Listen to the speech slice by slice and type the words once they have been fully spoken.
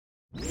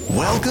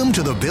Welcome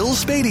to the Bill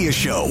Spadea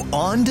Show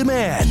on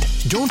demand.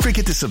 Don't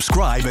forget to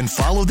subscribe and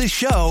follow the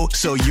show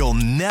so you'll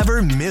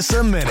never miss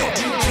a minute. New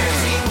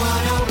Jersey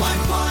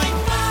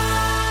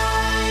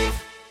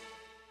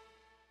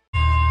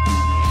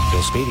 101.5.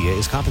 Bill Spadea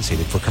is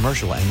compensated for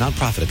commercial and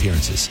nonprofit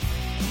appearances.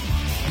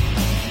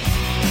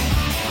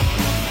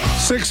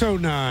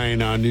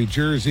 6:09 on New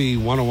Jersey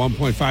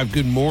 101.5.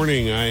 Good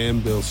morning. I am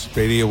Bill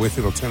Spadea with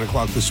you till 10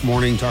 o'clock this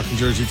morning. Talking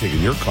Jersey,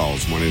 taking your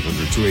calls.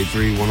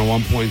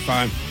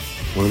 1-800-283-101.5.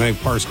 I want to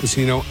thank Parks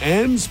Casino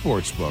and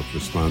Sportsbook for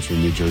sponsoring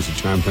New Jersey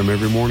Chime Time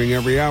every morning,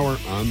 every hour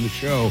on the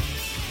show.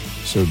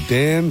 So,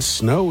 Dan,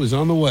 snow is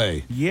on the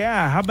way.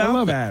 Yeah, how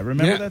about that?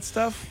 Remember that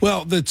stuff?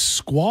 Well, the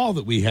squall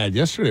that we had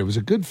yesterday was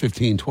a good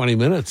 15, 20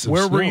 minutes.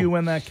 Where were you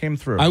when that came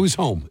through? I was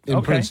home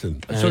in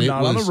Princeton. So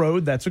not on the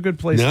road. That's a good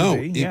place to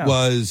be.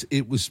 No,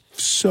 it was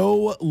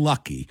so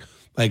lucky.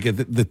 Like,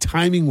 the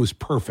timing was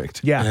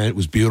perfect. Yeah. And it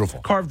was beautiful.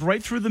 Carved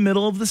right through the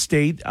middle of the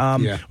state.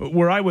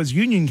 Where I was,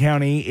 Union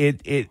County,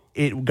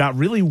 it got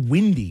really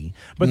windy,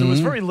 but there was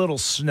very little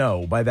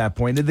snow by that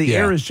point. The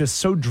air is just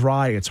so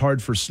dry, it's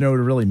hard for snow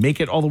to really make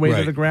it all the way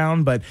to the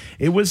ground, but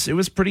it was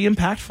pretty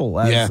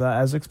impactful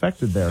as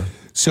expected there.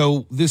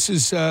 So this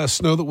is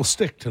snow that will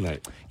stick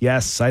tonight.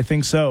 Yes, I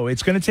think so.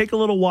 It's going to take a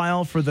little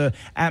while for the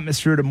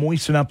atmosphere to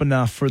moisten up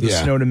enough for the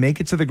snow to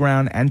make it to the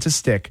ground and to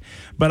stick.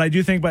 But I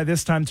do think by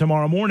this time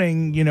tomorrow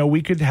morning,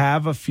 we could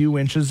have a few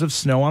inches of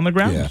snow on the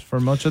ground for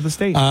much of the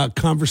state.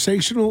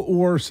 Conversational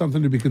or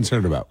something to be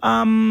concerned about?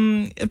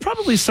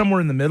 Probably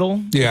somewhere in the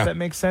middle, if that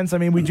makes sense. I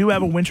mean, we do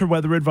have a winter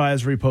weather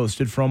advisory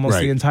posted for almost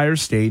the entire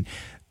state.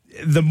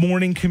 The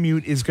morning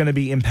commute is going to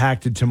be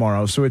impacted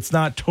tomorrow, so it's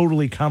not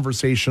totally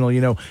conversational.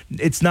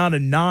 It's not a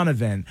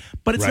non-event,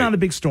 but it's not a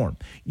big storm.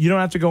 You don't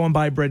have to go and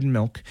buy bread and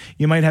milk.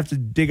 You might have to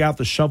dig out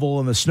the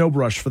shovel and the snow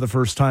brush for the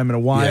first time in a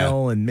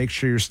while and make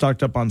sure you're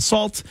stocked up on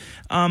salt.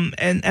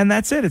 And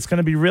that's it. It's going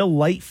to be real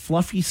light,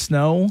 fluffy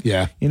snow.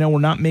 Yeah. We're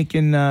not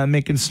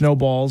making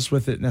snowballs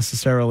with it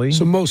necessarily.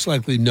 So most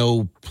likely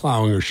no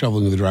plowing or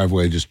shoveling of the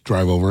driveway, just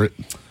drive over it.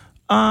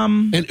 Or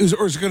is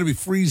it going to be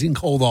freezing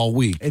cold all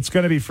week? It's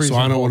going to be freezing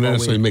cold all week. So I don't want to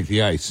necessarily make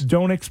the ice.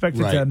 Don't expect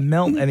it to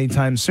melt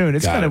anytime soon.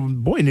 It's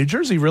New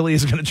Jersey really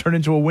is going to turn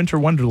into a winter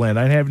wonderland.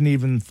 I haven't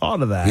even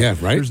thought of that. Yeah,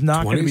 right. There's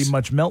not going to be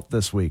much melt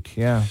this week.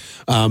 Yeah.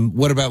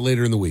 What about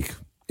later in the week?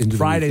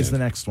 Friday's the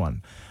next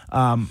one.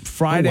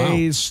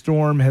 Friday's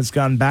storm has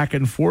gone back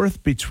and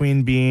forth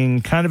between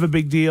being kind of a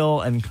big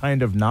deal and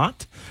kind of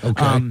not.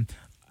 Okay.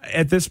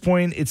 At this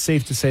point, it's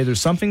safe to say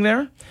there's something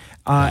there.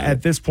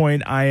 At this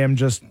point, I am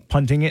just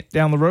punting it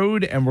down the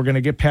road, and we're going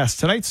to get past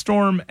tonight's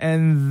storm,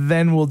 and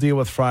then we'll deal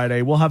with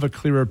Friday. We'll have a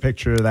clearer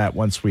picture of that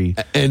once we...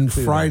 And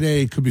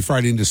Friday could be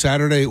Friday into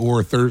Saturday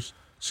or Thursday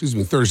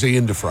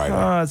into Friday.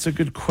 That's a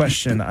good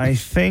question. I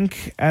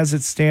think, as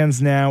it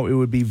stands now, it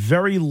would be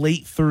very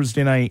late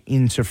Thursday night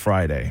into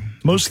Friday.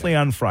 Mostly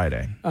on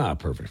Friday.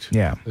 Perfect.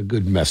 Yeah. A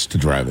good mess to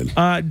drive in.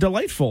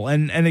 Delightful.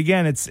 And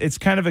again, it's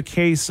kind of a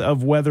case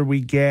of whether we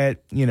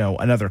get,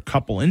 another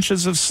couple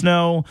inches of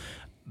snow.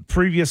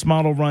 Previous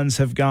model runs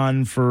have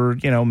gone for,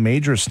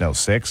 major snow,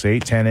 6,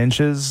 8, 10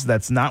 inches.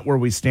 That's not where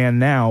we stand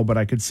now, but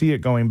I could see it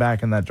going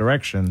back in that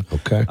direction.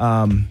 Okay.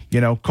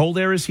 Cold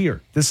air is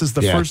here. This is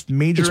the first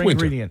major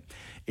ingredient.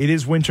 It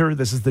is winter.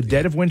 This is the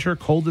dead of winter,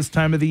 coldest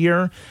time of the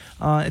year.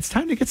 It's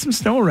time to get some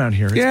snow around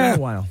here. It's been a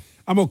while.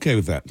 I'm okay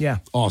with that. Yeah.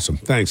 Awesome.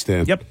 Thanks,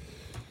 Dan. Yep.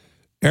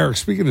 Eric,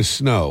 speaking of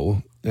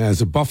snow,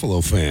 as a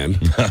Buffalo fan,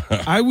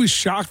 I was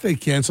shocked they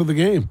canceled the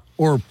game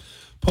or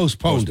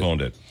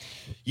postponed it.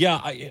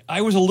 Yeah,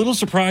 I was a little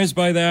surprised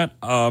by that.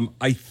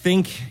 I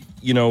think,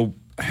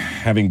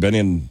 having been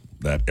in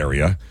that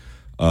area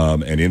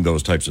and in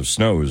those types of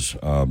snows,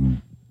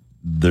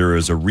 there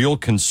is a real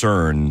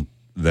concern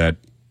that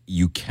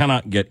you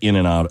cannot get in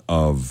and out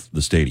of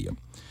the stadium.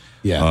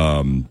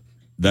 Yeah.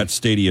 That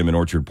stadium in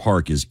Orchard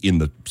Park is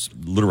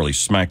literally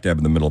smack dab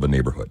in the middle of a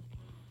neighborhood.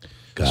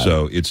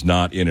 So it's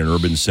not in an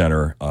urban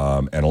center,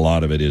 and a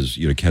lot of it is,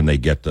 can they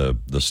get the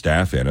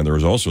staff in? And there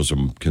was also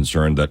some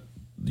concern that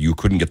you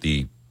couldn't get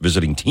the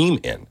visiting team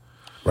in.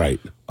 Right.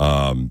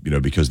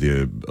 Because of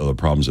the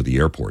problems at the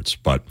airports.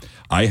 But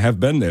I have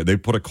been there. They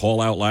put a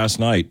call out last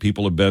night.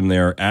 People have been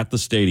there at the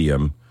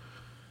stadium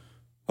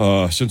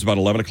since about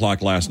 11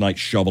 o'clock last night,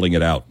 shoveling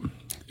it out.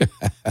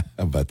 How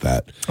about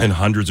that? And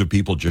hundreds of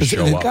people just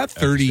show up. They've got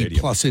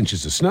 30-plus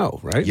inches of snow,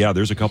 right? Yeah,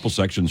 there's a couple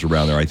sections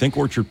around there. I think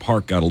Orchard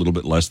Park got a little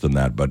bit less than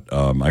that, but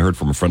I heard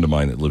from a friend of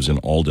mine that lives in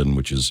Alden,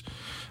 which is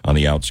on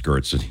the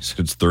outskirts, and he said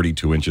it's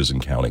 32 inches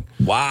and counting.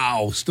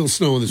 Wow, still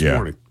snowing this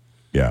morning.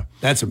 Yeah.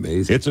 That's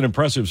amazing. It's an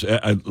impressive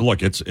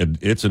look, it's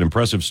an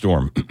impressive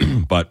storm,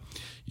 but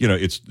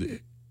it's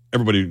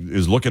everybody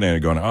is looking at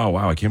it going, "Oh,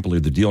 wow, I can't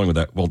believe they're dealing with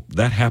that." Well,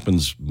 that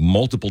happens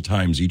multiple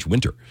times each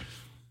winter.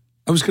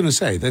 I was going to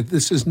say that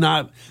this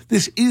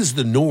is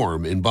the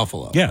norm in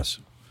Buffalo. Yes.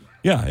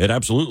 Yeah, it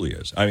absolutely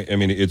is. I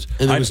mean, it's...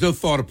 And there was no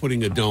thought of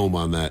putting a dome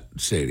on that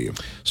stadium.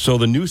 So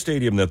the new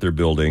stadium that they're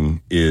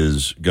building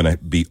is going to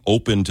be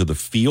open to the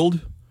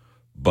field,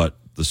 but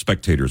the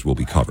spectators will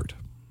be covered.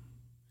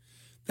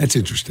 That's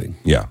interesting.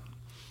 Yeah.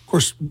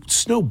 course,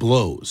 snow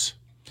blows.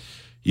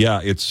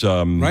 Yeah, it's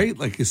right.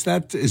 Like, is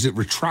it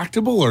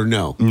retractable or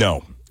no?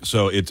 No.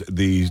 So it's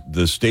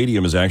the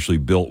stadium is actually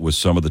built with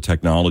some of the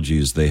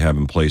technologies they have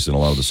in place in a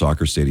lot of the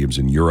soccer stadiums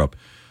in Europe,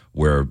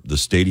 where the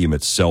stadium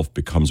itself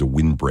becomes a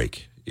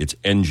windbreak. It's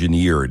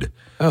engineered.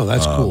 Oh,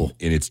 that's cool.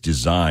 And it's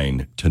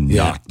designed to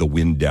knock the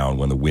wind down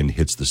when the wind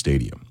hits the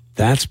stadium.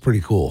 That's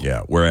pretty cool.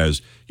 Yeah.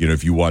 Whereas,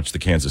 if you watch the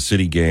Kansas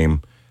City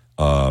game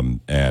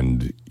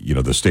and,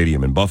 the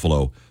stadium in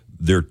Buffalo,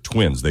 they're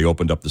twins. They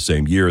opened up the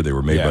same year. They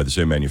were made by the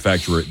same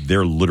manufacturer.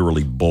 They're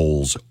literally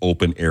bowls,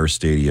 open air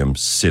stadium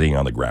sitting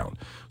on the ground.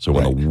 So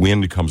when the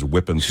wind comes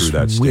whipping through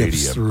that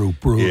stadium, through,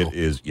 brutal. It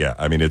is. Yeah,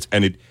 I mean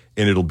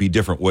it'll be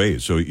different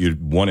ways. So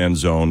one end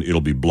zone,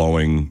 it'll be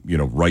blowing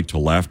right to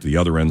left. The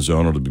other end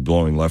zone, it'll be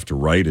blowing left to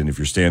right. And if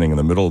you're standing in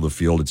the middle of the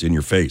field, it's in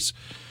your face.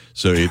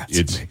 So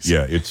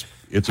it's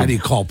how do you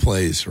call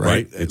plays?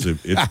 Right.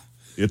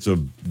 It's a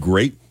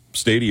great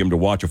stadium to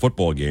watch a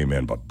football game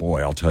in, but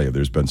boy, I'll tell you,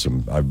 there's been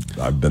some.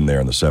 I've been there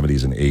in the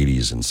 70s and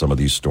 80s, and some of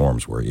these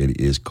storms where it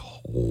is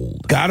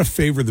cold. Got to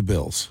favor the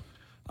Bills.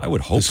 I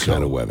would hope this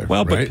kind of weather.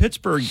 Well, right? but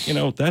Pittsburgh,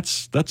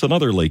 that's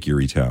another Lake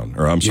Erie town,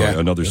 or I'm sorry,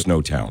 another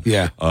snow town.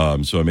 Yeah.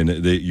 So I mean,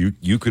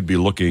 you could be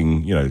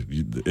looking.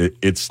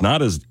 It's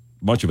not as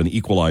much of an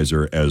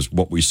equalizer as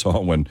what we saw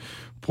when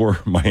poor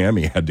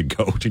Miami had to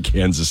go to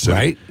Kansas City.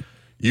 Right.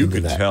 You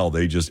could tell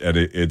they just, and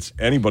it's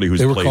anybody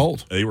who's played.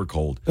 Cold. They were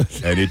cold,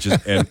 and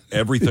and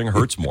everything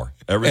hurts more.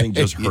 Everything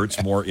just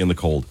hurts more in the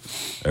cold.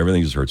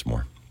 Everything just hurts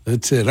more.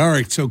 That's it. All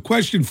right. So,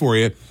 question for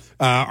you: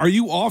 are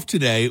you off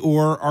today,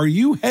 or are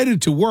you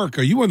headed to work?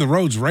 Are you on the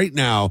roads right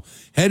now,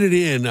 headed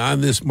in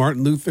on this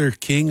Martin Luther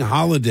King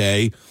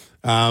holiday?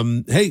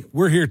 Hey,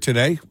 we're here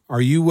today. Are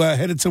you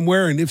headed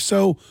somewhere? And if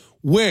so,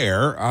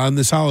 where on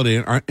this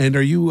holiday? And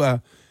are you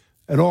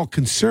at all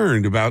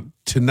concerned about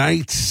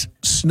tonight's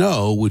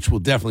snow, which will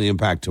definitely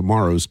impact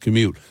tomorrow's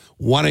commute?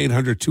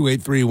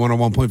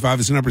 1-800-283-101.5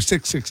 is the number.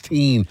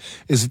 6:16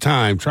 is the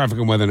time. Traffic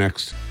and weather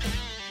next.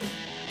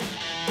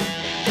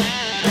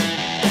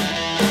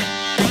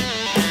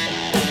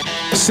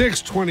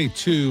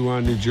 .622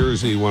 on New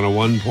Jersey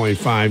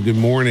 101.5. Good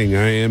morning.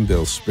 I am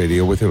Bill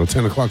Spadea with you at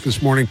 10 o'clock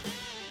this morning.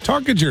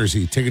 Talk of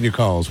Jersey, taking your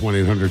calls,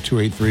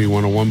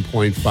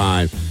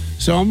 1-800-283-101.5.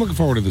 So I'm looking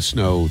forward to the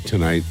snow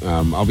tonight.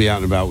 I'll be out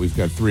and about. We've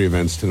got 3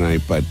 events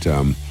tonight, but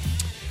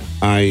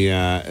I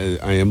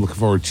am looking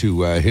forward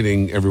to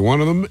hitting every one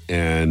of them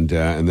and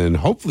then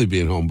hopefully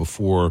being home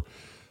before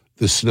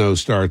the snow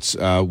starts.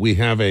 We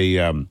have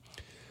an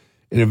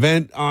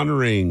event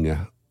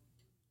honoring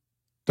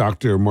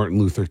Dr. Martin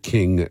Luther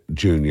King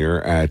Jr.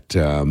 at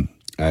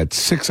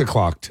 6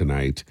 o'clock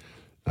tonight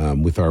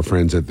with our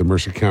friends at the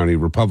Mercer County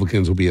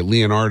Republicans. Will be at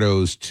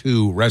Leonardo's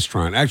 2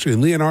 restaurant. Actually,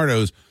 in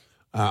Leonardo's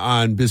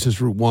on Business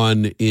Route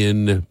 1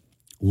 in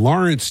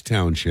Lawrence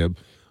Township,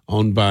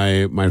 owned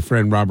by my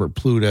friend Robert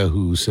Pluta,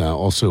 who's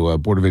also a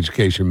Board of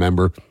Education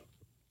member.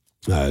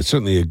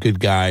 Certainly a good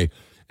guy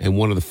and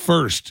one of the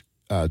first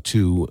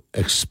to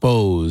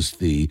expose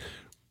the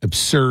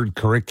absurd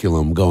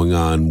curriculum going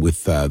on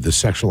with the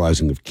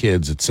sexualizing of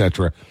kids,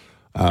 etc.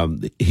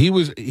 He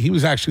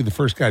was actually the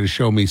first guy to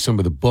show me some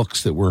of the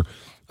books that were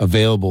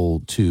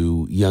available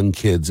to young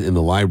kids in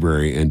the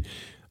library, and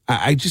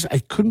I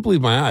couldn't believe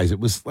my eyes. It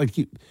was like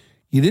you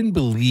didn't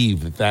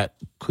believe that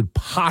could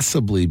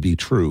possibly be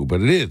true,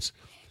 but it is.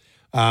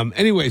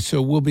 Anyway,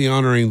 so we'll be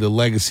honoring the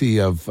legacy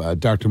of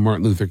Dr.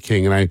 Martin Luther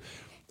King, and I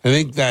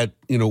think that,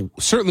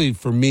 certainly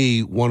for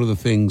me, one of the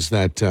things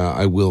that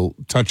I will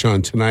touch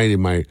on tonight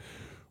in my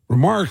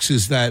remarks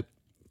is that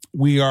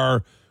we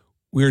are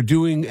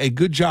doing a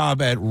good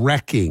job at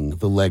wrecking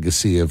the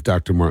legacy of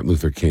Dr. Martin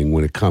Luther King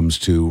when it comes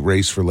to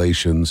race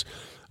relations,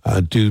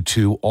 due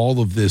to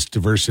all of this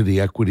diversity,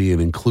 equity,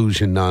 and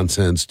inclusion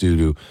nonsense, due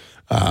to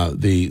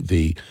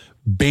the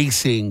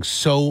basing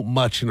so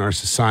much in our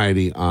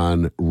society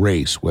on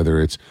race, whether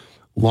it's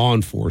law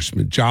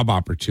enforcement, job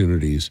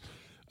opportunities.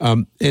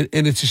 And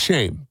it's a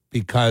shame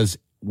because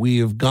we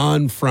have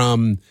gone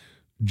from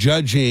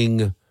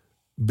judging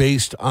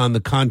based on the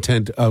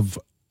content of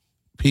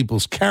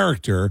people's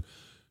character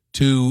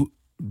to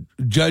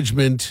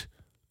judgment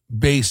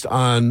based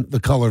on the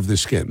color of their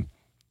skin.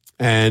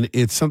 And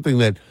it's something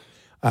that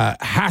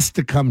has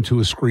to come to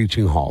a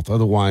screeching halt.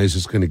 Otherwise,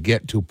 it's going to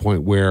get to a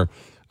point where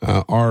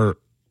our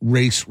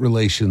race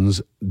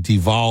relations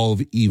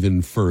devolve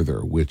even further,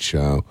 which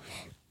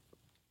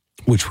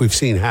we've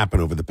seen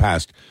happen over the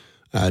past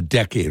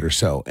decade or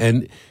so.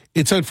 And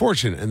it's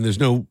unfortunate, and there's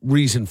no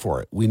reason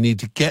for it. We need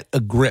to get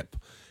a grip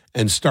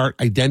and start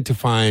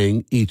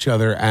identifying each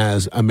other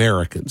as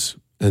Americans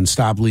and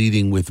stop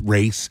leading with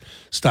race,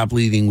 stop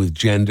leading with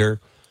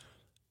gender,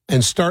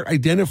 and start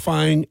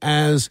identifying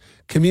as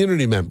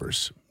community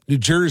members, New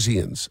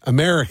Jerseyans,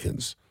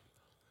 Americans.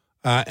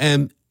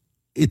 And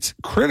it's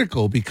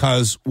critical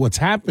because what's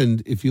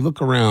happened, if you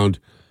look around,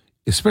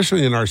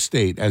 especially in our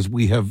state, as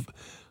we have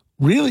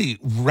really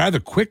rather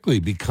quickly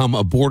become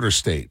a border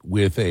state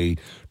with a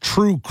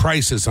true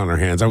crisis on our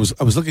hands. I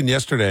was looking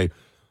yesterday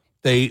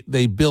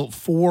They built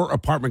 4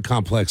 apartment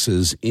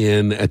complexes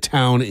in a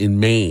town in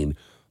Maine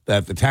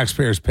that the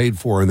taxpayers paid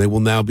for, and they will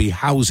now be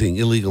housing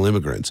illegal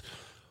immigrants.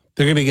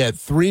 They're going to get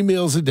 3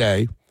 meals a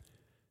day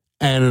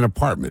and an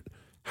apartment.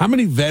 How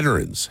many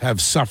veterans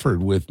have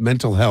suffered with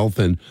mental health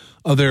and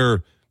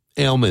other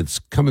ailments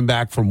coming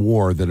back from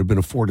war that have been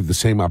afforded the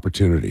same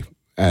opportunity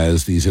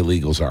as these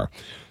illegals are?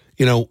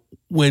 You know,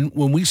 when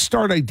we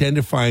start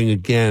identifying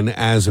again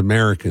as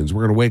Americans,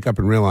 we're going to wake up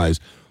and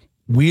realize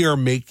we are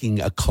making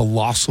a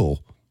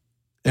colossal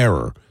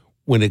error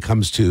when it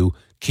comes to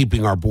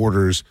keeping our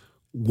borders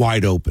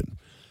wide open.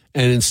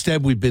 And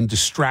instead, we've been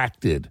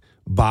distracted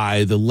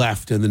by the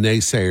left and the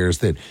naysayers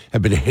that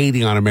have been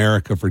hating on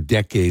America for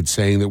decades,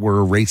 saying that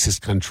we're a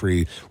racist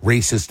country,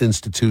 racist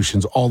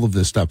institutions, all of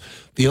this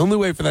stuff. The only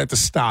way for that to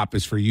stop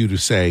is for you to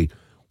say,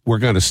 we're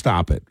going to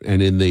stop it.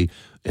 And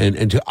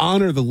and to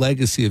honor the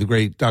legacy of the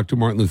great Dr.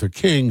 Martin Luther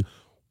King,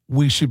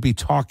 we should be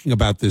talking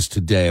about this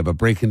today, about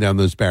breaking down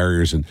those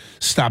barriers and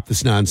stop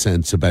this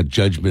nonsense about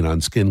judgment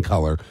on skin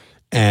color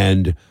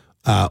and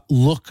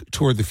look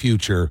toward the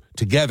future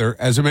together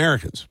as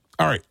Americans.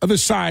 All right, other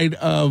side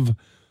of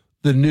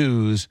the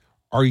news.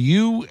 Are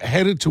you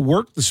headed to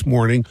work this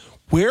morning?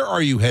 Where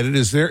are you headed?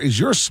 Is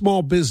your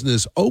small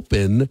business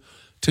open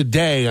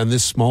today on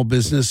this Small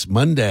Business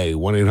Monday?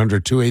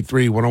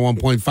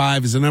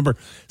 1-800-283-101.5 is the number.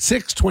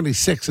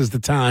 6:26 is the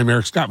time.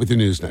 Eric Scott with your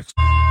news next.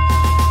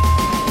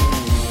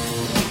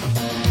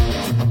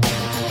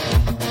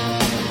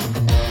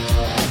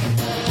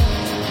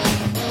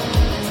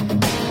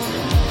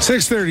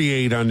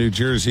 6:38 on New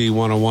Jersey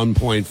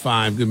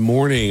 101.5. Good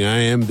morning. I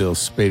am Bill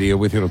Spadea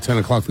with you till 10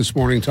 o'clock this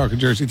morning, talking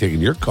Jersey,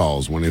 taking your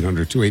calls,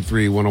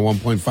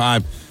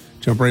 1-800-283-101.5.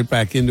 Jump right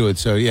back into it.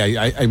 So,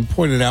 yeah, I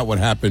pointed out what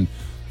happened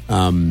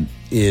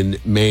in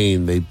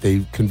Maine.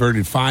 They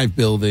converted 5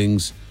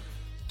 buildings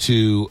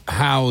to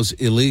house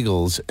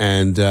illegals,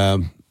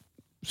 and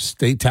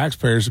state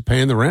taxpayers are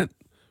paying the rent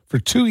for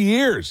 2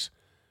 years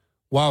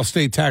while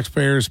state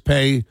taxpayers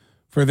pay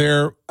for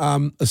their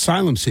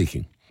asylum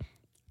seeking.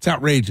 It's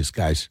outrageous,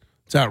 guys.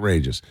 It's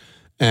outrageous.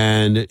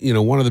 And, you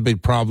know, one of the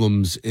big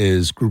problems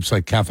is groups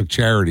like Catholic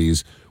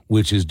Charities,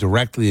 which is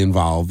directly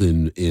involved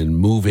in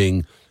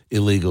moving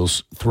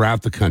illegals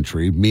throughout the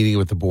country, meeting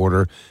with the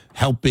border,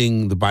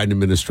 helping the Biden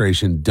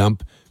administration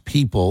dump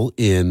people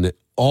in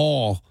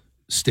all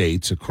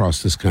states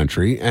across this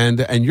country, and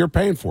you're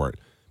paying for it.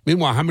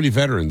 Meanwhile, how many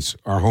veterans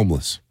are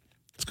homeless?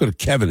 Let's go to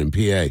Kevin in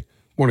PA.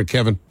 Morning,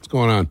 Kevin. What's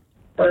going on?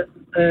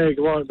 Hey, good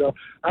morning, Bill.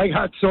 I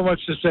got so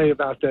much to say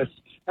about this.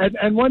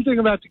 And one thing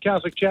about the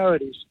Catholic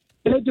Charities,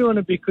 they're doing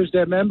it because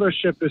their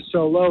membership is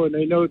so low, and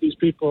they know these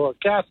people are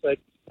Catholic,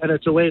 and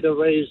it's a way to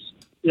raise,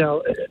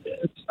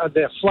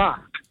 their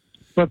flock.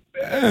 But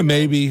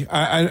maybe.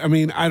 I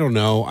mean, I don't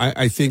know.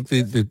 I think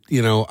that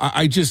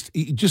I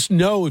just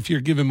know if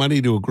you're giving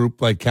money to a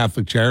group like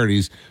Catholic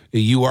Charities,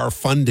 you are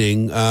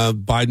funding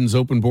Biden's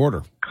open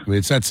border. I mean,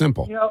 it's that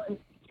simple. You know,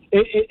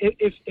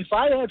 if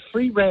I had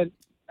free rent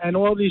and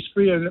all these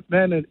free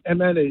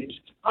amenities,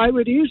 I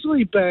would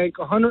easily bank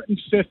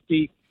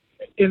 $150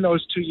 in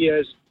those 2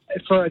 years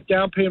for a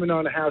down payment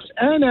on a house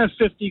and have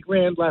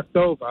 $50,000 left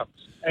over.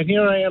 And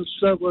here I am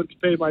struggling to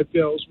pay my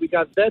bills. We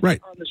got vets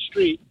on the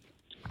street,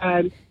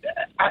 and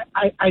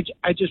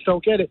I just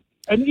don't get it.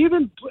 And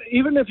even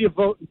if you're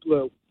voting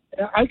blue,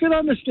 I can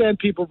understand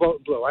people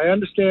voting blue. I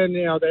understand,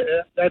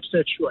 that's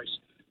their choice.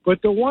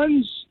 But the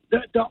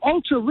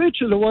ultra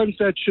rich are the ones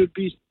that should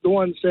be the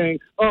ones saying,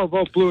 "Oh,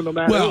 vote blue no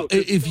matter." Well,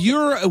 if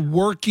you're a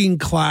working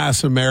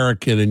class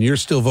American and you're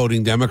still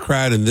voting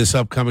Democrat in this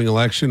upcoming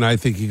election, I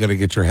think you got to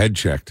get your head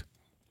checked.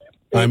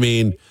 I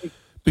mean,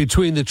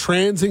 between the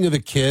transing of the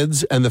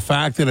kids and the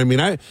fact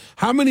that,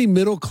 how many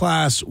middle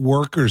class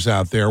workers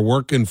out there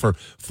working for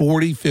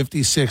 $40,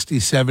 $50,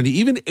 $60, $70,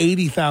 even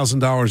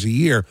 $80,000 a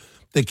year,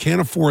 they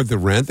can't afford the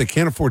rent, they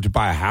can't afford to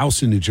buy a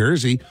house in New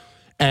Jersey.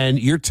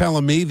 And you're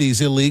telling me these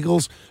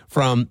illegals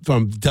from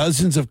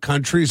dozens of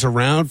countries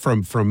around,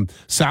 from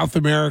South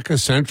America,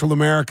 Central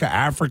America,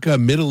 Africa,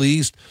 Middle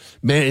East,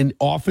 and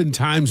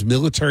oftentimes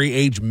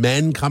military-age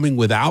men coming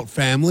without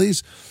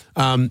families,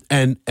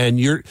 and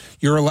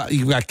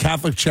you've got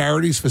Catholic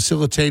Charities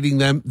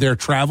facilitating their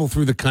travel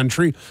through the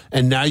country,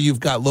 and now you've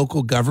got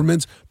local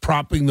governments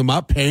propping them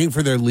up, paying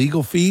for their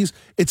legal fees.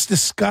 It's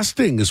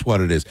disgusting is what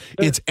it is.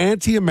 It's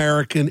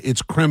anti-American.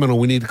 It's criminal.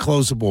 We need to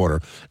close the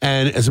border.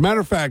 And as a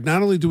matter of fact,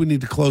 not only do we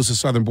need to close the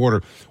southern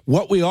border,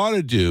 what we ought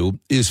to do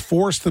is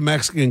force the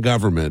Mexican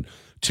government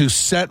to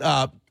set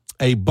up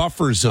a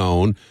buffer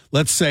zone.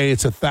 Let's say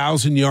it's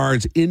 1,000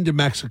 yards into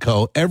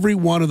Mexico. Every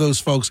one of those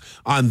folks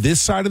on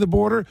this side of the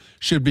border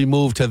should be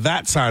moved to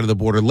that side of the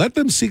border. Let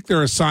them seek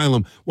their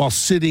asylum while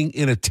sitting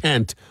in a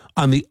tent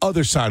on the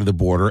other side of the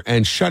border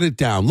and shut it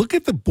down. Look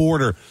at the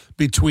border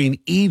between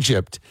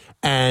Egypt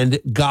and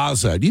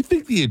Gaza. Do you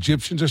think the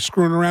Egyptians are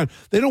screwing around?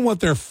 They don't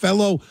want their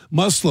fellow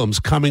Muslims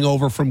coming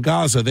over from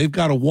Gaza. They've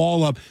got a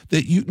wall up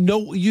that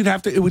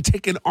it would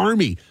take an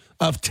army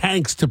of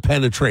tanks to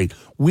penetrate.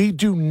 We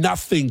do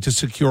nothing to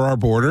secure our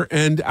border,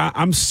 and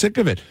I'm sick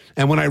of it.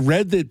 And when I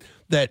read that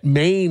that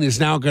Maine is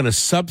now going to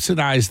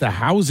subsidize the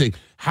housing.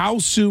 How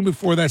soon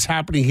before that's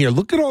happening here?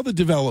 Look at all the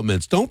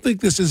developments. Don't think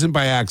this isn't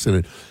by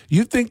accident.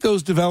 You think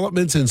those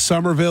developments in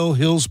Somerville,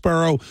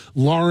 Hillsborough,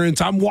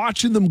 Lawrence, I'm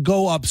watching them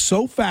go up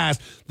so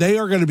fast. They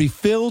are going to be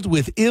filled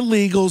with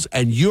illegals,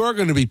 and you're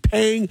going to be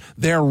paying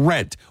their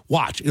rent.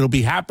 Watch. It'll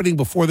be happening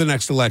before the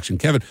next election.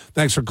 Kevin,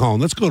 thanks for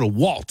calling. Let's go to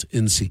Walt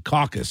in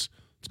Caucus.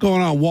 What's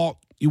going on, Walt?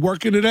 You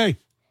working today?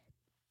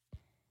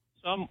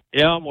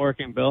 Yeah, I'm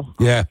working, Bill.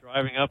 Yeah.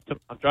 I'm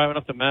driving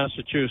up to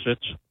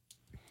Massachusetts,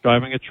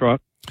 driving a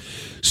truck.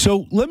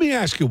 So let me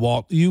ask you,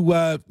 Walt. You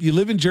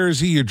live in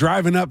Jersey. You're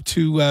driving up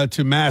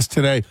to Mass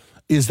today.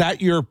 Is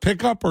that your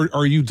pickup, or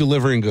are you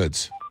delivering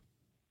goods?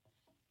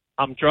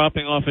 I'm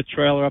dropping off a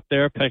trailer up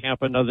there, picking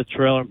up another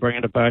trailer, and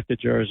bringing it back to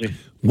Jersey.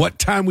 What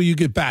time will you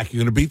get back? You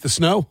going to beat the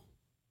snow?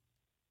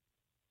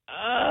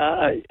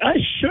 I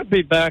should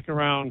be back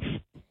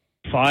around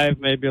 5,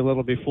 maybe a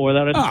little before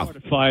that. It's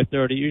at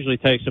 5:30. Usually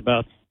takes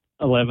about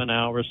 11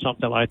 hours,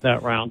 something like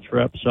that, round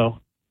trip. So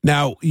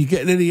now, you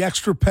getting any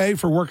extra pay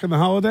for working the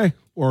holiday,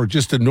 or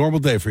just a normal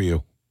day for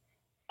you?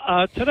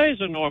 Today's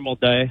a normal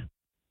day.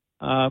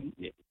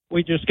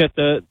 We just get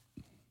I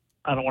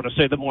don't want to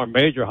say the more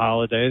major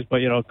holidays, but,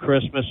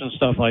 Christmas and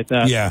stuff like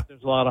that. Yeah.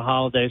 There's a lot of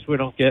holidays we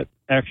don't get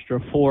extra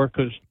for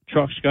because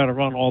trucks got to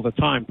run all the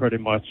time pretty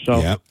much.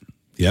 So.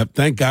 Yep.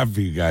 Thank God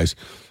for you guys.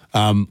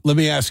 Let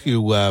me ask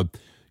you,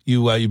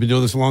 you've been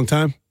doing this a long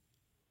time?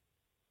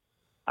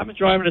 I've been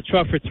driving a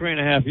truck for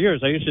 3.5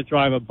 years. I used to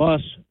drive a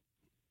bus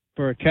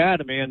for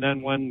Academy, and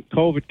then when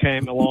COVID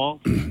came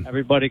along,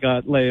 everybody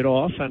got laid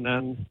off, and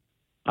then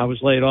I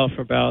was laid off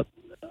for about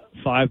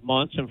 5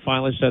 months and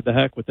finally said, the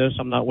heck with this.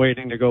 I'm not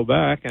waiting to go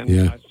back.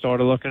 And I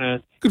started looking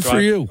at good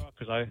for you. What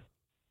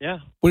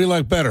do you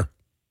like better?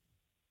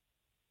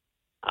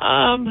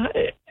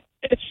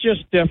 It's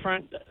just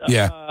different.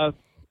 Yeah.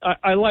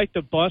 I like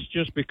the bus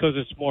just because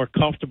it's more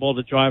comfortable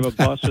to drive a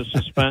bus. The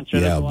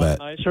suspension is a lot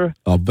nicer.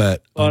 I'll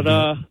bet. But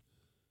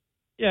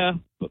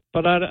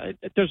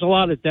there's a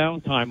lot of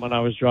downtime when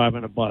I was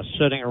driving a bus,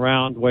 sitting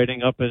around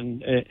waiting up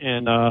in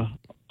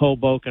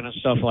Hoboken and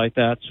stuff like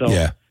that. So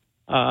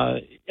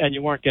and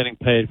you weren't getting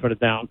paid for the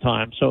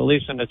downtime. So at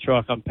least in the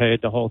truck, I'm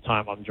paid the whole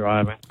time I'm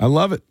driving. I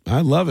love it.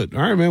 All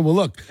right, man. Well,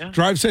 look,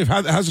 drive safe.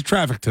 How's the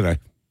traffic today?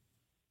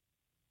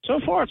 So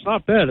far, it's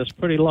not bad. It's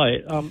pretty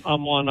light. I'm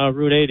on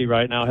Route 80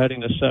 right now,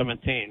 heading to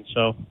 17.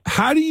 So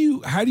how do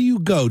you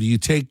go? Do you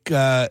take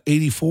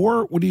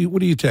 84? What do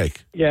you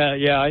take?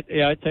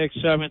 I take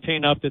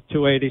 17 up to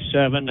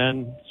 287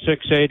 and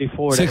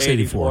 684 to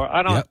 84.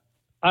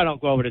 I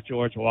don't go over to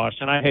George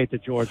Washington. I hate the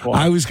George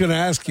Washington. I was going to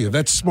ask you.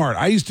 That's smart.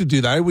 I used to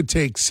do that. I would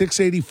take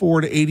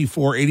 684 to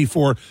 84,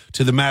 84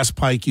 to the Mass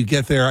Pike. You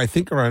get there, I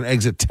think, around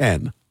exit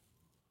 10.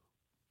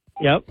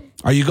 Yep.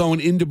 Are you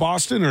going into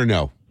Boston or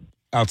no?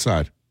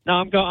 Outside? No,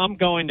 I'm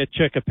going to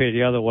Chicopee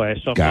the other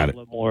way, so I'm a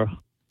little more.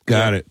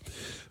 Got it.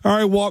 All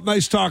right, Walt,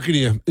 nice talking to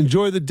you.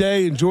 Enjoy the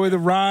day, enjoy the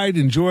ride,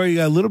 enjoy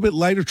a little bit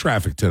lighter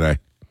traffic today.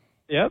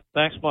 Yep,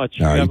 thanks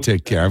much. All right, you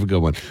take care. Have a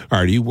good one. All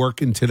right, are you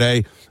working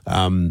today?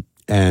 And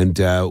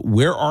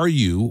where are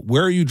you?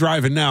 Where are you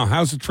driving now?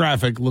 How's the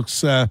traffic?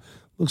 Looks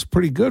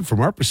pretty good from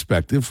our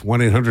perspective.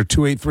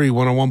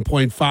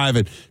 1-800-283-101.5.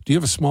 And do you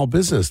have a small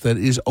business that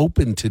is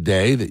open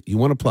today that you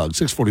want to plug?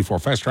 644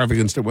 Fast Traffic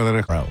Instant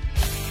Weather Now.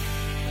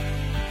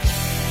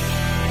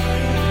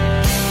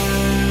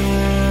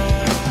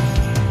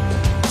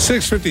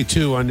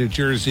 6:52 on New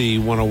Jersey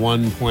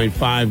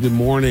 101.5. Good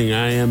morning.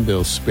 I am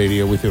Bill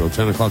Spadea with you till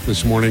 10 o'clock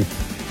this morning.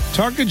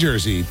 Talking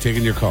Jersey,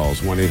 taking your calls,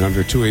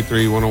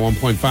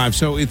 1-800-283-101.5.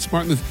 So it's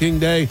Martin Luther King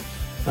Day.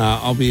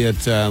 I'll be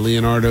at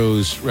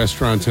Leonardo's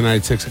restaurant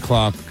tonight, 6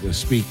 o'clock,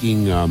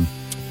 speaking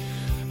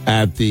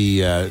at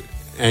the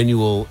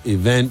annual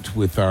event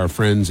with our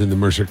friends in the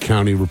Mercer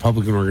County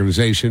Republican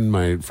Organization.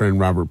 My friend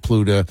Robert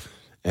Pluta,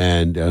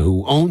 and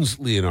who owns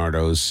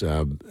Leonardo's,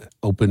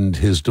 opened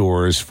his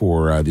doors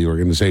for the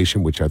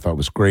organization, which I thought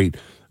was great.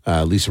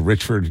 Lisa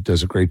Richford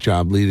does a great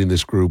job leading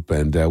this group,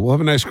 and we'll have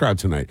a nice crowd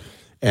tonight.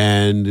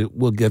 And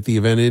we'll get the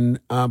event in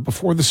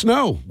before the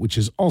snow, which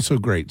is also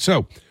great.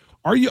 So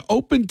are you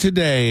open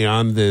today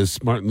on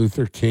this Martin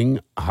Luther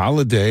King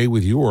holiday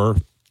with your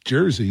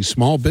Jersey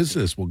small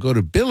business? We'll go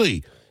to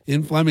Billy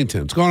in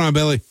Flemington. What's going on,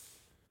 Billy?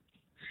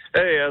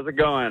 Hey, how's it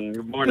going?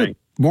 Good morning.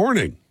 Good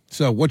morning.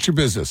 So what's your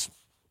business?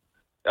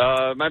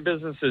 My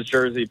business is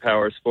Jersey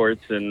Power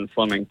Sports in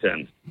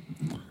Flemington.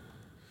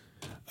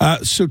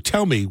 So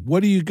tell me,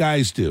 what do you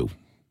guys do?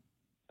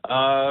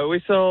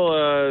 We sell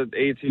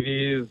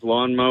ATVs,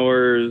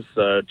 lawnmowers,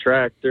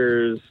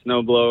 tractors,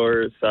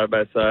 snowblowers,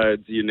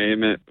 side-by-sides, you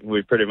name it.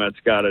 We pretty much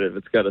got it if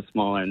it's got a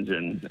small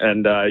engine.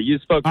 And you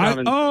spoke...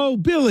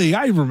 Billy,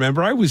 I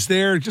remember. I was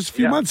there just a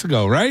few months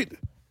ago, right?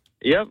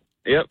 Yep,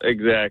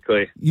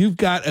 exactly. You've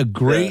got a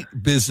great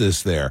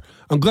business there.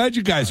 I'm glad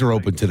you guys are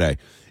open today.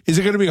 Is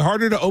it going to be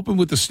harder to open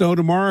with the snow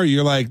tomorrow? Or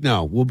you're like,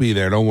 no, we'll be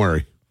there. Don't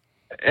worry.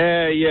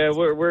 Yeah,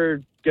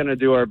 we're gonna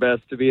do our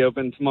best to be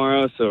open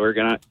tomorrow, so we're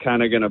gonna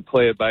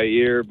play it by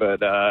ear.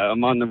 But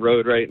I'm on the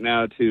road right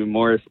now to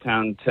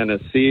Morristown,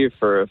 Tennessee,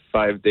 for a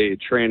 5-day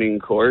training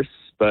course.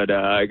 But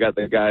I got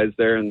the guys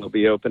there, and they'll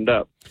be opened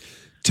up.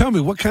 Tell me,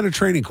 what kind of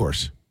training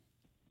course?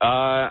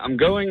 I'm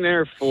going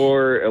there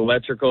for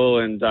electrical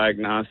and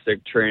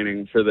diagnostic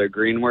training for the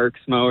Greenworks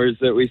mowers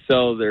that we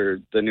sell. They're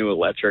the new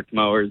electric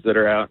mowers that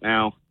are out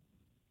now.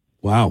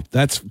 Wow,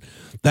 that's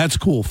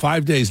cool.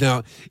 5 days.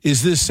 Now,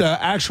 is this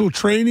actual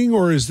training,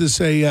 or is this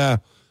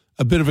a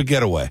bit of a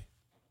getaway?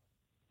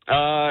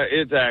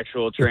 It's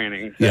actual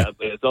training. Yeah.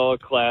 Sadly. It's all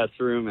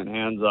classroom and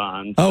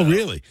hands-on. So. Oh,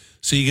 really?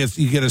 So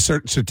you get a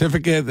certain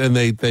certificate, and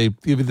they give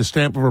you the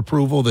stamp of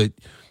approval that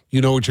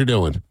you know what you're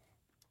doing.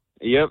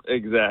 Yep,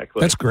 exactly.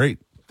 That's great.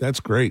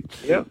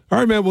 Yep. All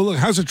right, man. Well, look,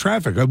 how's the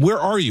traffic? Where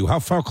are you? How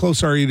far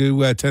close are you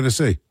to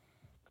Tennessee?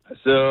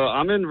 So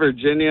I'm in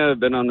Virginia. I've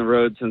been on the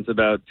road since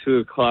about 2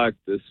 o'clock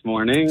this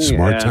morning.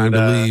 Smart time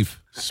to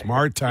leave.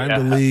 Smart time to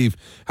leave.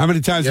 How many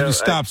times have you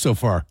stopped so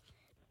far?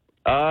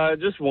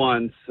 Just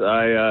once.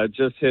 I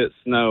just hit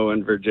snow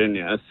in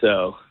Virginia,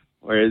 so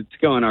it's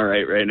going all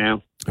right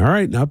now. All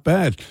right, not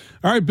bad.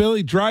 All right,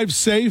 Billy, drive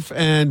safe,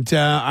 and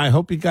I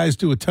hope you guys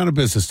do a ton of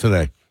business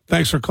today.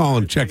 Thanks for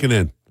calling, checking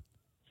in.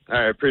 All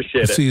right,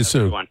 appreciate it. See you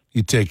soon. Everyone.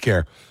 You take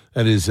care.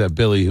 That is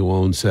Billy, who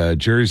owns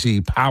Jersey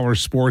Power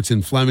Sports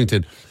in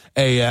Flemington.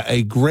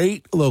 A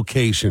great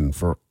location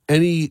for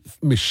any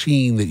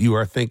machine that you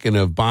are thinking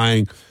of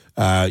buying.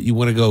 You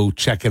want to go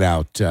check it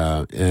out,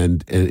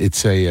 and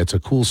it's a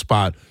cool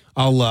spot.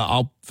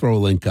 I'll throw a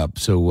link up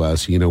so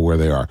you know where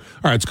they are.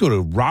 All right, let's go to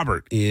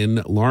Robert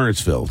in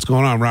Lawrenceville. What's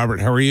going on, Robert?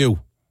 How are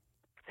you?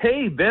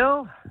 Hey,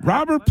 Bill.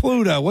 Robert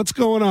Pluta. What's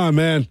going on,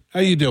 man?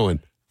 How you doing?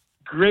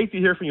 Great to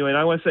hear from you. And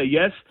I want to say,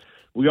 yes,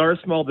 we are a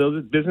small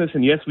business,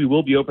 and yes, we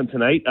will be open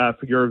tonight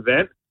for your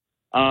event.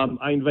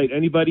 I invite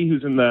anybody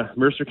who's in the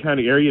Mercer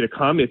County area to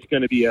come. It's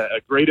going to be a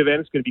great event.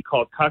 It's going to be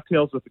called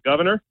Cocktails with the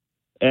Governor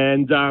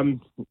and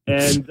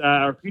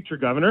our future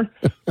governor.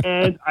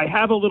 And I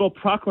have a little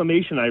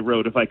proclamation I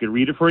wrote, if I could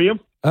read it for you.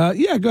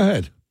 Yeah, go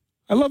ahead.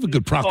 I love a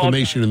good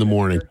proclamation in the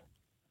morning.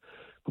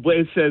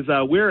 It says,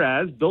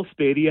 whereas Bill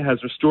Spadea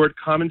has restored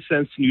common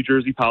sense to New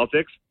Jersey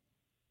politics,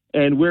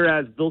 and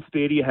whereas Bill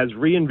Spadea has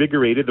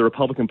reinvigorated the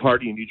Republican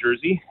Party in New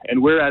Jersey,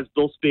 and whereas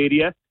Bill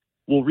Spadea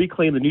will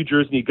reclaim the New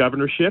Jersey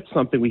governorship,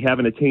 something we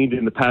haven't attained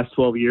in the past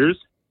 12 years.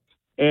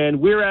 And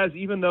whereas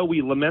even though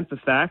we lament the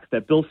fact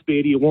that Bill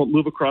Spadea won't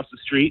move across the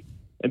street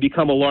and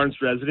become a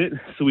Lawrence resident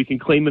so we can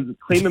claim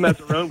him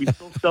as our own, we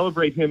still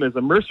celebrate him as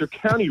a Mercer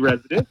County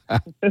resident.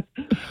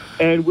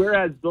 And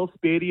whereas Bill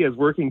Spadea is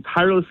working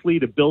tirelessly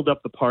to build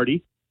up the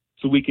party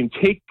so we can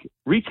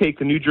retake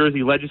the New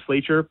Jersey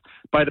legislature,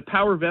 by the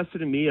power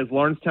vested in me as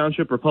Lawrence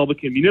Township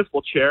Republican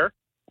Municipal Chair,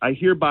 I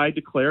hereby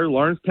declare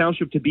Lawrence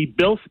Township to be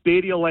Bill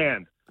Spadea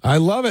land. I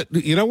love it.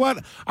 You know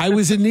what? I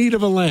was in need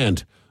of a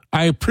land.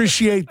 I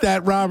appreciate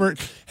that, Robert.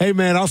 Hey,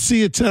 man, I'll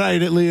see you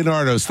tonight at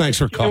Leonardo's. Thanks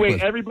for calling.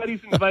 Anyway,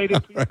 everybody's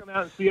invited. Please come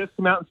out and see us.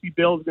 Come out and see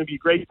Bill. It's going to be a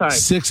great time.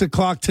 6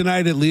 o'clock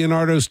tonight at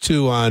Leonardo's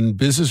 2 on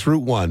Business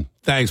Route 1.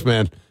 Thanks,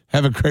 man.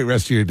 Have a great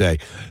rest of your day.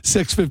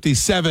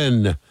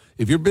 6:57.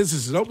 If your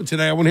business is open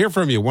today, I want to hear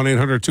from you.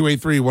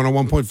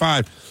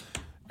 1-800-283-101.5.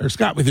 Eric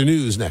Scott with your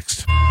news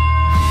next.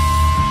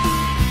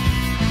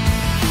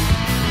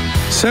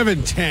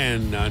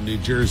 7:10 on New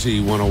Jersey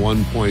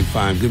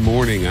 101.5. Good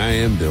morning. I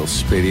am Bill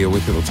Spadea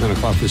with you till 10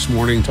 o'clock this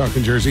morning,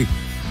 talking Jersey.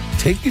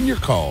 Taking your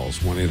calls,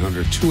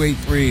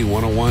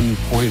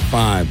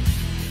 1-800-283-101.5.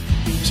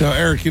 So,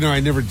 Eric, I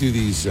never do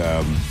these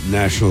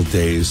national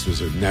days. There's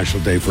a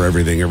national day for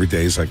everything. Every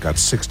day is like got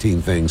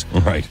 16 things.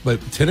 Right.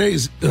 But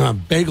today's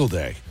bagel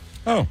day.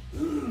 Oh.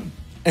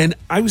 And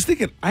I was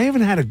thinking, I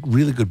haven't had a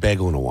really good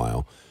bagel in a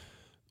while.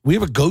 We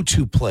have a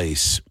go-to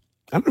place.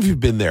 I don't know if you've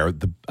been there,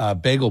 the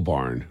Bagel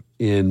Barn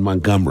in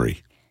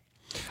Montgomery.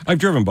 I've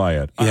driven by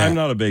it. Yeah. I'm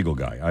not a bagel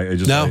guy.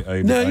 You're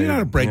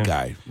not a bread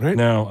guy, right?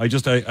 No, I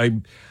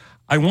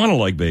want to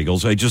like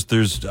bagels.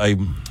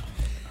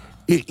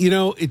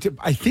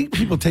 I think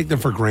people take them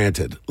for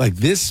granted. Like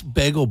this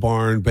Bagel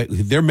Barn,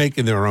 they're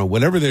making their own.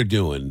 Whatever they're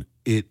doing,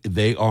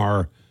 they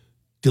are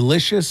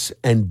delicious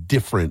and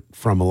different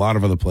from a lot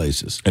of other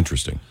places.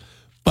 Interesting.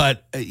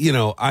 But,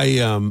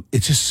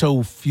 it's just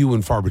so few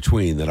and far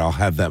between that I'll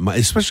have that much,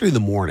 especially in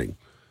the morning.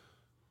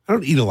 I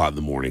don't eat a lot in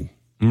the morning.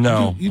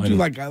 No. You do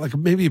like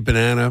maybe a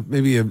banana,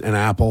 maybe an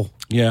apple.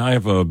 Yeah, I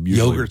have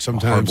yogurt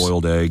sometimes,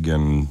 hard-boiled egg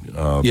and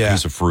a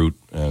piece of fruit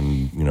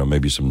and,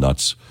 maybe some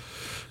nuts.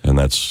 And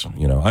that's,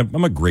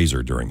 I'm a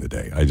grazer during the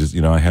day. I just,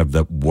 I have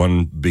that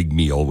one big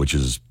meal, which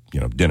is,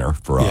 dinner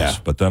for us.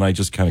 But then I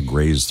just kind of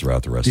graze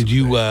throughout the rest of the day.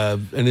 Did you,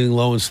 anything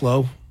low and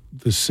slow?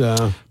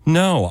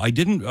 No, I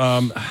didn't.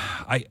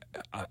 I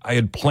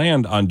had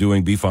planned on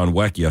doing beef on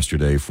weck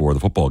yesterday for the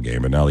football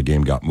game, and now the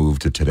game got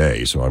moved to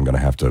today. So I'm going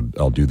to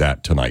I'll do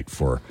that tonight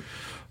for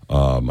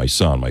my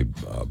son. My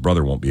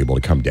brother won't be able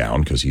to come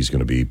down because he's going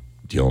to be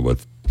dealing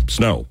with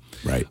snow.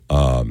 Right.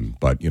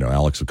 But,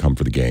 Alex will come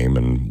for the game,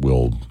 and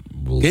we'll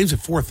Game's at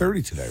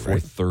 4:30 today,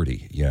 right?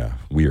 4:30, yeah.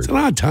 Weird. It's an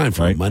odd time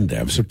for a Monday.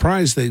 I'm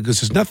surprised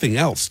because there's nothing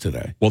else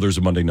today. Well, there's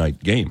a Monday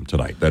night game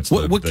tonight.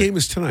 What game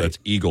is tonight? That's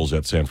Eagles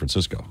at San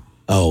Francisco.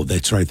 Oh,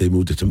 that's right. They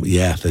moved it to.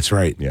 Yeah, that's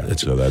right. Yeah,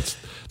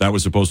 that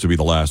was supposed to be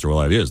the last,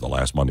 or it is the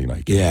last Monday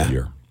night game of the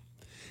year.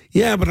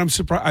 Yeah, but I'm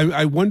surprised.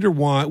 I wonder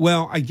why.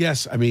 Well, I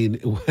guess,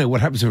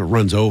 what happens if it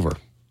runs over?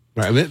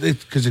 Right,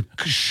 because it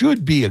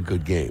should be a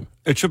good game.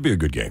 It should be a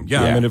good game.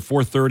 Yeah. At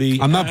 4:30.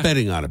 I'm not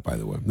betting on it, by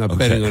the way. I'm not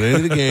betting on any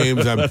of the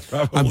games.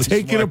 I'm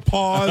taking a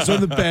pause on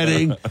the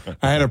betting.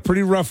 I had a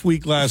pretty rough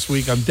week last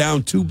week. I'm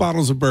down 2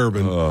 bottles of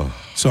bourbon,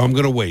 so I'm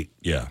going to wait.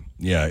 Yeah.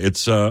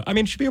 It's.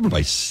 It should be over by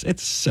it's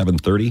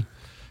 7:30.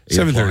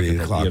 7:30,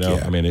 8 o'clock.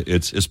 Yeah.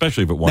 It's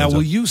especially if it winds now.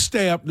 Will you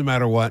stay up no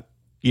matter what?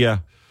 Yeah.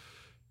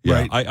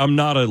 Yeah, right. I'm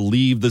not a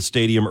leave the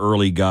stadium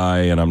early guy,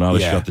 and I'm not a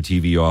shut the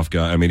TV off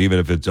guy. I mean, even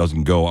if it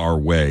doesn't go our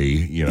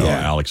way,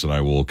 Alex and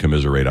I will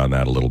commiserate on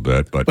that a little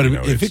bit. But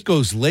if it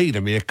goes late,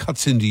 it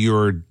cuts into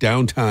your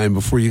downtime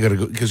before you got to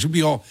go, because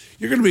you're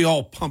going to be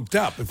all pumped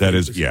up.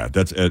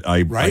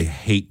 I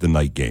hate the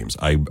night games.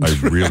 I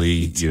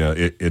really,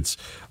 it's.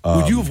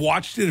 Would you have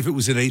watched it if it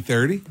was at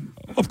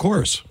 8:30? Of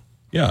course.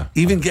 Yeah,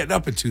 even getting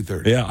up at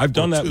 2:30. Yeah, I've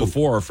done that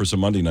before for some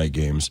Monday night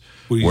games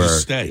where you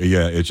just stay.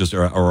 Yeah, it's just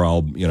or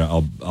I'll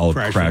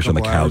crash on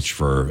the couch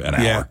for an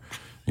hour,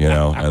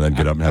 and then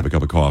get up and have a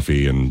cup of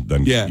coffee, and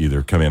then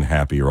either come in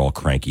happy or all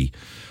cranky.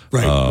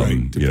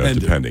 Right.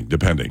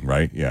 Depending.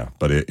 Right. Yeah,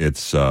 but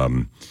it's.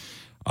 I'm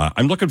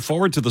looking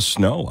forward to the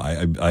snow.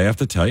 I have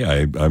to tell you,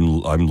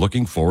 I'm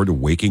looking forward to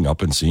waking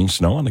up and seeing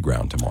snow on the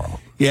ground tomorrow.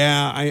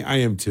 Yeah, I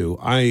am too.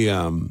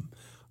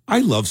 I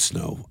love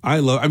snow.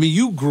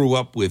 You grew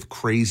up with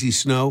crazy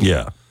snow.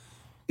 Yeah.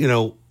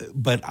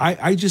 But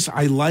I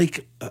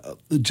like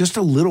just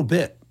a little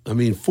bit.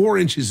 4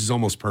 inches is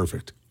almost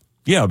perfect.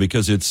 Yeah,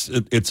 because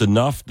it's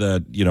enough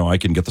that, I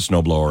can get the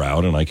snowblower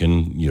out and I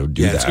can, do that.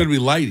 Yeah, it's going to be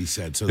light, he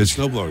said, so the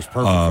snowblower is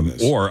perfect for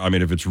this. Or,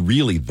 if it's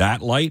really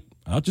that light,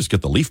 I'll just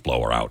get the leaf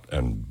blower out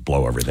and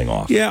blow everything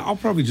off. Yeah, I'll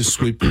probably just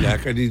sweep the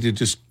deck. I need to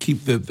just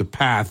keep the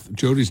path.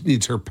 Jody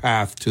needs her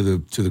path to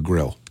the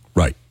grill.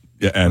 Right.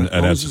 Yeah, and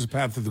as is a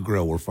path to the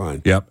grill, we're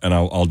fine. Yep, and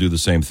I'll do the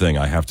same thing.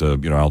 I have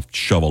to, I'll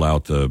shovel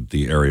out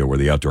the area where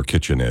the outdoor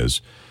kitchen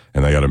is,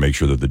 and I got to make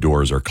sure that the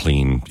doors are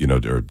clean,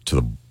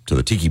 to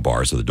the tiki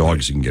bar, so the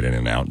dogs can get in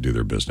and out and do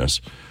their business.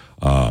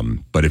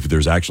 But if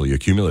there's actually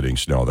accumulating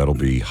snow, that'll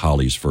be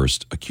Holly's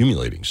first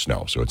accumulating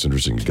snow. So it's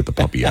interesting to get the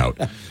puppy out.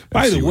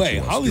 By the way,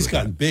 Holly's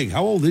gotten big.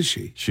 How old is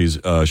she? She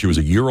was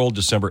a year old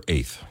December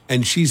 8th,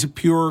 and she's a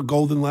pure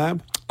golden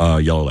lab.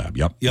 Yellow lab.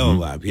 Yep, yellow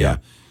lab. Yeah.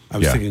 I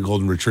was thinking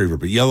golden retriever,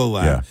 but yellow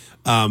lab.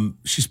 Yeah.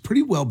 She's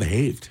pretty well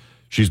behaved.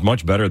 She's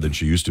much better than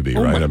she used to be,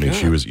 right? God.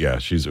 She was. Yeah,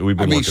 we've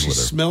been working with her. She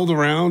smelled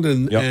around,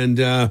 and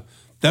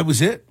that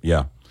was it.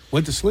 Yeah.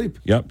 Went to sleep.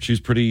 Yep,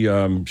 she's pretty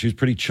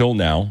chill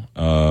now,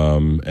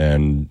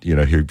 and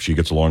here she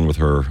gets along with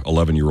her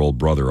 11-year-old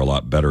brother a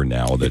lot better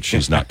now that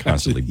she's not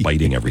constantly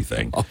biting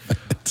everything.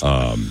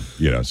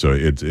 So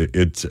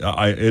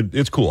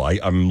it's cool.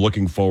 I'm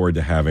looking forward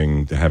to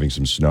having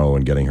some snow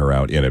and getting her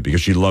out in it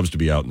because she loves to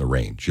be out in the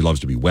rain. She loves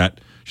to be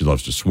wet. She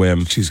loves to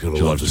swim. She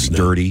loves to be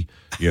dirty.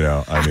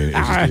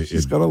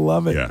 She's gonna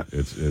love it. Yeah,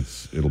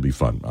 it'll be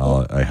fun.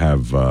 I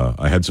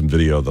had some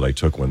video that I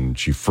took when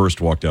she first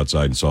walked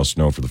outside and saw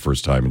snow for the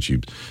first time, and she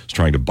was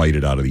trying to bite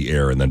it out of the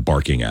air and then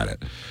barking at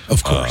it.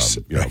 Of course,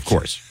 of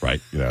course,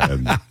 right?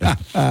 And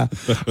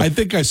I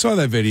think I saw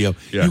that video.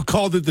 Yeah. You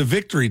called it the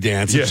victory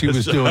dance that she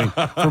was doing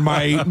for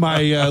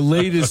my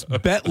latest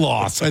bet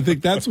loss. I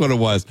think that's what it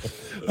was.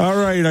 All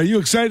right, are you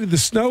excited? The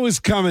snow is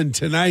coming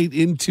tonight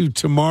into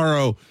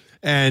tomorrow.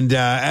 And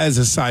as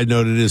a side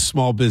note, it is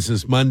Small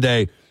Business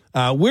Monday.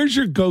 Where's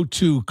your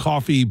go-to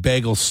coffee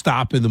bagel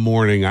stop in the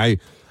morning?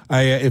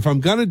 If I'm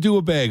going to do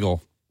a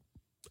bagel,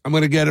 I'm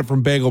going to get it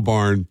from Bagel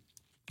Barn.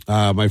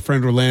 My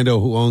friend Orlando,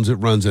 who owns it,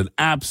 runs an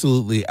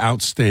absolutely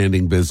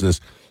outstanding business.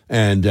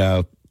 And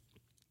they're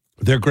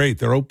great.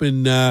 They're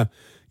open, they're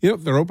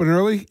open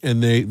early.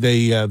 And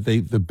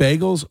the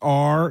bagels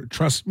are,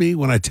 trust me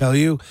when I tell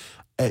you,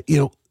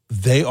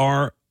 they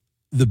are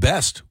the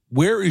best.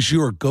 Where is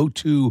your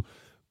go-to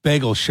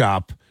bagel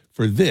shop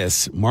for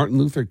this Martin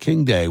Luther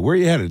King Day? Where are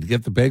you headed to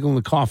get the bagel and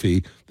the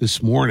coffee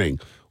this morning?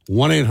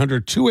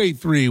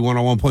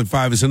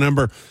 1-800-283-101.5 is the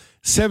number.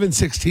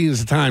 7:16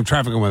 is the time.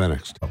 Traffic on Weather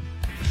next.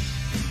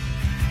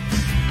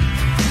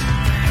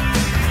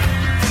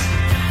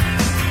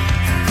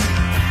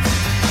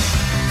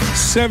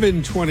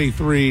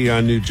 7:23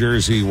 on New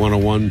Jersey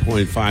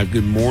 101.5.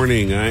 Good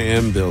morning. I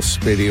am Bill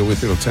Spadea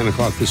with you till 10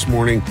 o'clock this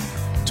morning.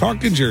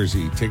 Talking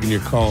Jersey, taking your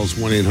calls,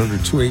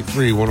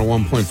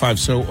 1-800-283-101.5.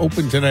 So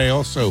open today.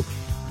 Also,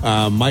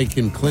 Mike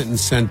in Clinton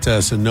sent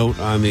us a note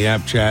on the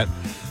app chat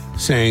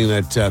saying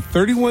that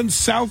 31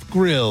 South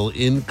Grill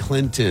in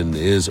Clinton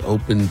is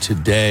open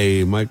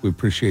today. Mike, we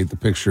appreciate the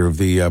picture of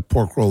the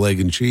pork roll,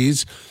 egg, and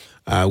cheese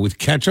with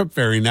ketchup.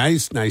 Very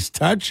nice. Nice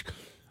touch.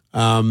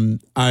 If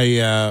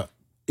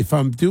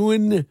I'm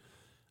doing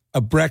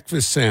a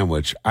breakfast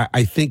sandwich,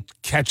 I think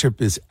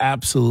ketchup is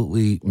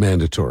absolutely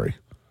mandatory.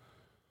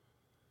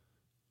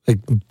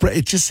 Like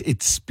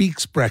it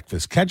speaks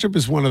breakfast. Ketchup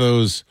is one of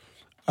those.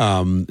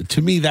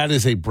 To me, that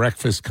is a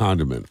breakfast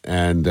condiment,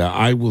 and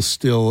I will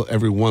still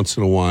every once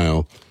in a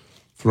while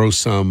throw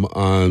some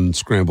on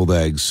scrambled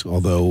eggs.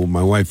 Although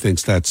my wife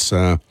thinks that's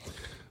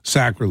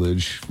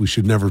sacrilege. We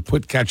should never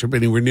put ketchup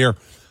anywhere near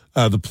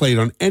the plate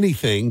on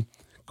anything.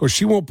 Of course,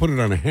 she won't put it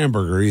on a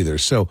hamburger either.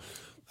 So,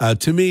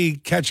 to me,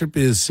 ketchup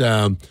is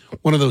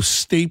one of those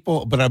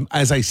staple. But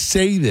as I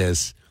say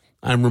this,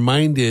 I'm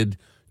reminded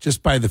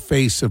just by the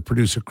face of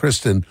producer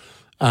Kristen,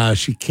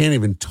 she can't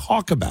even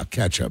talk about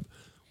ketchup.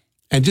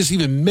 And just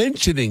even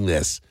mentioning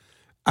this,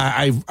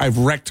 I've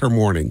wrecked her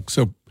morning.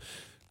 So,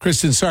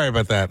 Kristen, sorry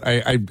about that.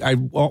 I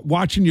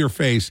watching your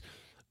face,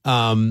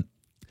 but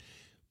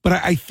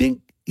I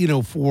think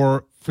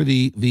for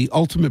the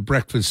ultimate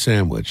breakfast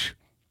sandwich,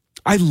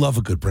 I love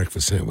a good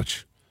breakfast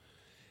sandwich.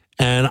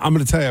 And I'm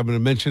going to tell you, I'm going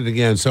to mention it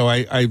again. So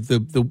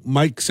the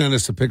Mike sent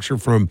us a picture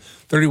from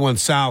 31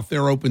 South.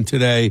 They're open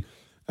today.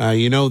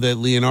 You know that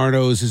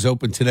Leonardo's is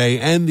open today,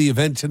 and the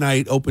event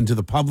tonight open to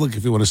the public.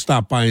 If you want to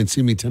stop by and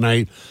see me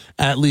tonight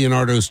at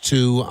Leonardo's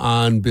 2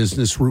 on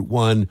Business Route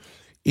 1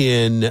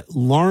 in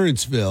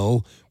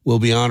Lawrenceville, we'll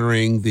be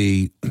honoring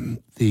the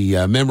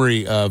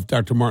memory of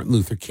Dr. Martin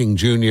Luther King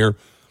Jr.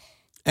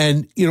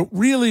 And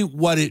really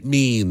what it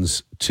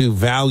means to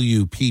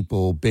value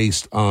people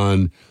based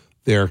on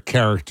their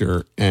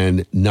character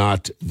and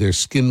not their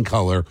skin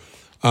color.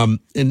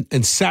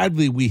 And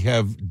sadly, we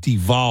have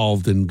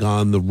devolved and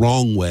gone the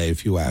wrong way,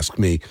 if you ask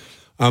me.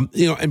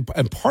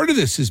 And part of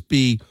this is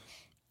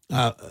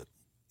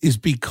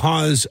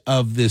because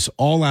of this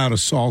all-out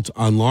assault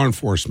on law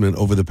enforcement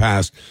over the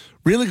past,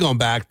 really going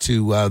back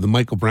to the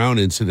Michael Brown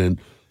incident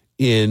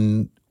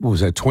in,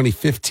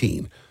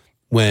 2015,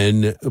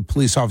 when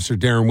police officer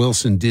Darren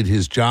Wilson did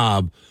his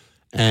job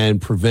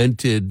and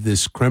prevented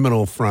this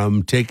criminal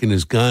from taking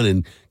his gun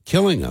and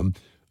killing him,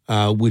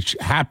 which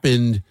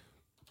happened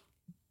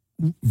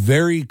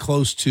very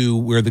close to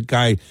where the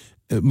guy,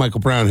 Michael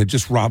Brown, had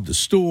just robbed a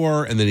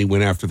store, and then he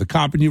went after the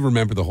cop, and you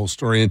remember the whole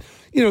story. And,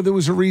 there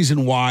was a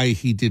reason why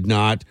he did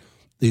not,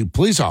 the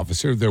police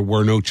officer, there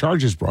were no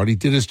charges brought. He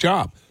did his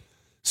job.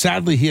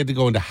 Sadly, he had to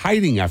go into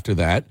hiding after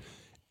that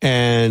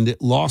and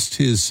lost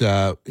his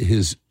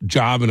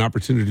job and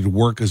opportunity to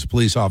work as a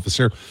police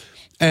officer.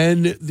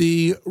 And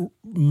the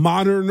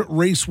modern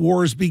race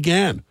wars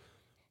began.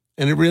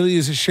 And it really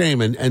is a shame.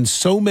 And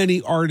so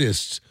many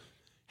artists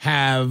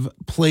have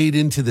played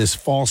into this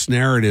false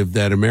narrative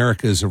that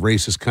America is a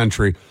racist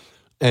country,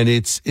 and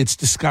it's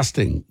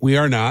disgusting. We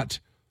are not,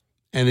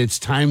 and it's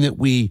time that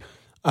we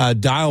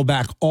dial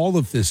back all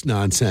of this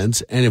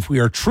nonsense. And if we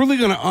are truly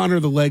going to honor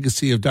the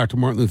legacy of Dr.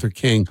 Martin Luther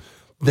King,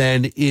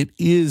 then it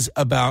is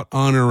about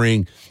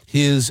honoring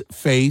his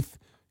faith,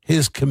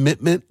 his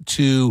commitment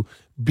to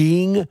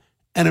being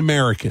an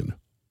American.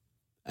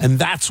 And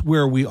that's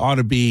where we ought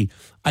to be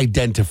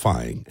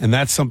identifying. And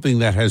that's something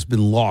that has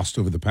been lost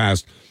over the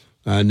past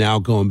now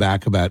going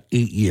back about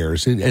 8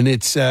 years. And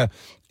it's a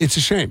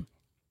shame.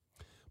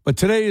 But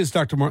today is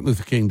Dr. Martin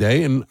Luther King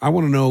Day, and I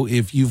want to know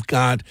if you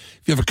have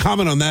a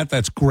comment on that,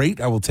 that's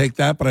great. I will take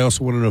that. But I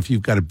also want to know if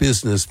you've got a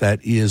business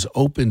that is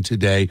open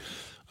today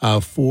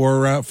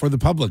for the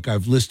public.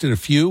 I've listed a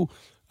few.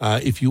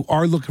 If you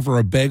are looking for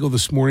a bagel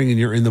this morning and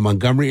you're in the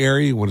Montgomery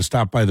area, you want to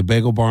stop by the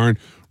Bagel Barn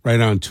right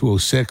on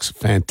 206.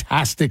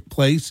 Fantastic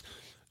place.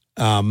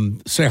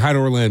 Say hi to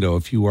Orlando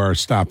if you are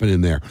stopping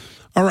in there.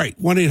 All right,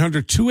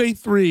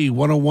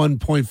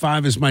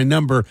 1-800-283-101.5 is my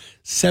number.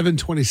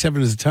 7:27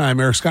 is the time.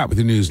 Eric Scott with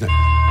your news now.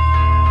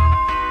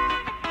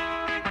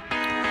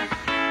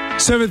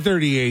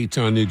 7:38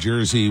 on New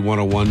Jersey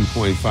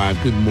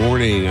 101.5. Good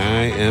morning.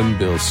 I am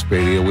Bill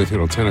Spadea with you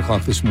till 10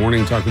 o'clock this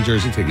morning, talking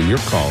Jersey, taking your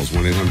calls,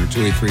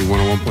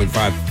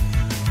 1-800-283-101.5.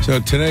 So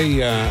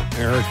today,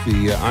 Eric,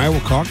 the Iowa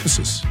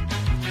Caucuses.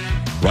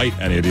 Right,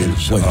 and it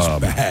is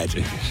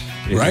bad.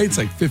 Right? It's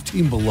like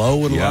 15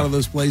 below in a lot of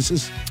those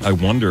places. I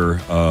wonder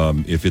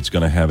if it's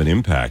going to have an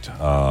impact.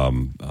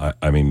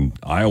 I mean,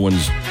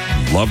 Iowans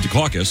love to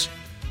caucus,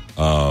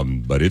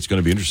 but it's going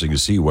to be interesting to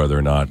see whether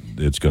or not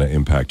it's going to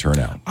impact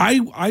turnout.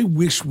 I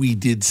wish we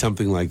did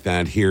something like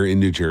that here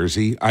in New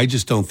Jersey. I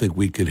just don't think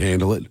we could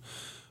handle it.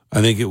 I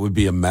think it would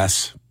be a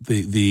mess.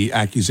 The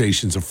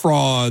accusations of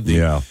fraud.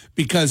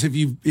 Because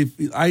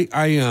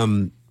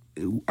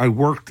I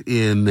worked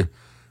in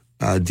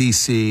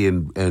D.C.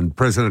 and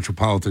presidential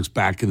politics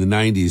back in the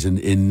 90s. And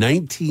in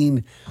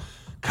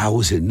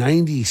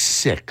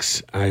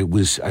 96,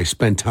 I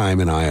spent time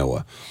in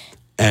Iowa.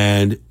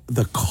 And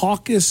the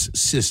caucus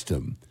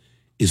system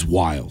is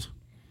wild.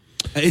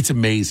 It's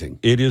amazing.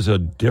 It is a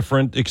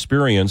different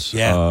experience.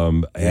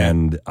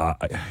 And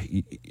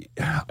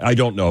I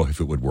don't know if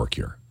it would work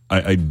here.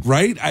 I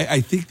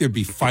think there'd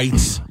be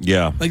fights.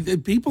 Like the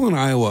people in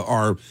Iowa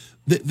are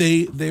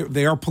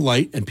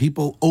polite, and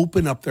people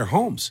open up their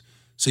homes.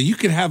 So you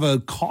could have a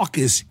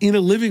caucus in a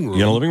living room.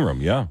 In a living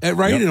room, yeah.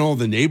 Right? Yep. And all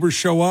the neighbors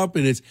show up.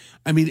 And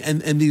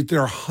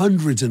there are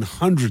hundreds and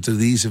hundreds of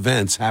these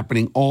events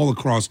happening all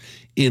across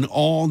in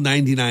all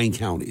 99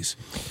 counties.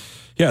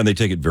 Yeah, and they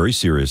take it very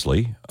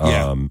seriously.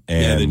 And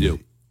they do.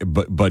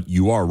 But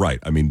you are right.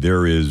 I mean,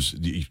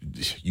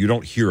 you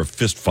don't hear of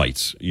fist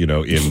fights, in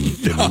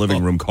the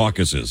living room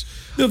caucuses.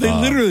 No,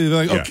 they're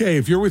like, okay,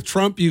 if you're with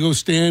Trump, you go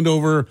stand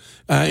over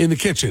in the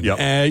kitchen.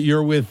 Yep.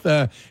 You're with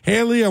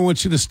Haley, I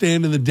want you to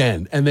stand in the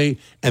den, and they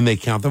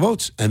count the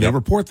votes and they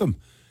report them.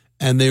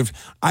 And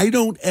I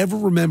don't ever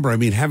remember. I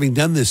mean, having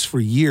done this for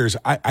years,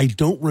 I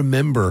don't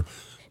remember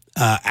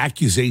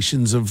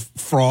accusations of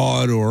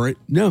fraud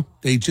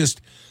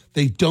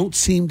they don't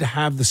seem to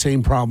have the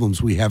same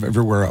problems we have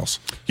everywhere else.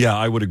 Yeah,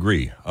 I would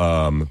agree.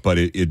 But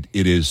it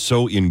is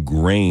so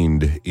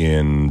ingrained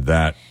in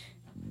that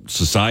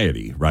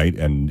society, right?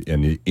 And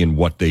in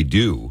what they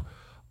do.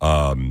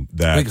 That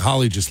I think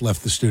Holly just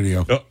left the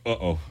studio.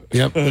 Uh-oh.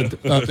 Yep.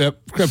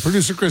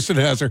 Producer Kristen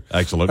has her.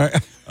 Excellent.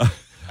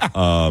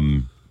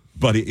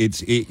 But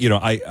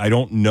I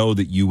don't know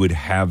that you would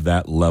have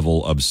that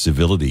level of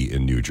civility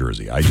in New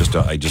Jersey. I just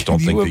don't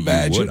think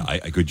that you would.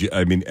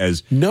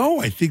 No,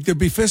 I think there'd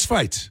be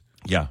fistfights.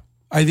 Yeah,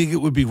 I think it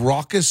would be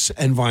raucous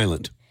and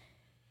violent.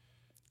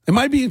 Am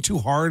I being too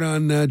hard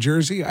on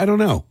Jersey? I don't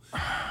know.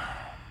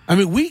 I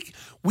mean,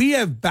 we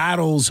have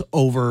battles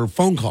over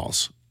phone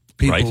calls.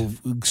 People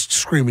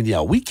scream and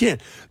yell. We can't.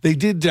 They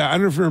did. I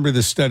don't know if you remember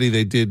the study.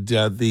 They did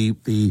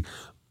the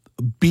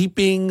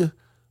beeping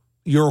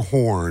your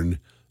horn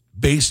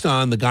based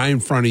on the guy in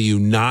front of you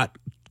not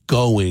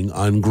going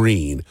on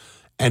green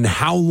and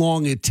how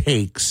long it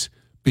takes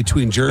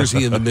between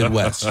Jersey and the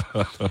Midwest.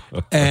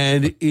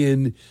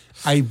 And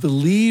I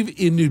believe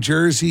in New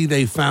Jersey,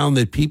 they found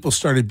that people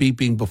started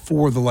beeping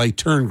before the light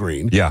turned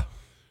green. Yeah.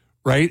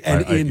 Right?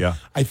 And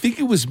I think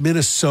it was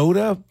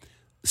Minnesota,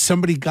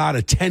 somebody got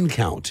a 10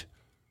 count.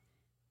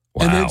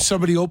 Wow. And then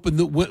somebody opened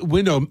the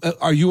window.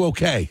 Are you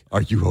okay?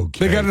 Are you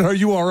okay? They got it. Are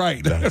you all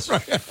right? That's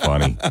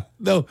funny.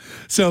 No.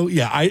 So,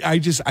 I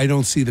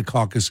don't see the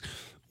caucus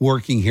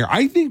working here.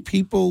 I think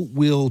people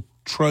will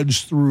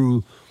trudge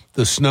through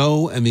the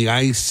snow and the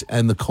ice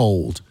and the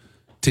cold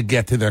to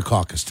get to their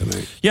caucus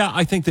tonight. Yeah,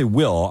 I think they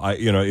will. I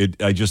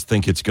just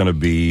think it's going to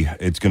be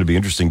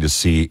interesting to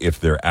see if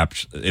there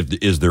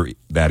is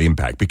that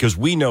impact, because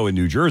we know in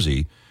New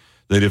Jersey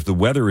that if the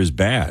weather is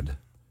bad,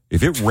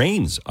 if it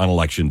rains on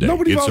election day,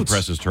 nobody votes.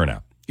 Suppresses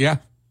turnout. Yeah.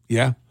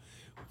 I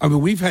mean,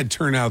 we've had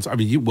turnouts. I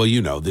mean,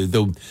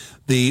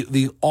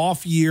 the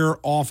off year,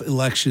 off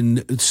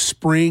election,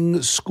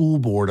 spring school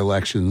board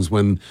elections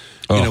when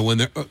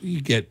when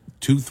you get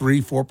 2,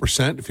 3,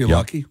 4% if you're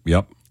lucky.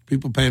 Yep.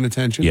 People paying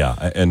attention.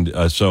 Yeah, and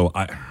so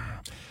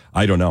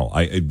I don't know.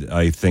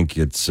 I think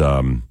it's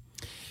we'll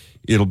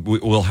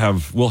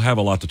have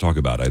a lot to talk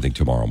about, I think,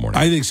 tomorrow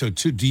morning. I think so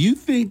too. Do you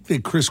think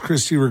that Chris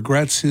Christie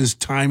regrets his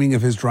timing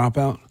of his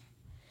dropout?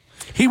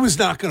 He was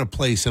not going to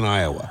place in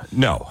Iowa.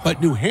 No.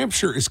 But New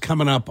Hampshire is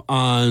coming up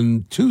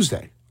on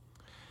Tuesday.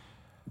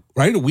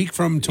 Right? A week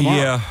from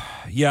tomorrow.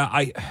 Yeah.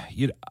 I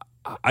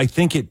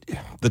think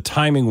the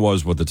timing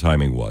was what the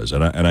timing was,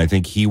 and I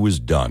think he was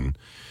done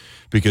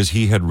because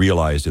he had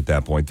realized at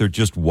that point there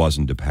just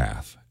wasn't a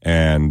path.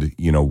 And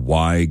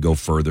why go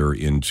further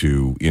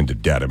into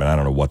debt? I mean, I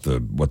don't know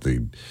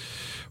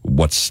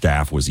what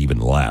staff was even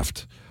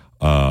left.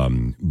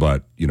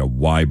 But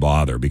why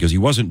bother? Because he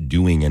wasn't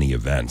doing any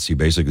events. He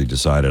basically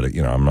decided,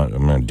 I'm not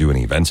going to do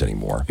any events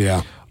anymore.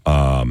 Yeah.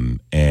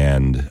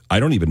 And I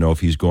don't even know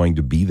if he's going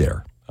to be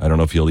there. I don't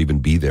know if he'll even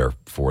be there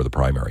for the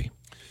primary.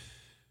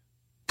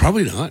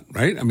 Probably not,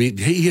 right? I mean,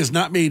 he has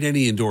not made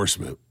any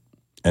endorsement.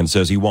 And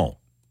says he won't.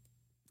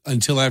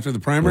 Until after the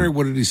primary?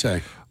 What did he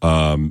say?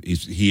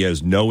 He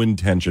has no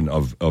intention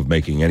of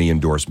making any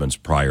endorsements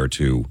prior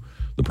to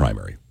the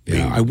primary.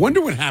 Yeah. I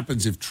wonder what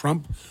happens if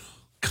Trump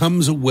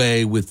comes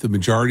away with the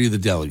majority of the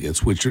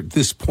delegates, which at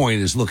this point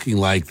is looking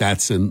like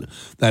that's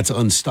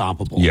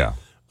unstoppable. Yeah.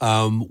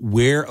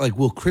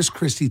 Will Chris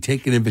Christie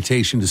take an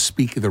invitation to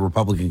speak at the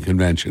Republican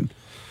convention?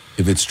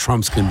 If it's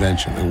Trump's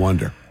convention, I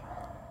wonder.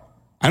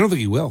 I don't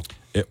think he will.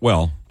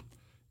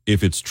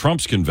 If it's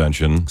Trump's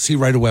convention, see,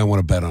 right away I want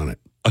to bet on it.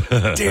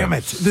 Damn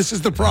it! This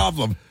is the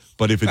problem.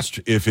 But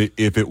if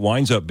it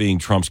winds up being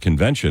Trump's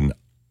convention,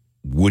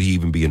 would he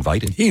even be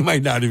invited? He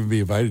might not even be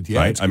invited. Yeah,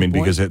 right. I mean,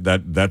 because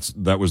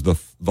that was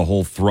the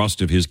whole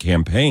thrust of his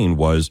campaign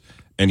was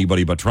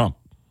anybody but Trump.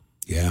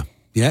 Yeah.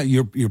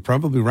 You're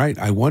probably right.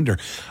 I wonder.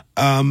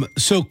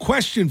 So,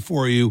 question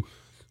for you: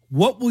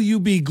 what will you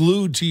be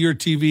glued to your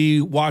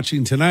TV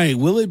watching tonight?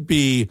 Will it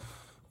be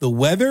the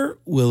weather?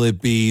 Will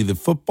it be the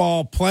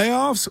football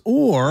playoffs?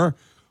 Or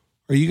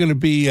are you going to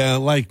be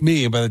like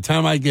me? By the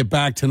time I get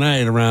back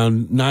tonight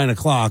around 9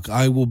 o'clock,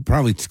 I will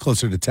probably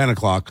closer to 10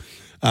 o'clock.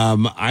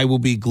 I will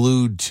be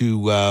glued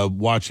to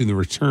watching the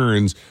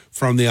returns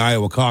from the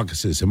Iowa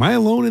caucuses. Am I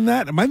alone in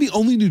that? Am I the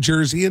only New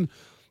Jerseyan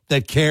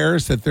that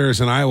cares that there's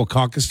an Iowa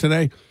caucus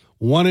today?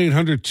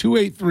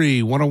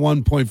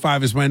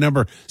 1-800-283-101.5 is my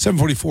number.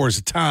 7:44 is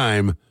the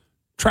time.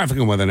 Traffic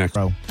and weather next.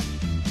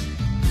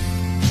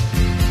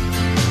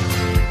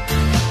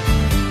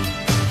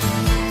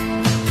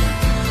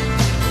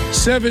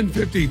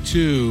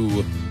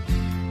 7:52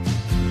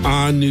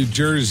 on New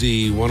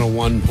Jersey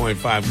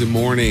 101.5. Good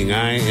morning.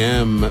 I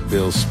am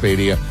Bill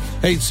Spadea.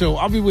 Hey, so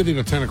I'll be with you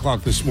at 10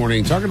 o'clock this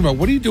morning talking about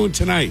what are you doing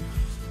tonight?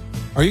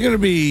 Are you going to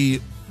be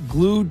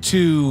glued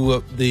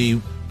to the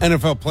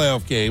NFL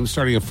playoff game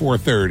starting at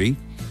 4:30?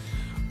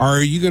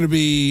 Are you going to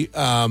be,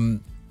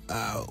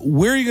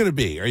 where are you going to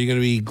be? Are you going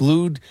to be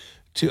glued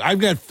to, I've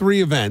got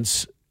 3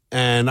 events,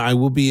 and I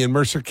will be in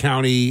Mercer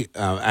County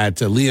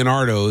at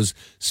Leonardo's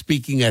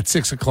speaking at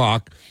 6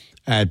 o'clock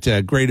at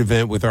a great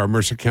event with our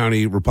Mercer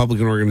County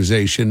Republican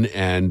organization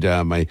and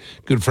my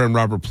good friend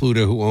Robert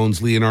Pluta, who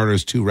owns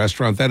Leonardo's 2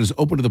 restaurant. That is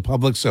open to the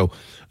public, so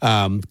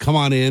come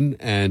on in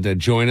and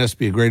join us.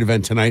 Be a great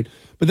event tonight.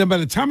 But then by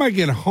the time I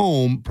get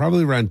home,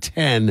 probably around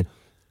 10,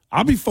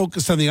 I'll be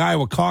focused on the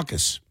Iowa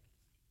Caucus.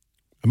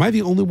 Am I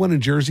the only one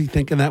in Jersey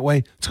thinking that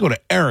way? Let's go to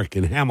Eric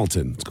in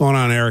Hamilton. What's going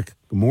on, Eric?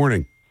 Good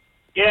morning.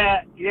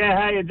 Yeah,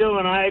 how you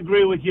doing? I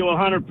agree with you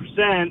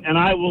 100%, and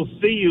I will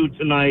see you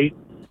tonight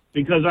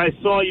because I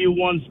saw you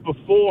once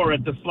before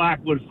at the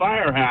Slackwood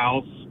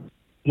Firehouse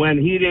when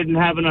he didn't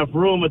have enough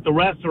room at the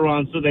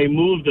restaurant, so they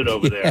moved it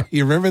over there.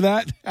 You remember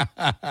that?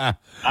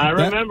 I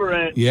remember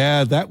it.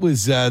 Yeah, that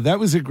was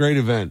a great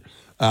event,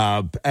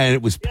 and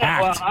it was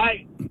packed. Well,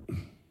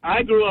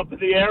 I grew up in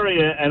the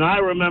area, and I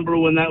remember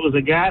when that was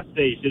a gas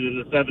station in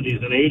the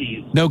 70s and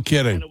 80s. No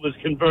kidding. And it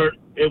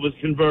was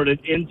converted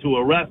into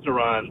a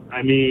restaurant.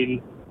 I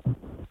mean,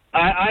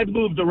 I've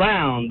moved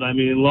around. I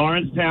mean,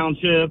 Lawrence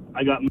Township.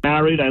 I got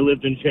married. I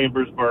lived in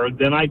Chambersburg.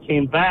 Then I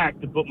came back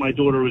to put my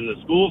daughter in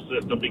the school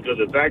system because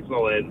it's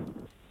excellent.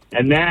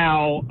 And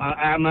now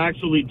I'm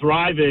actually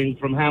driving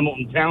from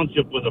Hamilton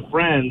Township with a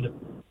friend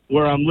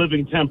where I'm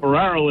living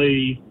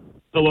temporarily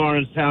to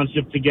Lawrence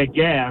Township to get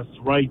gas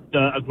right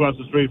across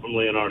the street from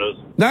Leonardo's.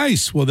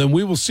 Nice. Well, then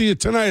we will see you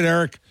tonight,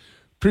 Eric.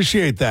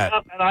 Appreciate that.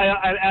 And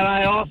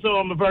I also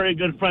am a very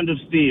good friend of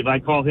Steve. I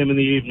call him in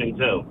the evening,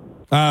 too.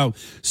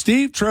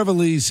 Steve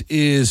Trevelise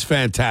is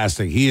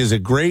fantastic. He is a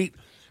great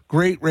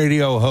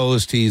radio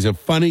host. He's a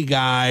funny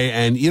guy,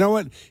 and you know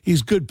what?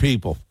 He's good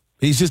people.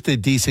 He's just a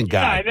decent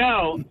guy.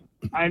 Yeah,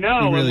 I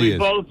know. He really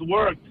and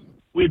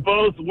we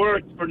both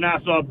worked for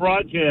Nassau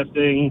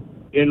Broadcasting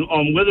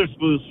on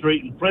Witherspoon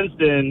Street in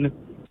Princeton,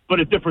 but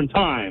at different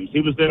times.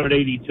 He was there at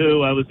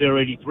 82. I was there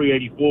 83,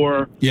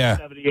 84,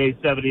 78,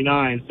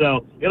 79.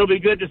 So it'll be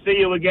good to see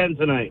you again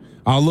tonight.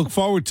 I'll look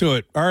forward to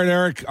it. All right,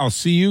 Eric, I'll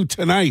see you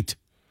tonight.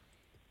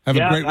 Have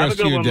a great rest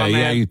of your day.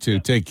 Yeah, you too.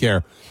 Take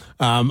care.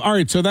 All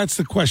right, so that's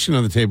the question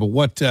on the table.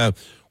 What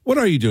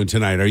are you doing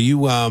tonight? Are you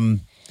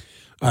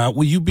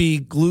will you be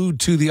glued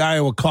to the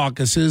Iowa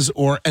caucuses,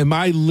 or am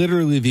I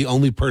literally the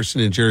only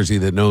person in Jersey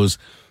that knows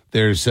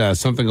there's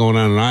something going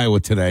on in Iowa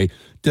today?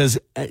 Does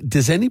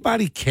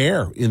anybody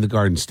care in the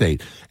Garden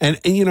State? And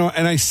you know,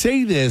 and I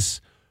say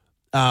this,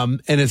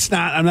 and it's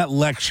not. I'm not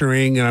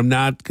lecturing, and I'm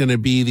not going to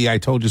be the "I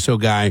told you so"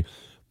 guy.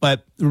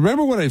 But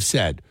remember what I've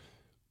said,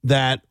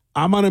 that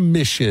I'm on a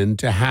mission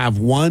to have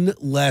one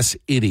less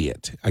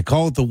idiot. I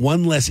call it the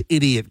One Less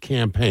Idiot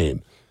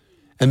campaign.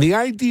 And the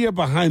idea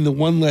behind the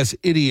One Less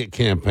Idiot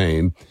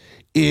campaign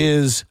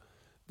is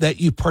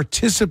that you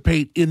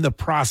participate in the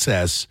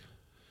process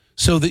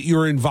so that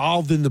you're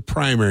involved in the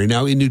primary.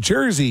 Now, in New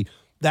Jersey,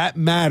 that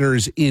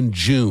matters in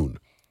June.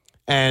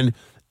 And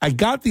I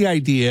got the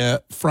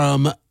idea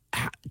from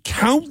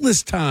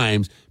countless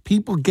times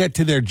people get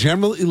to their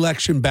general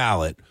election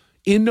ballot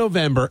in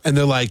November and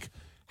they're like,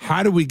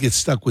 how do we get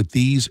stuck with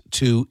these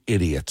 2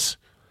 idiots?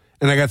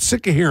 And I got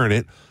sick of hearing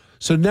it.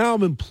 So now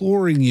I'm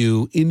imploring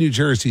you in New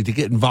Jersey to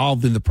get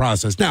involved in the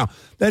process. Now,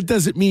 that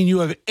doesn't mean you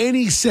have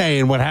any say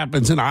in what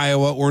happens in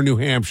Iowa or New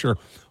Hampshire,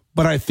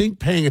 but I think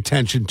paying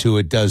attention to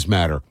it does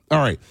matter. All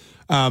right.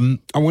 I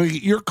want to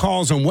get your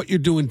calls on what you're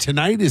doing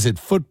tonight. Is it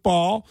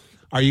football?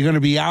 Are you going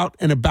to be out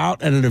and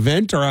about at an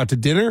event or out to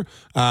dinner?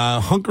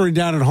 Hunkering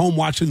down at home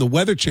watching the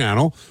Weather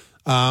Channel?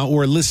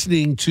 Or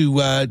listening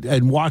to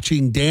and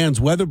watching Dan's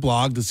weather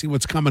blog to see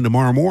what's coming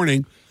tomorrow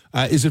morning.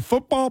 Is it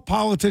football,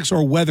 politics,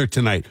 or weather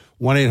tonight?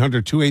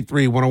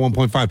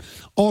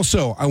 1-800-283-101.5.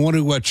 Also, I want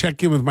to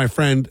check in with my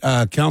friend,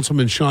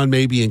 Councilman Sean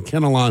Mabey in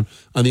Kinnelon.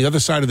 On the other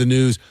side of the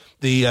news,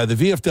 the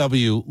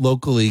VFW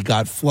locally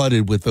got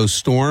flooded with those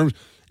storms,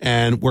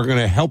 and we're going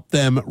to help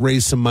them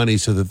raise some money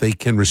so that they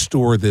can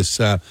restore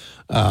this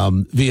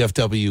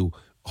VFW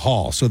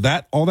Hall. So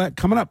all that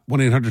coming up.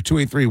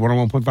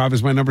 1-800-283-101.5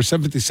 is my number.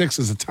 7:56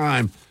 is the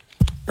time.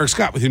 Eric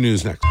Scott with your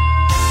news next.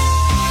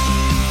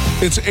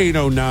 It's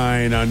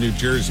 8:09 on New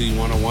Jersey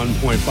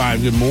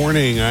 101.5. Good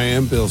morning. I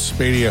am Bill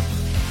Spadea.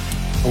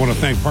 I want to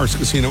thank Parks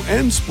Casino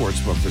and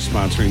Sportsbook for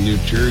sponsoring New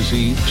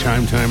Jersey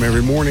Chime Time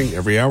every morning,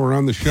 every hour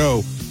on the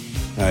show.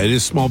 It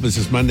is Small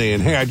Business Monday.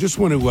 And hey, I just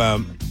want to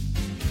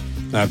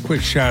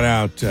quick shout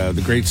out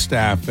the great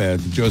staff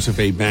at the Joseph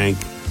A. Bank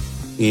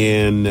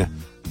in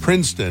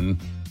Princeton.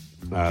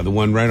 The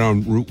one right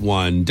on Route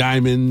 1.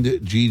 Diamond,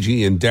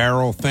 Gigi, and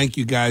Daryl, thank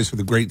you guys for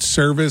the great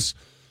service.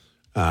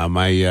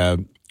 My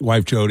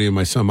wife, Jody, and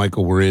my son,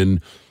 Michael, were in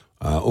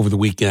over the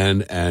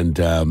weekend, and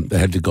they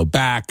had to go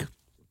back.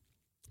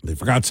 They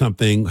forgot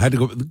something. Had to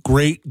go.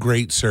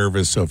 Great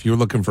service. So if you're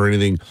looking for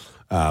anything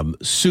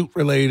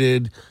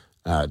suit-related,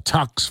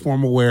 tux,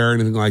 formal wear,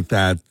 anything like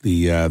that,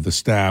 the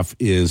staff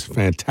is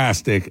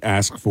fantastic.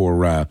 Ask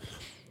for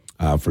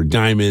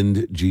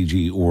Diamond,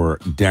 Gigi, or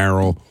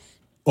Daryl.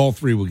 All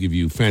three will give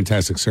you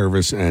fantastic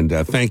service. And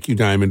thank you,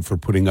 Diamond, for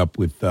putting up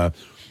with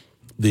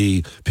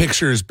the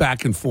pictures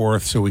back and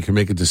forth so we can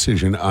make a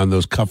decision on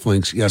those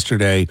cufflinks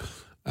yesterday.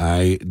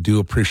 I do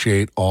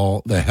appreciate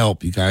all the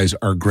help. You guys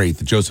are great.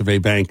 The Joseph A.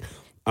 Bank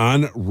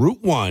on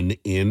Route 1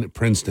 in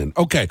Princeton.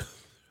 Okay.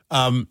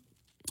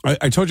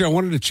 I told you I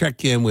wanted to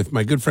check in with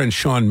my good friend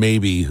Sean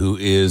Mabey, who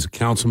is a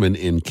councilman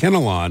in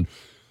Kinnelon.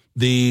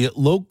 The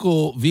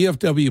local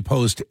VFW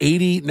post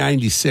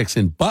 8096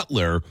 in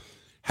Butler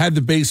had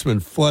the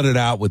basement flooded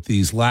out with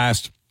these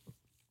last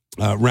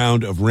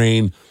round of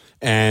rain,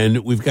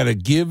 and we've got a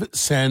Give,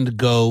 Send,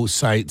 Go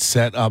site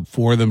set up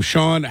for them.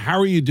 Sean, how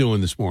are you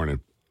doing this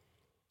morning?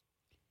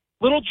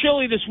 Little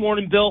chilly this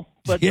morning, Bill,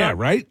 but yeah,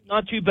 right?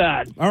 Not too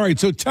bad. All right,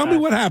 so tell me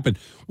what happened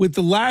with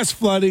the last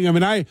flooding. I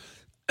mean,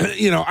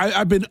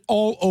 I've been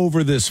all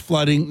over this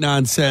flooding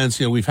nonsense.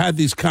 We've had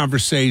these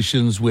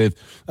conversations with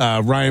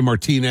Ryan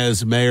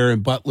Martinez, mayor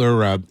in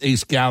Butler,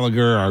 Ace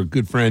Gallagher, our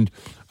good friend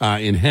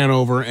in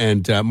Hanover,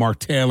 and Mark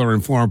Taylor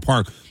in Florham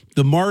Park.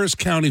 The Morris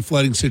County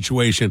flooding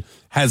situation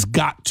has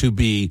got to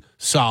be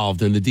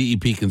solved, and the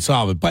DEP can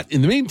solve it. But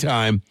in the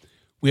meantime,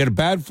 we had a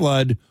bad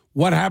flood.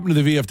 What happened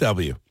to the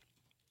VFW?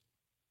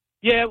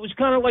 Yeah, it was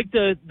kind of like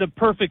the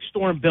perfect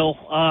storm, Bill.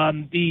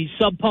 The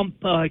sub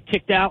pump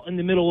kicked out in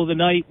the middle of the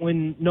night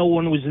when no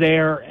one was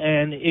there,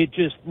 and it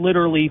just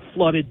literally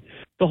flooded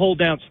the whole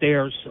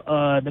downstairs.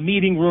 The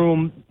meeting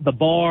room, the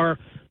bar,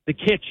 the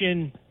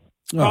kitchen,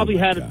 probably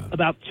had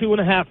about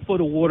 2.5 foot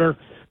of water.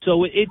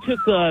 So it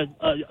took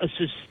a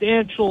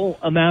substantial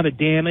amount of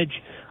damage.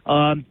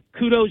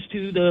 Kudos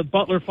to the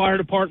Butler Fire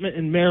Department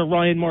and Mayor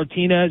Ryan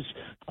Martinez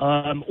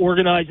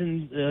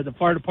organizing the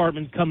fire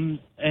department come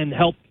and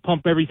help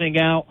pump everything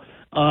out.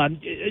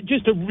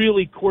 Just a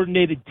really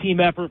coordinated team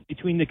effort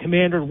between the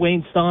commander,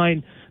 Wayne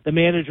Stein, the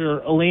manager,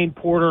 Elaine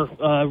Porter,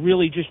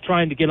 really just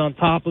trying to get on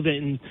top of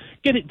it and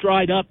get it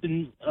dried up.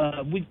 And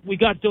we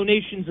got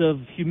donations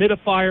of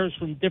humidifiers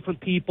from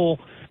different people.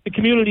 The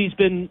community's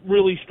been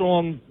really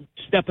strong,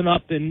 stepping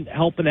up and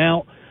helping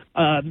out.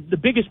 The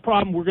biggest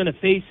problem we're going to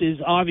face is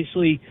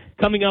obviously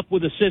coming up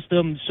with a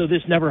system so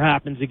this never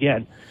happens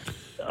again.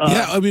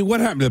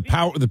 What happened?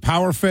 The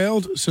power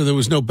failed, so there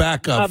was no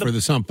backup for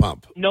the sump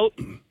pump.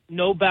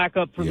 No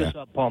backup for the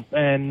sump pump,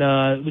 and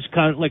it was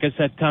kind of, like I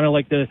said, kind of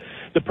like the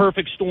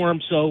perfect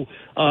storm. So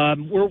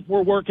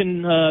we're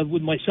working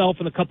with myself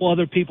and a couple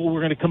other people.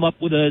 We're going to come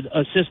up with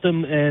a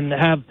system and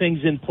have things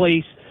in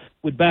place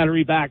with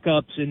battery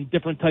backups and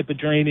different type of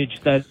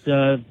drainage that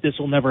this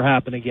will never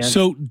happen again.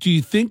 So do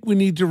you think we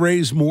need to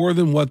raise more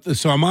than what?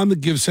 So I'm on the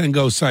Give, Send,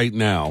 Go site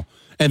now.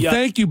 And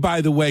thank you,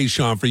 by the way,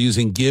 Sean, for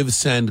using Give,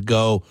 Send,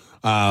 Go.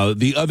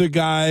 The other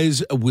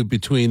guys,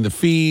 between the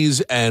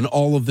fees and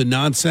all of the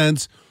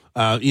nonsense,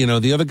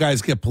 the other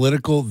guys get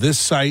political. This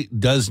site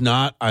does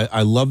not.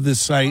 I love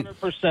this site.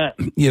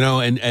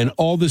 100%. And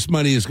all this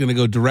money is going to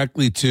go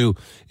directly to,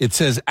 it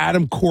says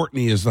Adam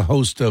Courtney is the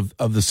host of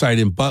the site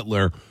in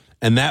Butler,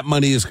 and that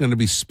money is going to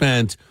be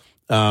spent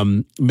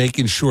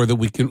making sure that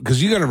we can,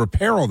 because you got to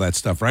repair all that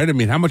stuff, right? I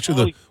mean, how much of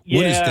the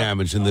wood is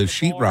damaged and the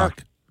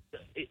sheetrock?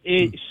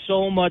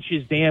 So much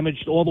is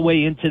damaged all the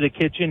way into the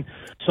kitchen.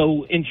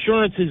 So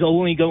insurance is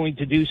only going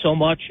to do so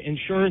much.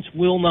 Insurance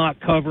will not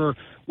cover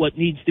what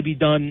needs to be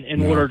done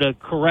in order to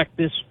correct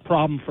this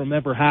problem from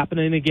ever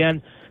happening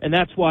again. And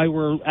that's why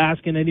we're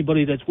asking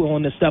anybody that's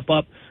willing to step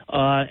up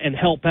and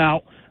help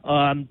out.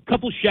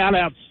 Couple shout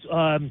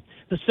outs.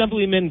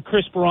 Assemblyman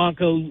Chris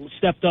Barranco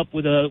stepped up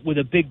with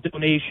a big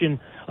donation.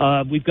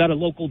 We've got a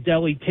local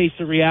deli, Taste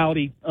of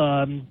Reality.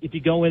 If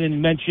you go in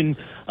and mention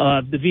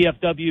the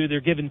VFW,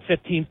 they're giving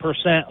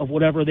 15% of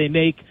whatever they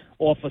make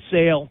off a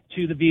sale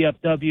to the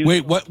VFW.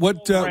 Wait,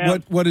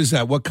 what is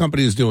that? What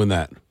company is doing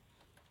that?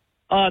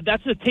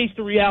 That's a Taste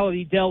of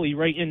Reality deli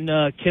right in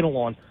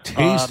Kinnelon.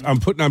 Taste.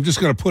 I'm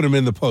just going to put them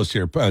in the post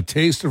here.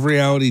 Taste of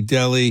Reality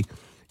Deli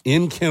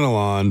in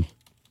Kinnelon.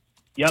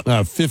 Yep.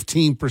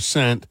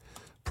 15%.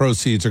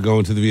 Proceeds are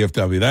going to the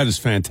VFW. That is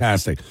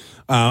fantastic.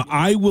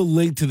 I will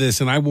link to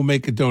this, and I will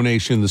make a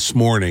donation this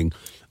morning.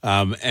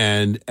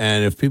 And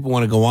if people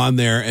want to go on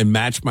there and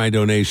match my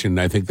donation,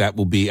 I think that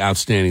will be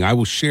outstanding. I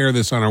will share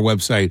this on our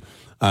website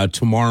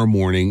tomorrow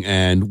morning,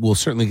 and we'll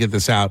certainly get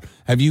this out.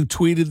 Have you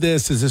tweeted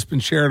this? Has this been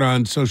shared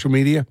on social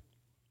media?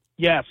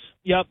 Yes.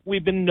 Yep.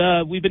 We've been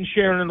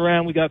sharing it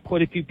around. We got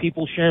quite a few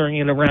people sharing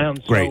it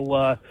around. Great.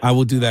 So, I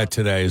will do that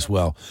today as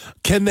well.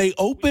 Can they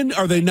open?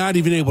 Are they not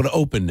even able to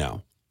open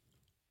now?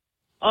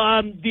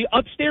 The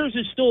upstairs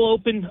is still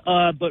open,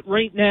 but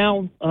right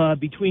now,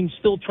 between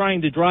still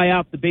trying to dry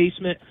out the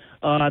basement,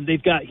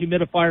 they've got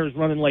humidifiers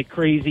running like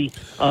crazy,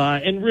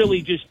 and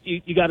really just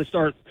you got to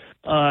start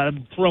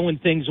throwing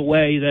things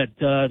away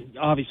that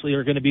obviously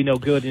are going to be no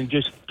good, and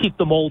just keep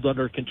the mold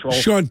under control.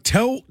 Sean,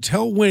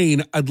 tell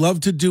Wayne I'd love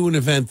to do an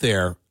event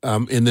there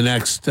in the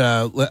next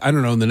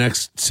in the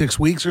next 6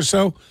 weeks or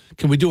so.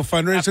 Can we do a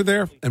fundraiser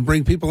there and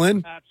bring people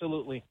in?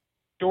 Absolutely.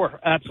 Sure,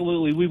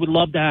 absolutely. We would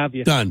love to have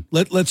you. Done.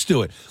 Let's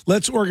do it.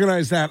 Let's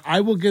organize that.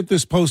 I will get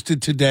this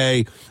posted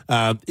today.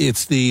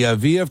 It's the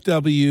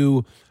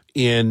VFW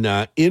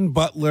in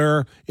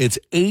Butler. It's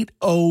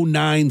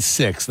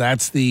 8096.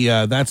 That's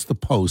the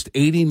post.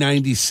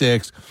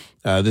 8096.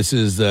 This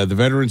is the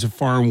Veterans of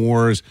Foreign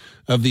Wars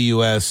of the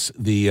U.S.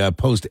 The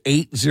post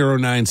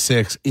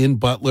 8096 in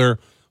Butler.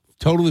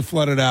 Totally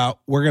flooded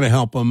out. We're going to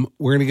help them.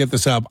 We're going to get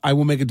this up. I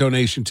will make a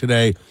donation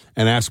today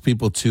and ask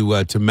people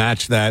to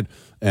match that,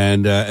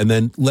 and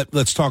then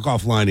let's talk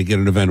offline and get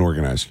an event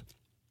organized.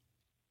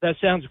 That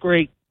sounds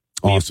great.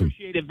 Awesome. We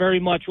appreciate it very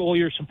much. All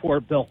your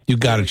support, Bill. You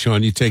got it,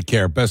 Sean. You take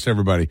care. Best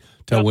everybody.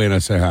 Tell Wayne I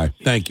say hi.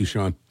 Thank you,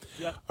 Sean.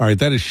 Yep. All right,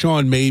 that is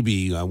Sean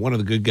Mabee, one of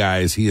the good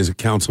guys. He is a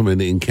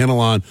councilman in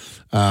Kinnelon,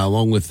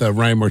 along with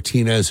Ryan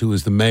Martinez, who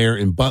is the mayor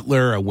in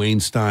Butler, Wayne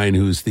Stein,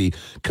 who's the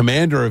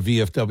commander of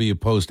VFW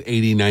Post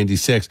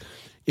 8096.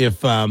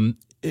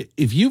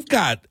 If you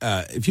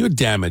had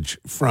damage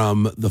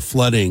from the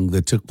flooding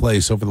that took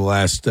place over the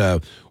last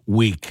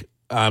week,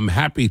 I'm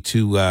happy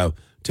to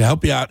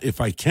help you out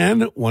if I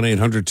can.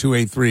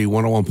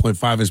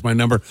 1-800-283-101.5 is my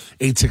number.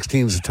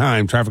 8:16 is the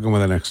time. Traffic on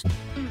with the next.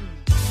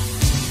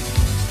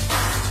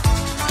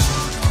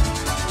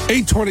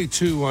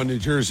 8:22 on New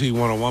Jersey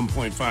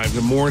 101.5.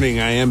 Good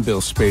morning. I am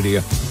Bill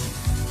Spadea.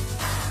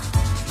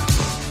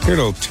 Here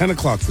till 10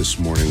 o'clock this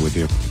morning with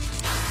you.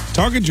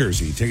 Talking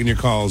Jersey, taking your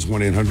calls,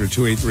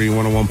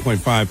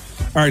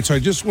 1-800-283-101.5. All right, so I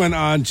just went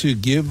on to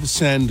Give,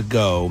 Send,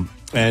 Go.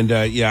 And,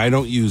 I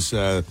don't use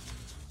the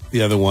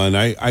other one.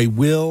 I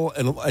will,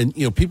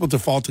 and people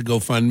default to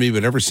GoFundMe,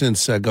 but ever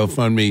since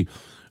GoFundMe,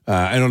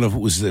 I don't know if it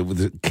was with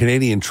the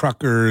Canadian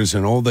truckers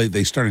and all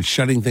they started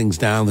shutting things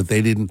down that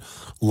they didn't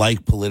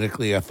like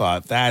politically. I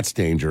thought that's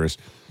dangerous.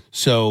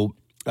 So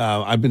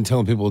I've been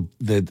telling people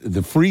that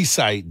the free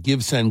site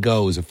Give, Send,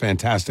 Go is a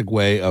fantastic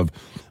way of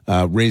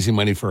raising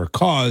money for a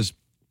cause.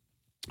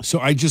 So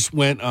I just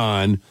went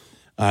on,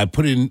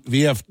 put in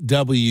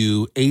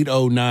VFW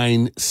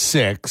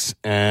 8096,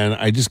 and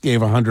I just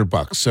gave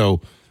 $100.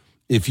 So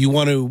if you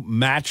want to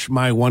match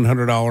my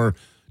 $100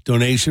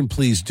 donation,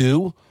 please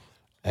do.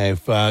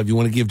 If you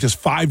want to give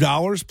just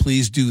 $5,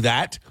 please do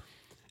that.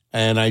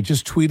 And I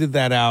just tweeted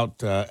that out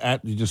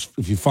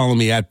if you follow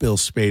me at Bill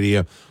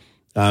Spadea.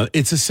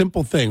 It's a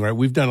simple thing, right?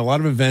 We've done a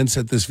lot of events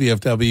at this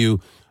VFW.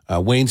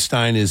 Wayne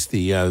Stein is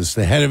the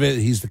head of it.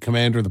 He's the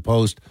commander of the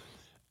post.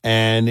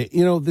 And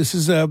this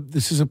is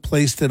a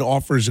place that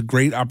offers a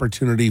great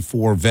opportunity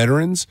for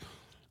veterans.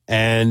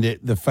 And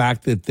the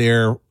fact that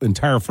their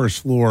entire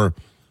first floor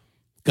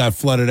got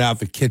flooded out,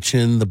 the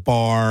kitchen, the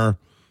bar,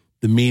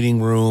 the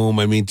meeting room.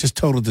 I mean, just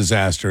total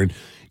disaster. And,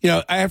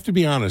 I have to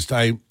be honest,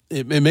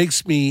 it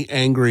makes me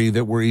angry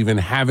that we're even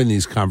having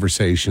these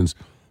conversations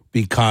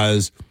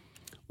because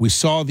we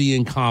saw the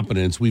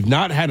incompetence. We've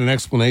not had an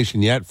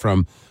explanation yet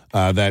from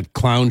that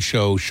clown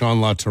show, Sean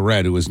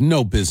LaTourette, who has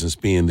no business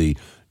being the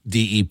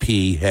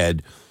DEP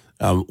head.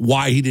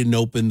 Why he didn't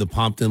open the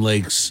Pompton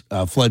Lakes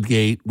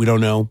floodgate, we don't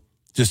know.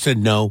 Just said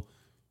no.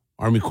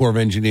 Army Corps of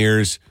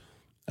Engineers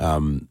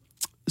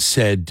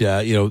said,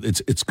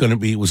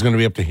 it was going to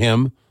be up to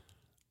him,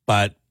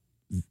 but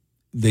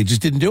they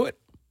just didn't do it.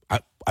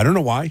 I don't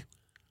know why.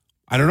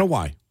 I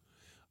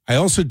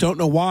also don't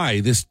know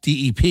why this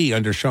DEP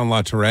under Sean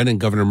LaTourette and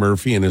Governor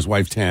Murphy and his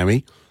wife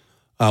Tammy,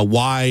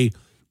 why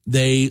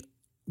they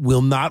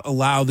will not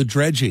allow the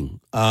dredging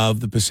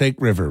of the Passaic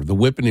River, the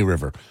Whippany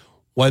River,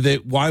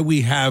 why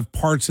we have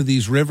parts of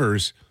these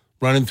rivers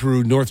running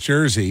through North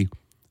Jersey,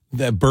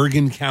 that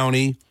Bergen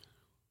County,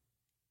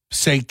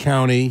 Passaic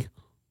County,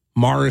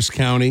 Morris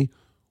County,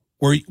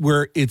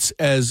 where it's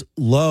as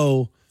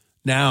low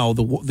now,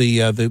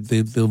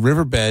 the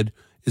riverbed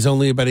is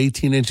only about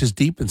 18 inches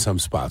deep in some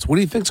spots. What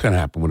do you think is going to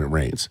happen when it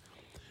rains?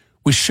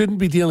 We shouldn't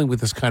be dealing with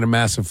this kind of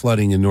massive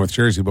flooding in North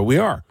Jersey, but we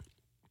are.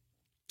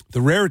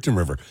 The Raritan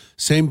River,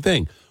 same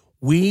thing.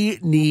 We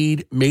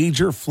need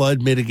major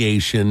flood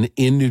mitigation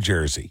in New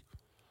Jersey.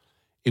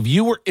 If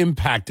you were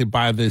impacted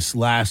by this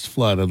last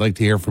flood, I'd like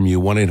to hear from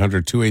you,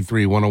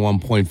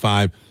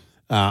 1-800-283-101.5.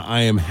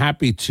 I am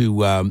happy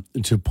to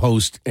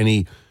post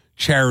any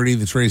charity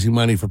that's raising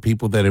money for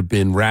people that have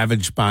been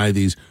ravaged by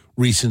these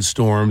recent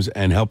storms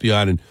and help you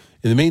out. And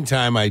in the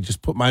meantime, I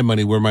just put my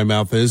money where my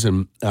mouth is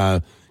and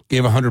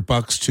gave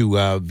 $100 to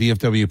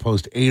VFW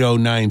Post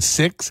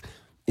 8096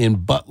 in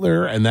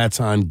Butler, and that's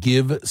on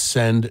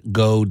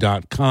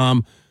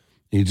GiveSendGo.com.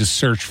 You just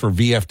search for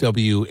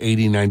VFW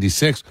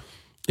 8096.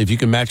 If you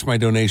can match my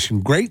donation,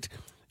 great.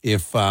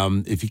 If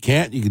you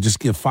can't, you can just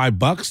give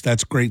 $5.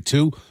 That's great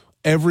too.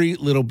 Every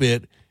little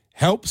bit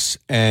helps,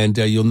 and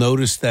you'll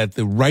notice that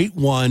the right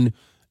one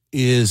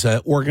is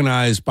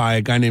organized by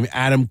a guy named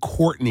Adam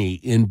Courtney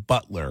in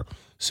Butler.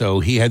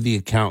 So he had the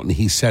account and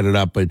he set it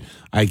up. But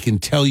I can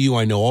tell you,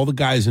 I know all the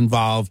guys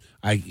involved.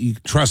 You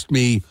trust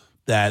me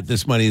that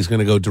this money is going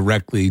to go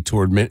directly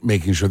toward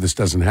making sure this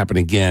doesn't happen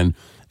again,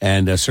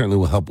 and certainly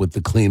will help with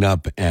the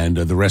cleanup and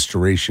the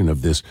restoration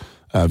of this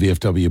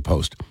VFW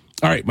post.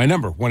 All right, my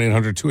number,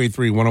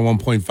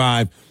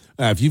 1-800-283-101.5.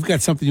 If you've got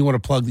something you want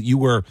to plug that you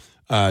were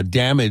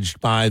damaged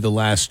by the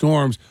last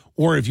storms,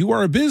 or if you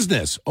are a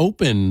business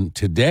open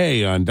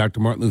today on Dr.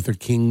 Martin Luther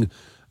King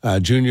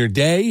Jr.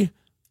 Day,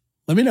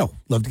 let me know.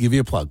 Love to give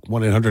you a plug.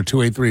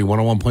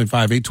 1-800-283-101.5,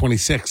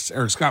 826.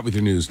 Eric Scott with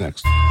your news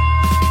next.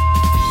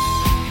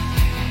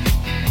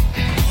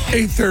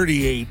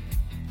 838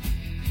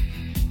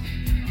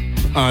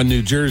 on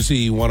New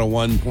Jersey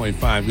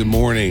 101.5. Good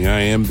morning. I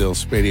am Bill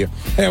Spadea.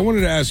 Hey, I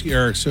wanted to ask you,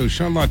 Eric, so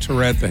Sean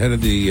LaTourette, the head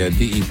of the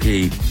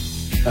DEP,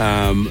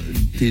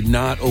 did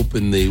not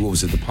open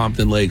the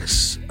Pompton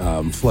Lakes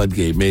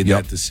floodgate, made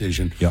that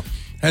decision. Yep.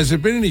 Has there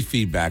been any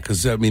feedback?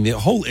 Because, I mean, the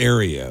whole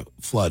area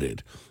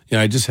flooded. You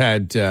know, I just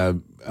had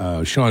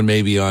Sean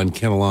Mabey on,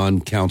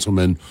 Kennelon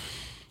councilman.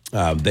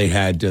 They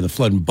had the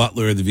flood in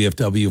Butler, the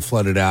VFW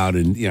flooded out.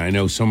 And, you know, I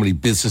know so many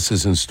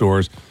businesses and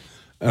stores.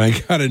 And I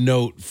got a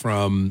note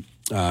from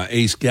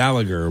Ace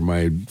Gallagher,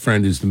 my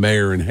friend who's the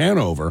mayor in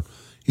Hanover.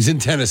 He's in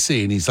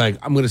Tennessee, and he's like,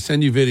 I'm going to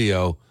send you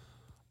video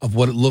of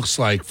what it looks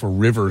like for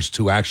rivers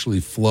to actually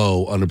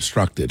flow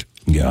unobstructed.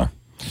 Yeah.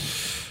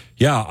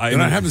 Yeah. I don't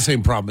have the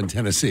same problem in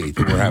Tennessee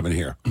that we're having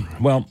here.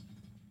 Well,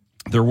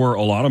 there were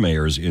a lot of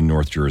mayors in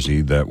North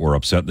Jersey that were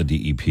upset the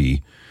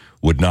DEP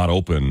would not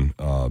open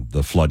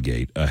the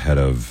floodgate ahead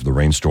of the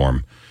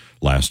rainstorm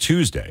last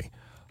Tuesday.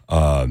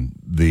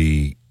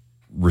 The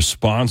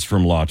response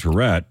from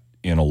LaTourette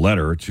in a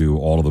letter to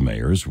all of the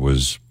mayors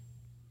was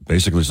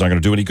basically, it's not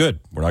going to do any good.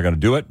 We're not going to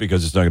do it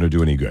because it's not going to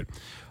do any good.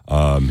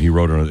 He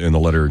wrote in the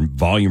letter,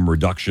 volume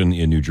reduction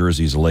in New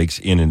Jersey's lakes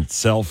in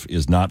itself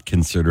is not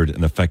considered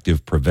an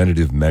effective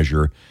preventative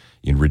measure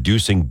in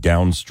reducing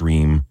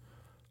downstream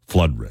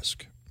flood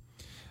risk.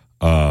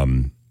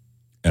 And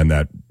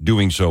that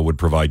doing so would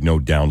provide no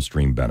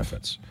downstream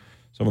benefits.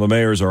 Some of the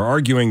mayors are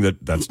arguing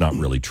that that's not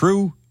really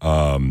true,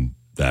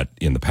 that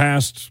in the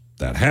past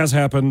that has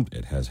happened.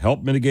 It has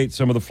helped mitigate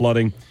some of the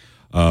flooding,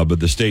 but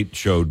the state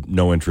showed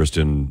no interest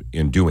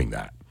in doing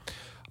that.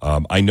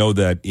 I know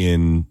that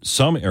in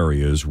some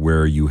areas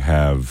where you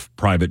have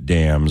private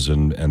dams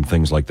and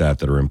things like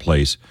that are in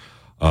place,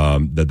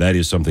 that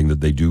is something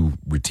that they do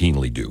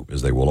routinely do,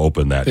 is they will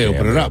open that dam. They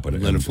open it up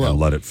and let it flow. And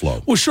let it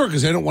flow. Well, sure,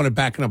 because they don't want it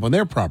backing up on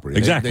their property.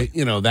 Exactly.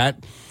 And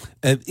that's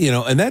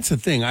the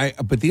thing.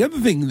 But the other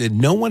thing that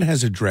no one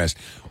has addressed,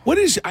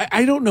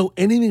 I don't know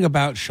anything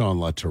about Sean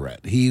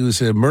LaTourette. He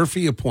was a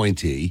Murphy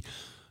appointee.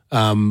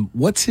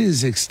 What's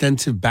his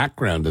extensive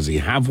background? Does he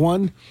have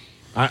one?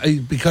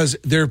 Because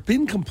there have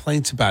been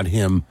complaints about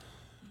him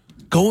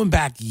going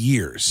back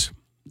years.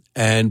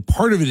 And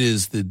part of it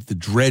is the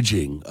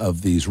dredging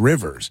of these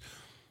rivers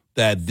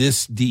that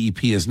this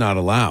DEP is not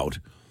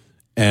allowed.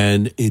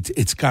 And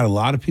it's got a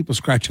lot of people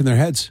scratching their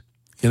heads.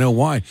 You know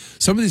why?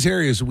 Some of these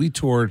areas we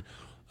toured,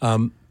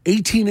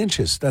 18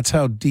 inches. That's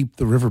how deep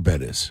the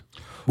riverbed is,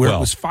 where it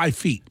was 5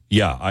 feet.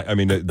 Yeah, I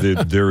mean,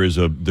 there is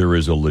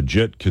a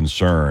legit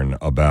concern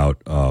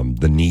about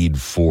the need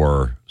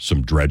for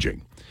some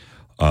dredging.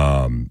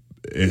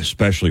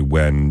 Especially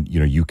when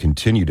you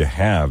continue to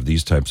have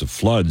these types of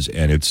floods,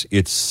 and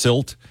it's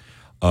silt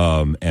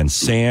and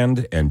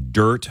sand and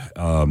dirt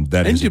and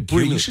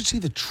debris. You should see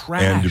the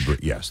trash and debris.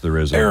 Yes, there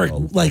is. Eric, a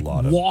lot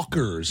of debris.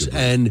 walkers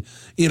and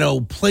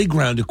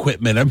playground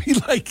equipment. I mean,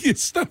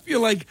 it's stuff. You're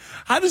like,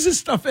 how does this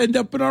stuff end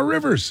up in our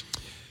rivers?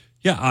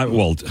 Yeah,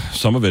 well,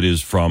 some of it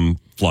is from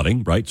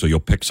flooding, right? So you'll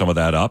pick some of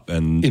that up,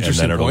 and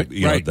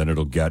then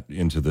it'll get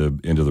into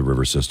the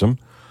river system.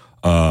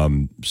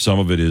 Some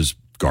of it is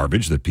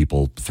garbage that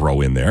people throw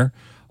in there,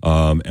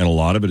 and a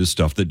lot of it is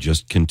stuff that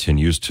just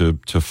continues to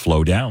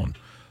flow down.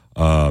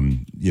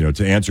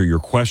 To answer your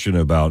question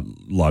about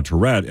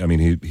LaTourette, I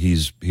mean,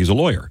 he's a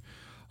lawyer,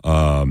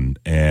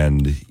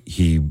 and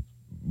he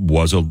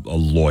was a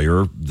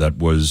lawyer that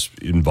was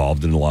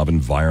involved in a lot of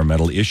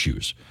environmental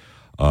issues,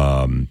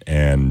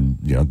 and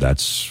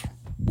that's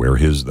what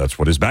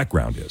his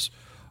background is,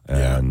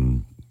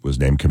 and was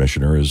named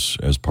commissioner as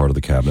part of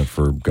the cabinet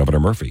for Governor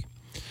Murphy.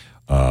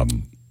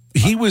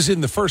 He was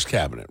in the first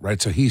cabinet,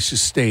 right? So he's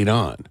just stayed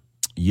on.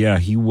 Yeah,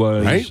 he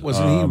was. Right?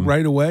 Wasn't he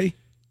right away?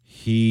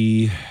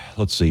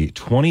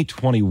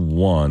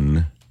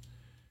 2021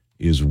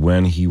 is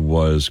when he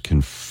was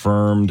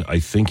confirmed. I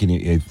think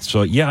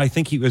so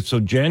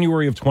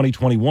January of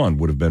 2021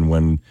 would have been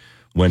when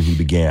he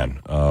began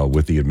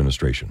with the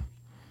administration.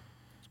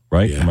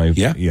 Right?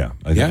 Yeah.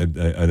 I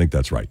think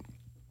that's right.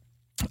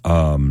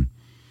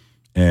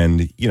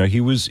 And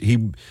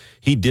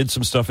he did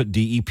some stuff at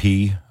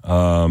DEP,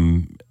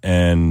 and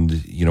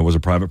was a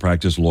private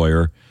practice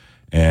lawyer,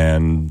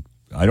 and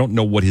I don't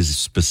know what his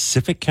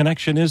specific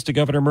connection is to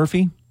Governor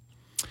Murphy,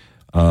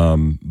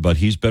 but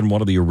he's been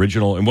one of the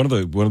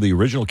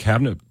original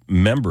cabinet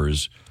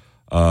members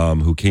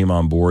who came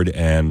on board,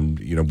 and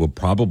will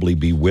probably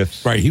be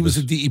with. Right, he was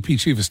the DEP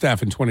chief of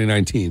staff in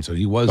 2019, so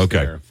he was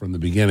there from the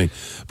beginning,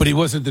 but he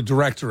wasn't the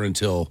director or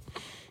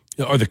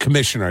the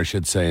commissioner, I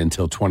should say,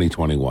 until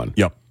 2021.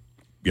 Yep.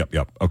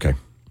 Okay.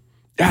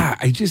 Yeah,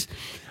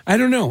 I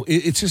don't know.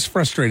 It's just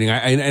frustrating.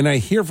 I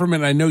hear from it.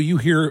 And I know you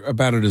hear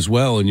about it as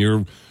well, and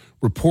your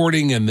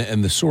reporting and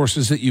the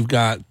sources that you've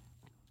got.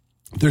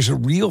 There's a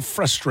real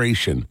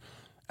frustration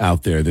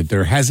out there, that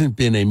there hasn't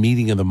been a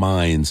meeting of the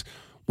minds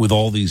with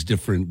all these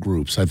different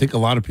groups. I think a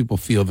lot of people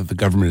feel that the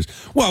government is,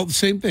 well, the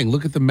same thing.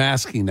 Look at the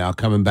masking now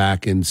coming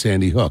back in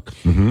Sandy Hook.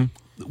 Mm-hmm.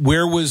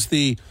 Where was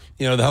the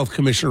health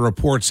commissioner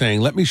report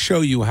saying, let me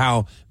show you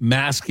how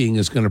masking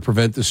is going to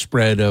prevent the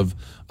spread of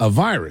a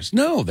virus?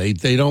 No, they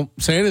don't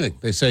say anything.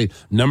 They say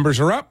numbers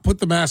are up, put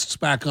the masks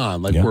back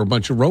on, like we're a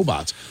bunch of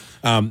robots.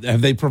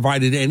 Have they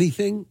provided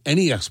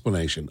any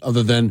explanation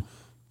other than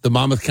the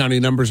Monmouth County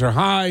numbers are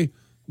high,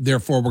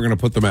 therefore we're going to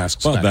put the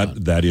masks back on?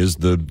 That is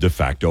the de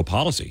facto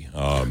policy.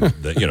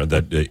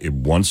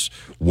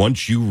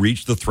 Once you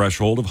reach the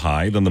threshold of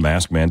high, then the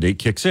mask mandate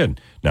kicks in.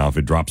 Now, if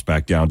it drops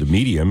back down to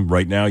medium,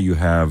 right now you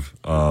have,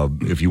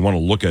 if you want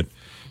to look at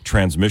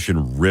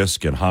transmission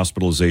risk and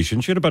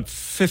hospitalizations, you had about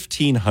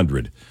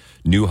 1,500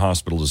 new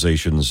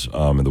hospitalizations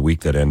in the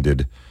week that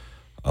ended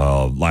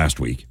last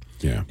week.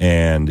 Yeah.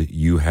 And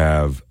you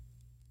have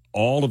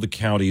all of the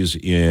counties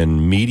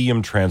in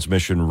medium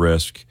transmission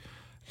risk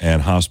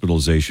and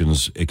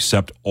hospitalizations,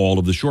 except all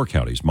of the shore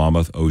counties,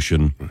 Monmouth,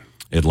 Ocean,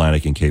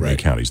 Atlantic, and Cape May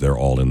counties. They're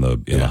all in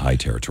the high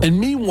territory. And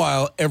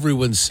meanwhile,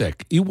 everyone's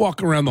sick. You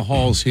walk around the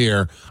halls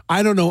here,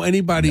 I don't know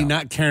anybody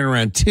not carrying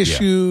around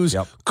tissues,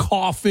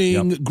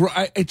 coughing.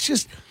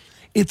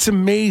 It's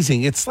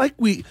amazing. It's like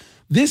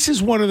this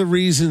is one of the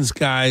reasons,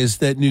 guys,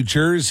 that New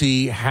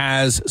Jersey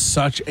has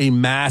such a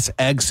mass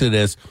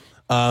exodus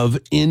of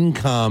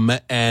income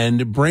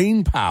and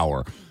brain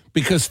power.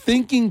 Because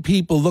thinking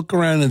people look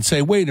around and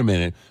say, wait a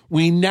minute,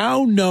 we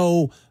now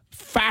know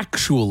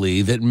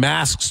factually that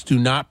masks do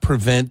not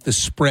prevent the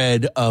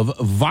spread of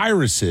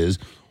viruses.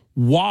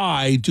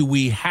 Why do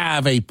we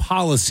have a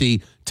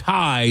policy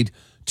tied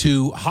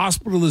to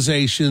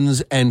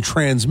hospitalizations and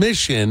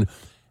transmission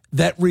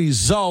that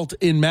result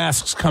in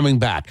masks coming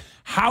back?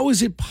 How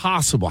is it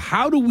possible?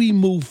 How do we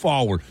move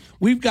forward?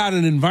 We've got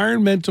an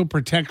environmental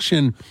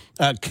protection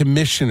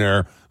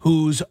commissioner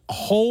whose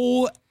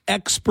whole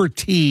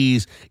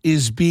expertise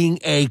is being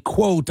a,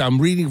 quote,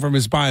 I'm reading from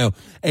his bio,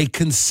 a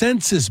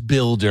consensus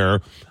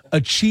builder,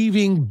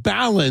 achieving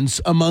balance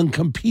among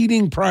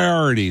competing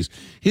priorities.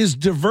 His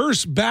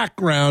diverse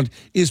background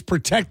is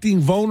protecting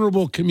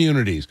vulnerable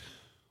communities.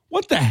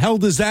 What the hell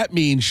does that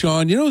mean,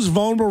 Sean? You know who's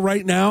vulnerable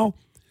right now?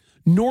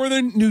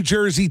 Northern New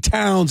Jersey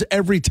towns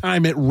every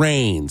time it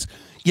rains.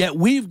 Yet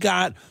we've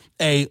got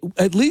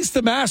at least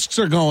the masks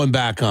are going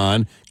back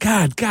on.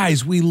 God,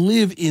 guys, we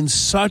live in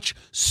such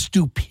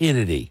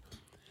stupidity.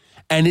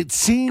 And it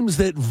seems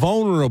that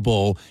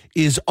vulnerable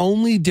is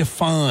only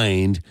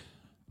defined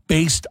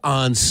based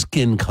on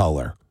skin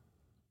color,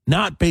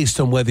 not based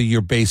on whether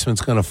your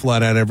basement's going to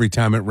flood out every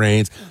time it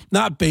rains,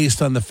 not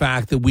based on the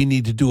fact that we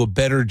need to do a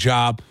better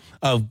job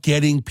of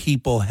getting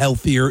people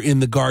healthier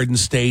in the Garden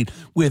State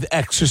with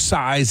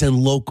exercise and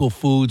local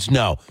foods.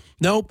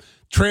 Nope.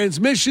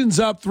 Transmission's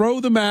up, throw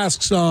the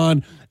masks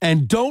on,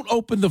 and don't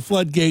open the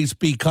floodgates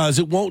because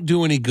it won't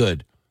do any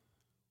good.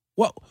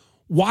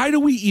 Why do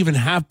we even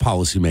have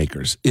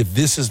policymakers if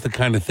this is the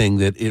kind of thing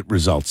that it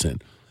results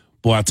in?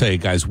 Boy, I'll tell you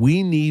guys,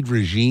 we need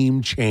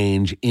regime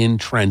change in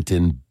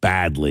Trenton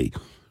badly.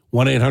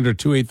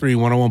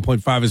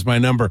 1-800-283-101.5 is my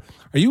number.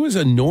 Are you as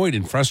annoyed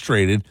and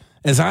frustrated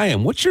as I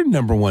am? What's your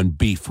number one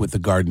beef with the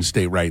Garden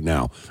State right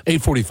now?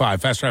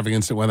 845, Fast Traffic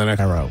Instant Weather next.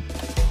 Arrow.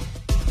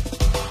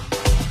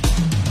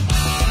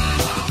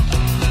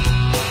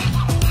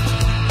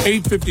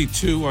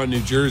 8:52 on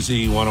New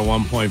Jersey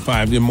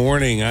 101.5. Good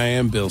morning. I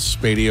am Bill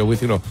Spadea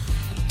with you till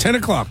 10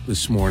 o'clock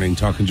this morning,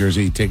 talking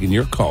Jersey, taking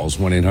your calls,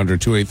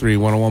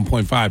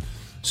 1-800-283-101.5.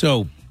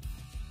 So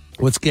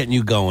what's getting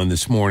you going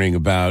this morning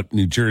about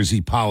New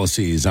Jersey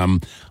policies?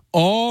 I'm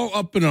all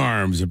up in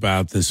arms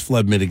about this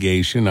flood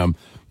mitigation. I'm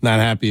not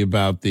happy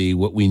about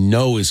what we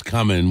know is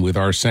coming with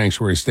our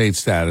sanctuary state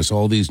status.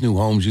 All these new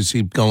homes you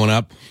see going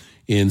up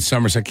in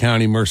Somerset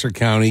County, Mercer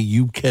County,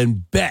 you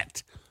can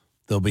bet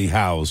they'll be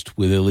housed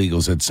with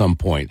illegals at some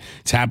point.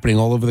 It's happening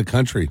all over the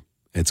country.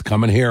 It's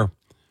coming here.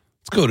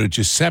 Let's go to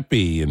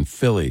Giuseppe in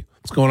Philly.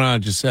 What's going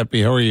on,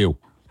 Giuseppe? How are you?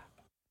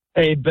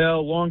 Hey,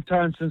 Bill. Long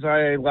time since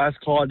I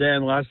last called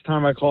in. Last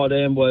time I called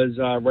in was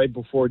right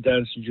before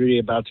Dennis and Judy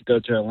about to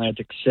go to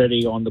Atlantic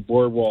City on the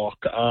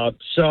boardwalk.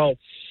 So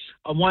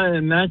I wanted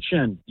to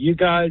mention, you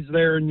guys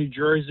there in New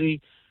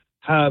Jersey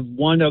have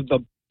one of the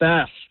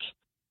best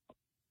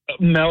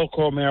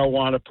medical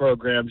marijuana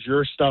programs.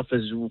 Your stuff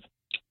is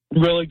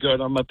really good.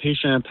 I'm a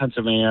patient in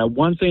Pennsylvania.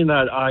 One thing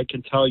that I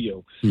can tell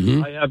you,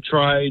 I have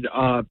tried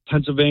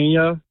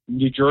Pennsylvania,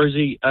 New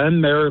Jersey,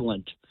 and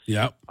Maryland.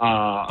 Yep.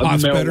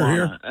 Lots better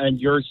here. And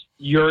yours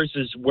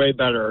is way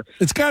better.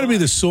 It's got to be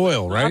the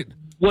soil, right?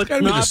 It's got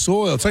to be the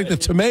soil. It's like the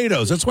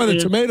tomatoes. That's why the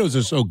tomatoes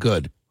are so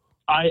good.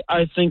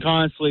 I think,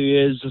 honestly,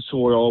 it is the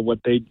soil,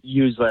 what they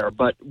use there.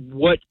 But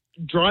what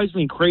drives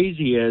me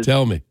crazy is...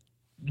 Tell me.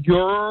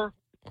 Your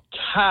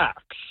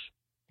tax...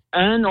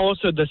 And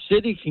also the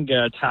city can get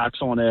a tax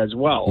on it as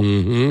well.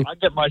 I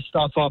get my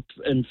stuff up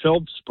in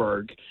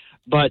Phillipsburg,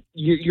 but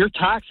your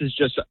tax is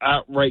just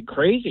outright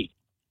crazy.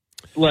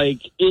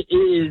 Like, it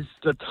is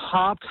the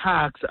top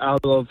tax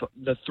out of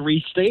the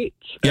 3 states.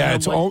 Yeah,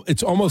 it's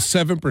almost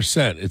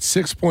 7%. It's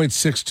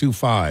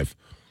 6.625.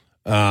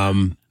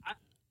 I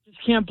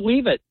just can't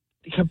believe it.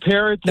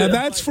 Compare it to... Now,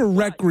 that's for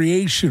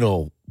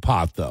recreational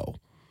pot, though.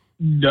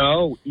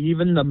 No,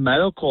 even the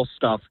medical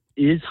stuff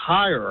is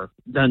higher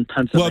than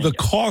Pennsylvania. Well,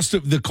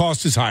 the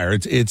cost is higher.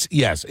 It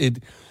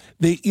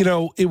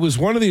was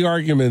one of the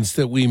arguments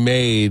that we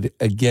made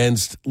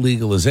against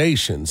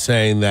legalization,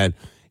 saying that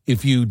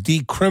if you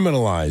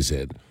decriminalize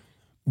it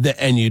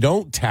and you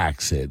don't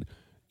tax it,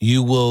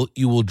 you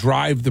will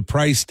drive the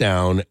price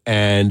down,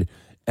 and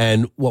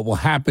what will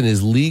happen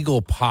is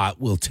legal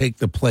pot will take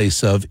the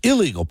place of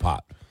illegal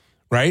pot,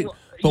 right?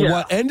 But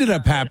what ended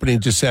up happening,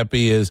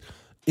 Giuseppe,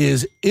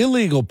 is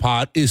illegal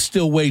pot is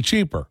still way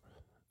cheaper.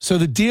 So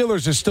the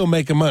dealers are still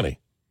making money.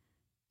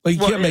 Like,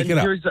 you can't make it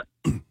up.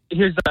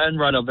 Here's the end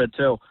run of it,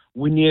 too.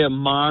 We need to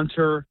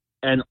monitor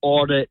and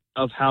audit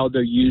of how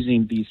they're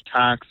using these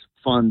tax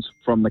funds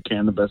from the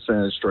cannabis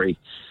industry.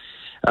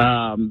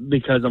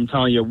 Because I'm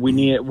telling you, we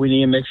need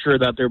to make sure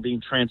that they're being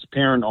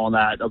transparent on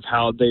that, of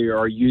how they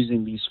are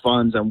using these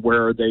funds and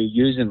where they're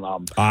using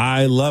them.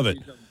 I love it.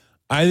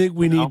 I think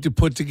we need to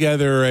put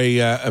together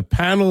a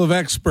panel of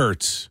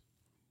experts.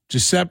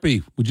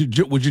 Giuseppe, would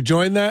you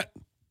join that?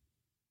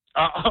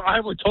 I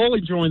would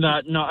totally join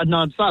that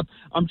nonstop.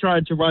 I'm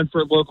trying to run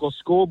for a local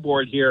school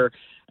board here,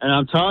 and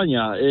I'm telling you,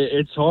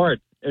 it's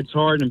hard. It's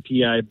hard in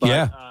PA.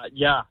 But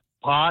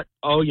pot.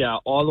 Oh yeah,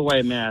 all the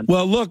way, man.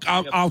 Well, look,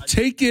 I'll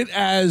take it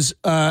as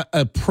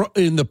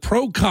in the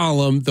pro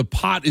column. The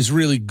pot is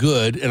really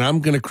good, and I'm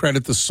going to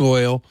credit the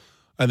soil.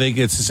 I think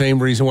it's the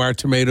same reason why our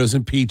tomatoes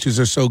and peaches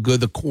are so good.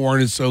 The corn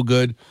is so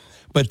good,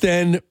 but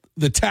then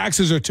the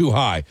taxes are too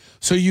high.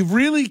 So you've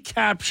really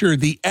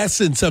captured the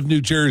essence of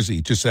New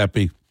Jersey,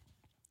 Giuseppe.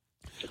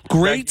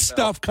 Great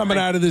stuff coming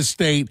out of this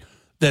state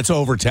that's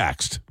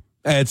overtaxed.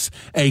 It's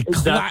right?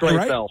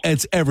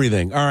 It's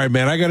everything. All right,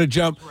 man. I got to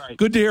jump. Right.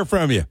 Good to hear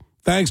from you.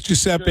 Thanks,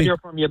 Giuseppe. Good to hear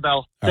from you,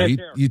 Bell.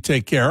 You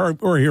take care,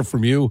 or hear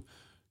from you.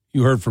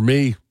 You heard from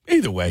me.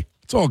 Either way,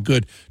 it's all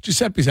good.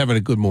 Giuseppe's having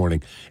a good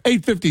morning.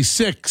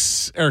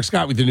 8:56. Eric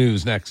Scott with the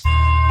news next.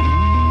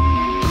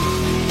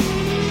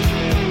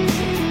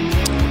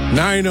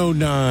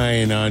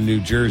 9:09 on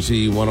New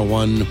Jersey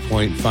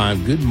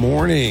 101.5. Good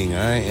morning.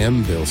 I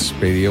am Bill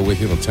Spadea with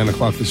you till 10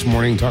 o'clock this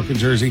morning, talking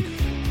Jersey.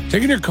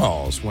 Taking your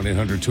calls,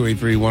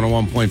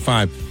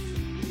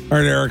 1-800-283-101.5. All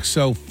right, Eric,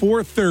 so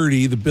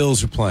 4:30, the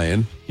Bills are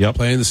playing. Yep.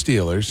 Playing the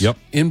Steelers. Yep.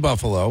 In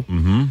Buffalo.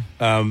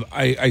 Mm-hmm.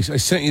 I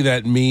sent you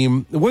that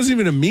meme. It wasn't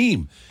even a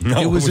meme.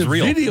 No, it was a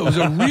real. video. It was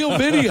a real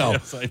video.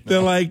 Yes, I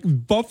know. The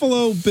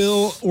Buffalo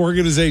Bill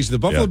organization, the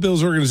Buffalo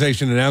Bills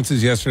organization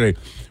announces yesterday,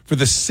 for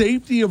the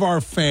safety of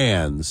our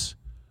fans,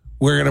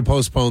 we're going to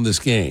postpone this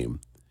game.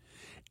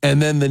 And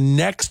then the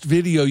next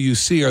video you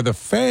see are the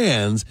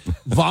fans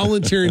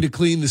volunteering to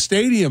clean the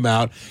stadium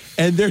out,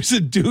 and there's a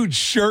dude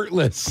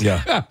shirtless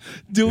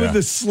doing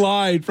the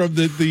slide from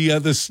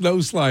the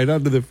snow slide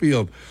onto the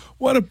field.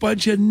 What a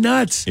bunch of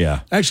nuts.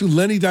 Yeah. Actually,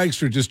 Lenny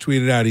Dykstra just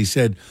tweeted out, he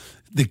said,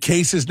 the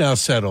case is now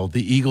settled.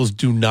 The Eagles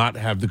do not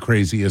have the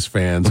craziest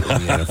fans in the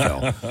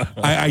NFL.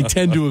 I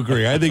tend to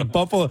agree. I think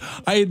Buffalo,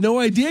 I had no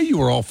idea you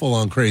were all full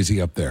on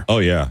crazy up there. Oh,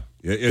 yeah.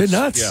 They're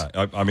nuts.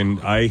 Yeah. I mean,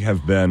 I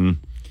have been...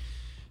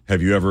 Have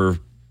you ever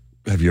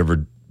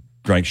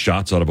drank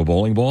shots out of a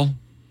bowling ball?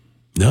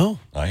 No.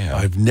 I have.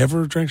 I've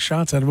never drank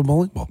shots out of a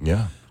bowling ball.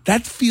 Yeah.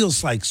 That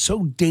feels like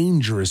so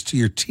dangerous to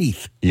your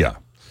teeth. Yeah.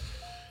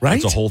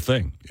 Right? It's a whole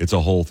thing. It's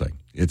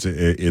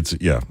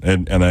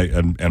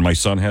my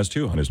son has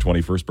too on his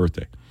 21st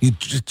birthday. You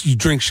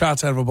drink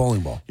shots out of a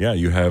bowling ball? Yeah,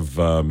 you have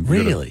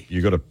really?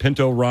 You go to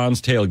Pinto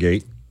Ron's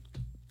tailgate,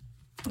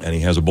 and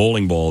he has a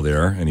bowling ball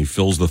there, and he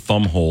fills the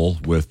thumb hole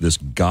with this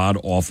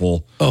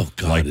god-awful,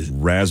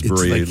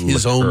 raspberry it's like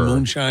his liqueur. own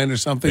moonshine or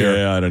something?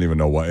 Yeah, I don't even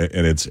know why.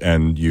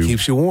 And you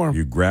keeps you warm.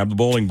 You grab the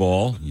bowling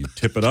ball, you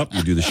tip it up,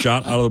 you do the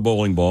shot out of the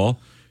bowling ball,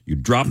 you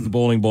drop the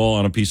bowling ball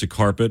on a piece of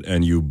carpet,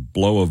 and you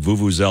blow a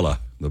vuvuzela,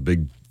 the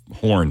big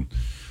horn,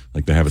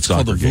 like they have at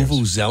soccer games. Called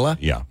a vuvuzela?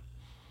 Yeah.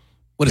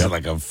 What is it,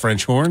 like a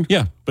French horn?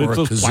 Yeah, but or it's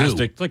those kazoo?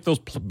 Plastic, like those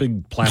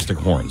big plastic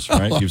horns,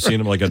 right? You've seen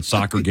them like at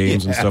soccer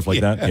games and stuff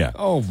like that. Yeah.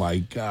 Oh my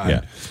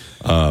God.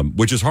 Yeah.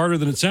 Which is harder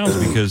than it sounds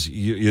because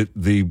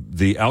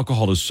the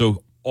alcohol is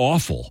so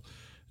awful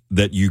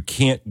that you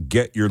can't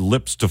get your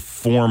lips to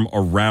form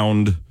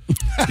around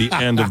the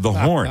end of the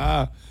horn.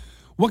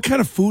 What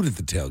kind of food at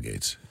the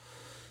tailgates?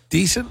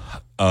 Decent?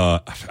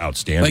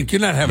 Outstanding. Like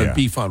you're not having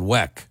beef on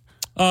weck.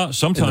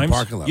 Sometimes, in the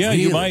parking lot. Yeah,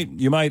 really?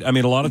 you might. I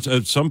mean, a lot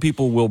of some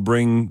people will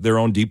bring their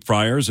own deep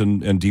fryers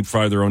and deep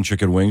fry their own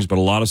chicken wings, but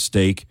a lot of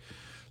steak,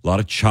 a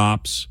lot of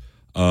chops,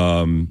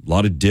 a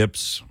lot of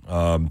dips.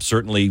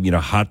 Certainly,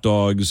 hot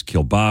dogs,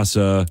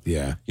 kielbasa.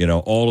 Yeah,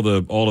 all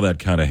of that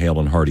kind of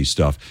hale and hearty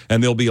stuff.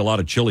 And there'll be a lot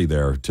of chili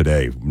there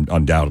today.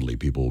 Undoubtedly,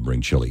 people will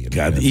bring chili.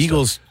 God, the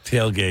Eagles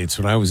tailgates.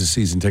 When I was a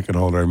season ticket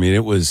holder, I mean,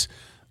 it was.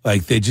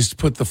 Like, they just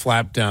put the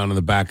flap down in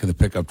the back of the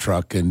pickup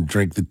truck and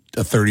drink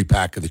a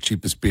 30-pack of the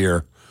cheapest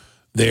beer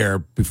there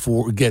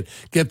before get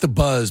the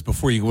buzz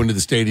before you go into the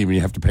stadium and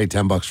you have to pay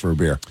 $10 for a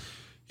beer.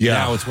 Yeah.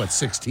 Now it's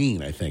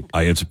 16, I think.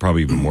 It's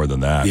probably even more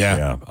than that.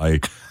 Yeah. I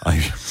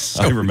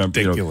remember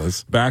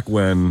ridiculous. Back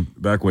when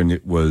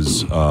it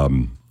was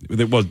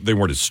they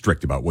weren't as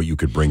strict about what you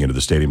could bring into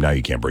the stadium. Now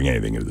you can't bring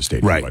anything into the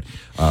stadium. Right. But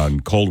on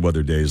cold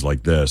weather days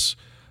like this,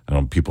 I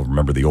don't know, people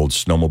remember the old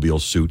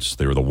snowmobile suits.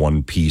 They were the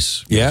one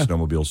piece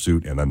snowmobile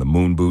suit and then the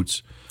moon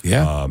boots.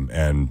 Yeah.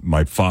 And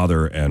my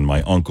father and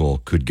my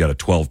uncle could get a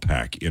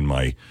 12-pack in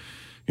my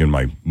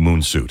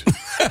moon suit to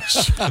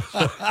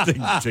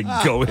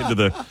go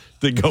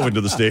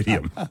into the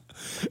stadium.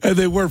 And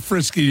they weren't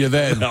frisking you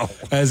then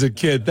as a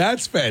kid.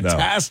 That's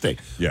fantastic.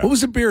 No. Yeah. What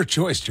was the beer of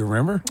choice? Do you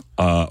remember?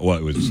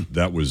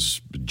 That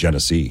was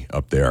Genesee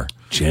up there.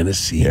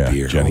 Genesee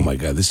beer. Jenny. Oh my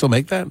God, they still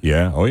make that?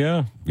 Yeah. Oh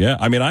yeah. Yeah.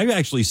 I mean, I've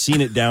actually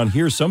seen it down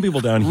here. Some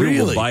people down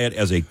here will buy it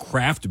as a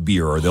craft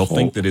beer, or they'll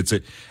think that it's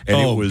a. And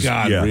it was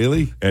God,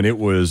 really? And it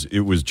was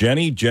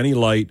Jenny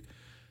Light,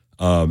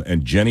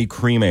 and Jenny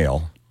Cream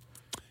Ale.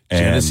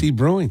 Genesee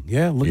Brewing.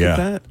 Yeah, look at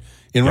that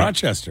in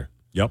Rochester.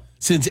 Yep.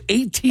 Since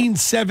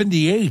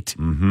 1878.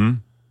 Mm-hmm.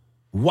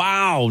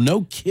 Wow,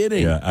 no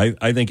kidding. Yeah,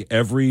 I think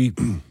every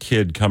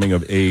kid coming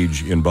of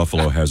age in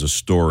Buffalo has a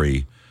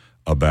story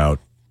about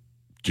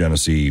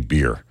Genesee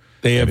beer.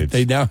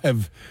 They now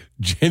have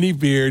Jenny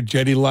Beer,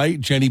 Jenny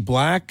Light, Jenny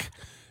Black,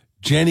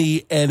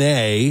 Jenny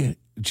NA,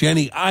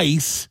 Jenny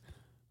Ice.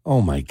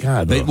 Oh my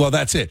God. Well,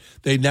 that's it.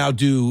 They now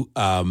do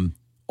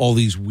all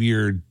these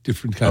weird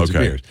different kinds of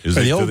beers. In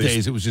the old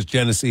days, it was just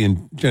Genesee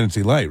and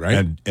Genesee Light,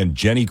 right? And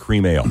Jenny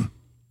Cream Ale.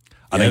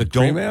 The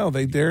Cream Ale,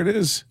 there it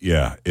is.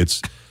 Yeah,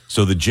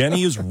 so the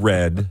Jenny is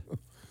red,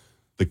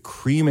 the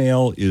Cream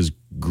Ale is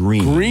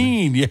green.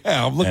 Green,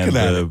 yeah, I'm looking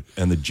at it.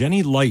 And the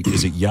Jenny Light,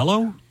 is it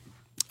yellow?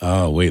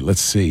 Oh, wait,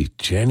 let's see.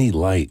 Jenny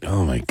Light.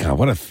 Oh my God,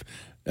 what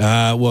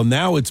well,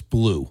 now it's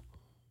blue.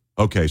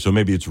 Okay, so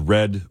maybe it's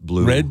red,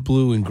 blue,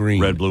 and green.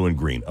 Red, blue, and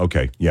green.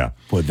 Okay, yeah.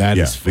 Boy, that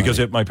is funny.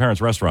 Because at my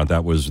parents' restaurant,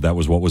 that was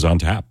what was on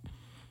tap.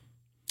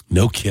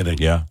 No kidding.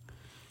 Yeah,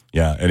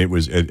 yeah,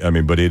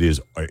 and but it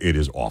is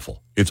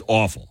awful. It's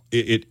awful.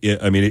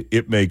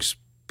 It makes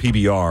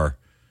PBR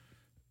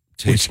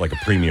taste like a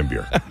premium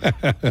beer.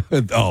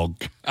 Oh,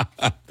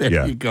 God.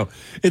 There you go.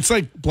 It's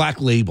like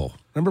Black Label.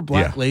 Remember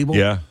Black Label?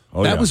 Yeah.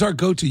 Oh, that was our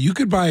go-to. You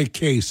could buy a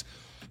case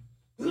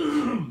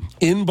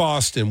in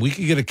Boston. We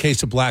could get a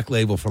case of Black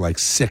Label for like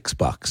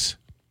 $6.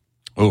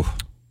 Oh,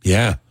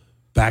 yeah.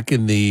 Back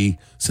in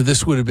so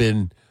this would have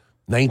been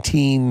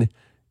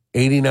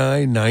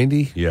 1989,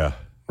 90. Yeah.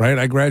 Right?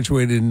 I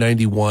graduated in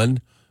 91.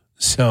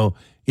 So,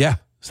 yeah,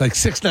 it's like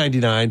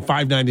 $6.99,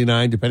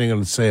 $5.99, depending on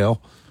the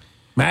sale.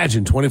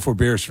 Imagine 24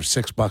 beers for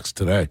 $6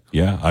 today.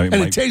 Yeah.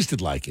 It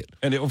tasted like it.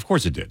 And of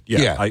course it did.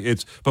 Yeah. What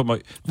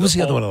was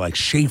the other one I like?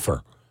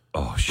 Schaefer.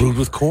 Oh, brewed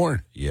with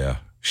corn. Yeah.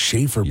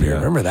 Schaefer beer.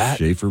 Remember that?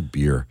 Schaefer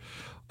beer.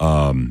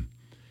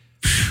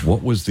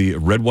 What was the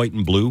red, white,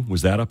 and blue?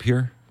 Was that up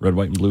here? Red,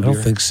 white, and blue beer? I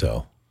don't think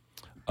so.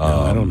 No,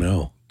 I don't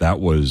know. That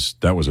was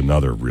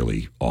another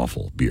really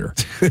awful beer.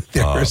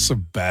 There are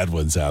some bad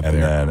ones out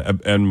there.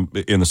 And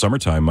in the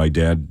summertime, my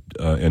dad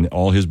and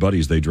all his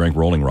buddies, they drank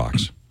Rolling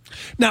Rocks.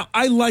 Now,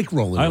 I like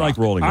Rolling Rock. I like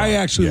Rolling Rock. I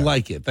actually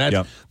like it.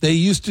 They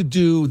used to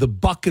do the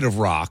bucket of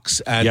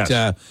rocks at,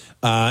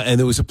 and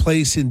there was a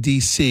place in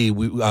D.C.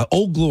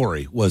 Old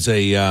Glory was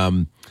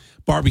a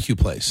barbecue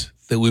place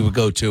that we would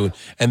go to,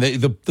 and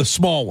the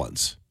small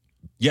ones.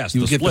 Yes,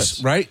 you the get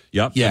splits. Right?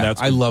 Yep. Yeah,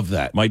 I love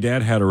that. My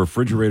dad had a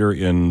refrigerator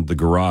in the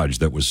garage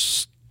that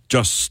was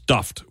just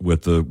stuffed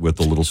with the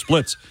little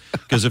splits,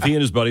 because if he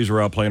and his buddies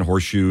were out playing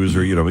horseshoes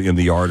or in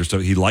the yard or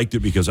stuff, he liked it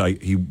because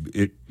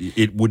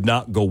it would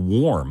not go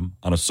warm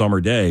on a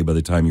summer day. By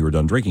the time you were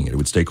done drinking it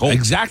would stay cold.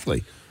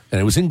 Exactly, and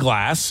it was in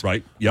glass.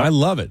 Right. Yeah, I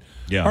love it.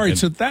 Yeah. All right,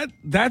 so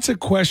that's a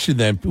question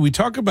then. We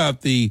talk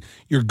about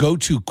your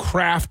go-to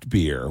craft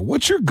beer.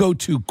 What's your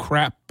go-to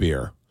craft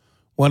beer?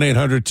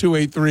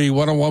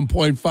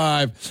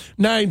 1-800-283-101.5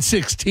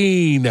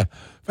 916.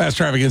 Fast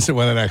Traffic Instant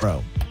Weather next.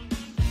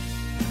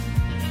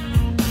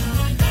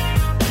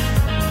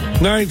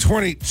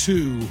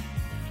 922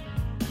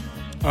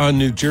 on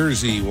New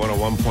Jersey,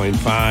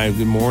 101.5.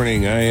 Good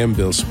morning. I am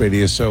Bill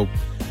Spadea. So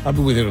I'll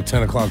be with you till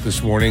 10 o'clock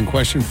this morning.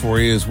 Question for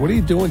you is, what are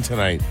you doing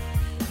tonight?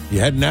 You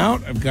heading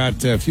out? I've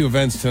got a few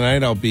events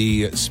tonight. I'll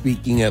be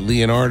speaking at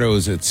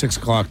Leonardo's at 6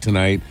 o'clock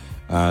tonight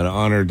to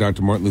honor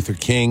Dr. Martin Luther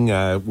King.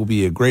 Will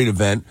be a great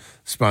event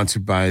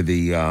sponsored by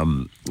the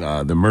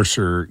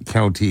Mercer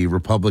County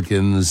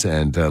Republicans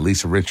and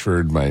Lisa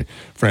Richford, my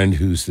friend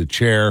who's the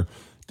chair.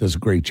 Does a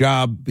great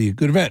job. Be a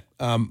good event.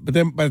 But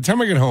then by the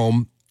time I get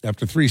home,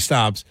 after 3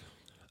 stops,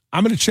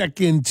 I'm going to check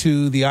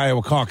into the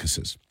Iowa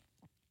caucuses.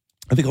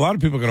 I think a lot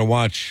of people are going to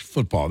watch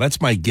football. That's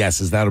my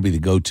guess, is that'll be the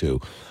go-to.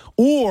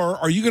 Or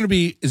are you going to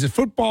be, is it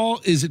football,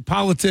 is it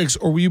politics,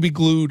 or will you be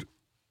glued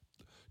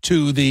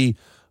to the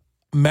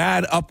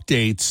mad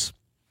updates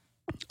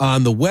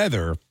on the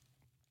weather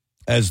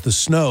as the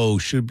snow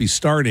should be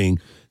starting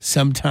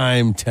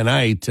sometime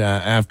tonight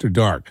after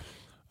dark?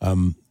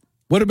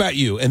 What about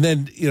you? And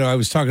then, I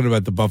was talking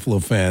about the Buffalo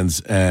fans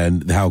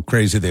and how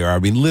crazy they are. I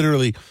mean,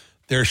 literally,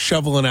 they're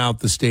shoveling out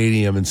the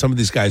stadium, and some of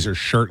these guys are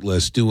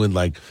shirtless doing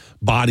like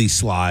body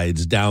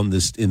slides down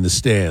in the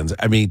stands.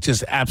 I mean,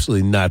 just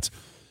absolutely nuts.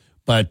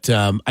 But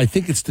I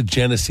think it's the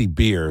Genesee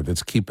beer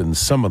that's keeping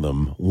some of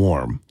them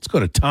warm. Let's go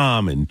to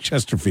Tom in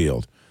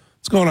Chesterfield.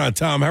 What's going on,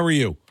 Tom? How are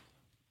you?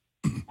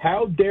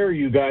 How dare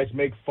you guys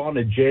make fun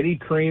of Jenny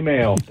Cream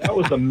Ale? That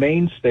was the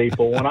main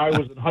staple when I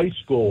was in high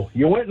school.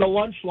 You went in the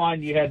lunch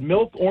line, you had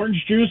milk,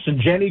 orange juice, and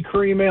Jenny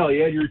Cream Ale.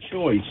 You had your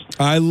choice.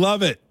 I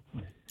love it.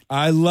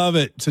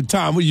 So,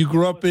 Tom, you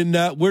grew up in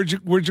where'd you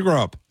grow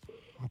up?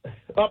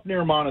 Up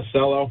near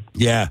Monticello.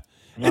 Yeah,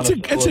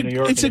 Monticello, New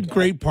York, it's a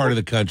great part of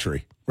the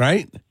country,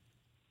 right?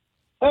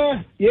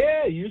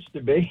 Yeah, it used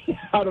to be.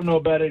 I don't know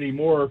about it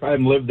anymore. I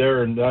haven't lived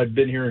there, and I've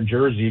been here in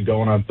Jersey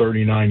going on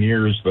 39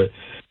 years, but.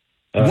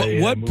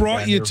 What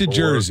brought you to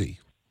Jersey?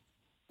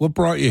 What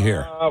brought you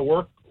here?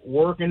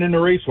 Working in the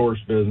racehorse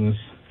business.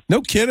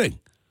 No kidding.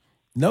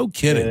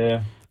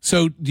 Yeah.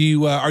 So, do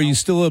you are you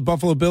still a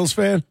Buffalo Bills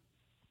fan?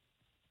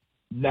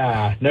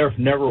 Nah,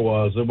 never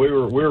was. We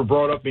were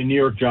brought up in New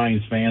York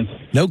Giants fans.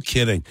 No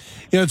kidding.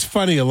 It's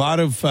funny. A lot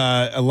of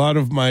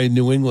my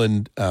New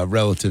England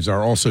relatives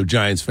are also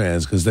Giants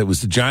fans because that was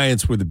the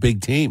Giants were the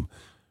big team,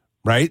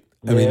 right?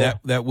 I mean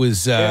that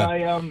was.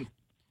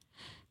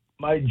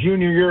 My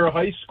junior year of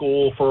high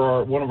school,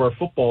 for one of our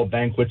football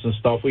banquets and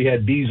stuff, we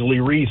had Beasley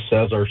Reese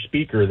as our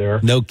speaker there.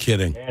 No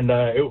kidding. And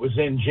it was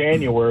in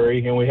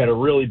January, and we had a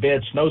really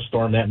bad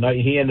snowstorm that night.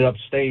 He ended up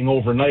staying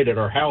overnight at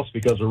our house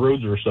because the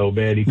roads were so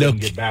bad he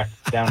couldn't get back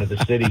down to the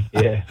city.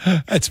 Yeah,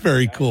 that's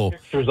very cool.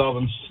 Pictures of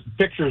him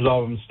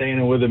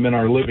staying with him in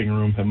our living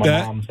room at my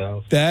mom's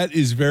house. That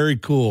is very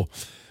cool.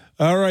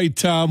 All right,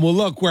 Tom. Well,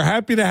 look, we're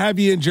happy to have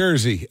you in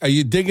Jersey. Are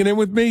you digging in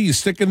with me? You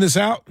sticking this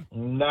out?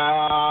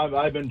 Nah,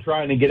 I've been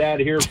trying to get out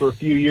of here for a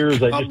few years.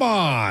 Come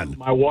on.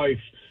 My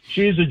wife,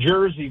 she's a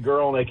Jersey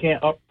girl, and I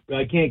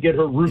can't get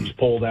her roots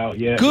pulled out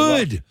yet.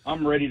 Good.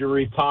 I'm ready to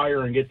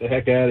retire and get the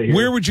heck out of here.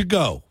 Where would you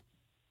go?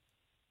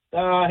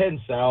 Heading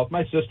south.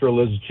 My sister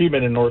she's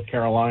been in North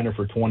Carolina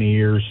for 20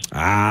 years.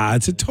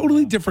 It's a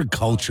totally different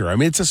culture. I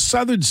mean, it's a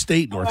southern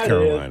state, North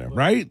Carolina,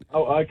 right?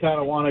 Oh, I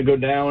kind of want to go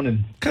down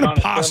and... What kind of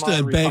pasta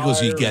and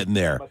bagels you getting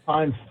there?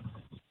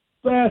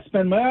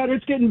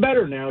 It's getting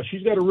better now.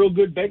 She's got a real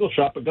good bagel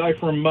shop. A guy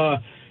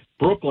from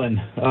Brooklyn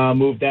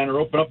moved down and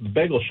opened up the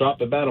bagel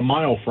shop about a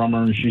mile from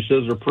her, and she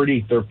says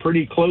they're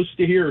pretty close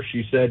to here,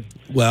 she said.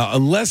 Well,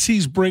 unless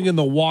he's bringing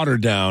the water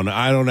down,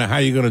 I don't know how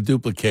you're going to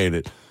duplicate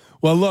it.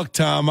 Well, look,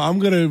 Tom,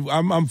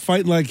 I'm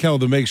fighting like hell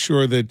to make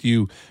sure that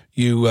you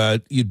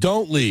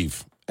don't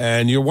leave.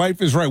 And your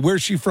wife is right.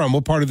 Where's she from?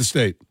 What part of the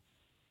state?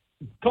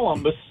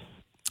 Columbus.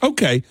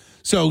 Okay,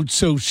 so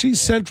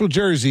she's Central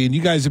Jersey, and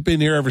you guys have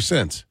been here ever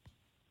since.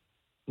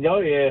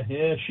 Oh yeah.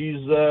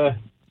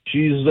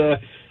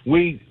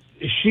 We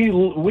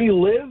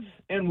live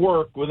and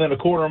work within a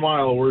quarter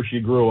mile of where she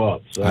grew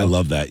up. So. I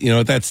love that.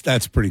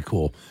 That's pretty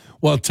cool.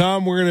 Well,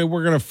 Tom,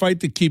 we're gonna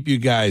fight to keep you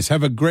guys.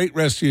 Have a great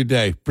rest of your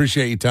day.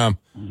 Appreciate you, Tom.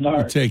 All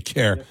right. Take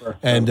care.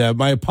 And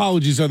my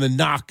apologies on the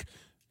knock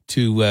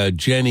to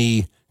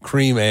Jenny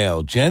Cream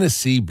Ale,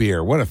 Genesee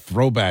beer. What a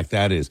throwback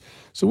that is.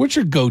 So, what's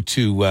your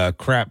go-to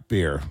crap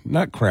beer?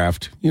 Not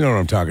craft. You know what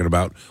I'm talking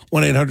about.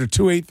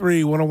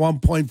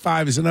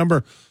 1-800-283-101.5 is the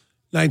number.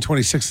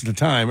 9:26 at the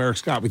time. Eric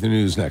Scott with the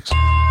news next.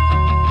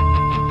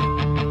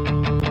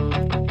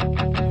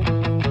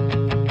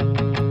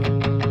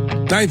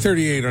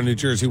 9:38 on New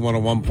Jersey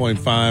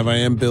 101.5. I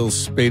am Bill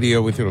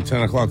Spadea with you till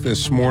 10 o'clock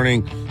this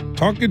morning.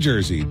 Talk to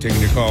Jersey.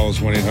 Taking your calls,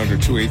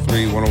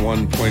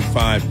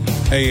 1-800-283-101.5.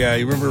 Hey,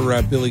 you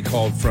remember Billy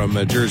called from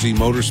Jersey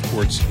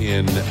Motorsports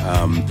in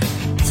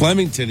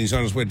Flemington. He's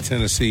on his way to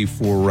Tennessee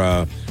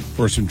for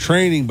some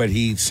training, but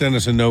he sent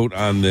us a note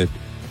on the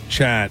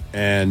chat,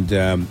 and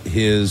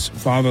his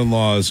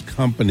father-in-law's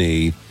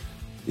company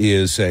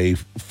is a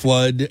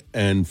flood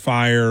and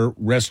fire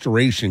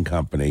restoration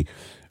company.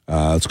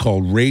 It's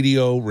called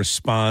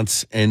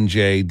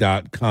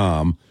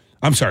RadioResponseNJ.com.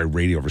 I'm sorry,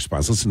 Radio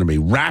Response. Listen to me.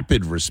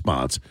 Rapid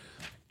Response.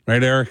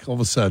 Right, Eric? All of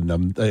a sudden,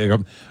 I'm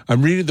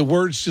reading the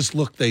words. Just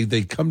look,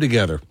 they come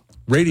together.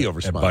 Radio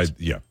Response.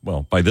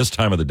 By this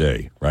time of the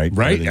day, right?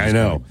 Right, I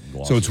know.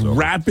 So it's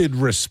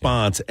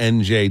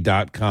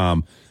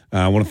RapidResponseNJ.com.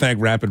 I want to thank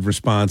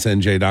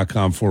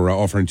RapidResponseNJ.com for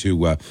offering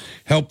to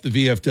help the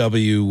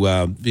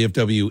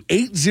VFW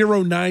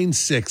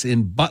 8096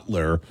 in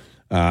Butler.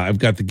 I've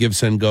got the Give,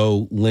 Send,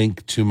 Go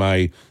link to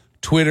my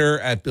Twitter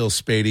at Bill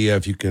Spadea.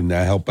 If you can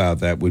help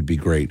out, that would be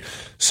great.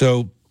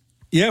 So,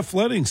 yeah,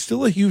 flooding,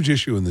 still a huge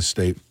issue in the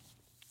state.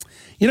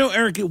 You know,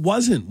 Eric, it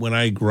wasn't when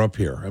I grew up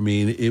here. I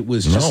mean, it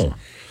was just,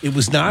 it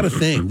was not a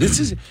thing. This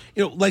is,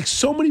 like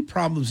so many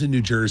problems in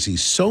New Jersey,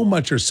 so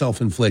much are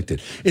self-inflicted.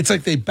 It's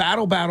like they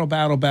battle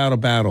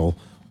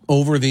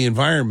over the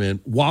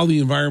environment while the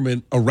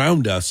environment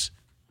around us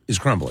is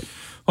crumbling.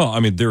 Well, I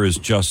mean, there is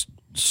just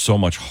so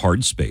much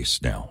hard space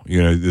now.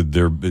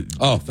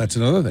 That's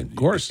another thing. Of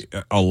course,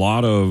 a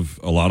lot of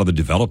the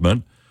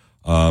development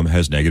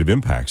has negative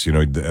impacts.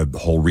 The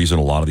whole reason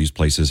a lot of these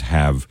places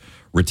have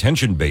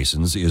retention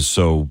basins is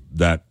so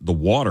that the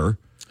water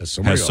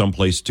has some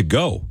place to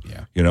go,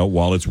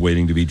 while it's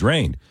waiting to be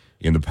drained.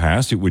 In the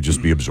past, it would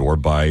just be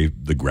absorbed by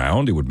the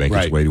ground. It would make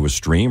its way to a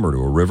stream or to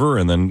a river,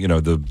 and then,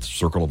 the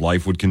circle of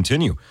life would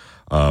continue.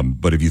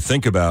 But if you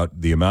think about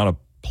the amount of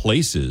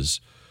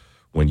places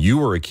when you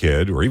were a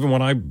kid, or even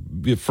when I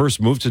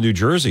first moved to New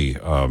Jersey,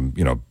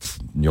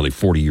 nearly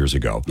 40 years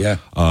ago,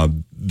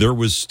 there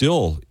was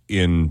still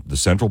in the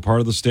central part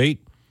of the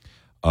state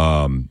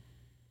a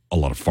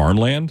lot of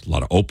farmland, a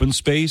lot of open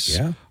space.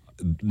 Yeah.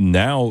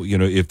 Now,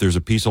 if there's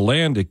a piece of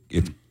land,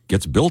 it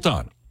gets built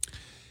on.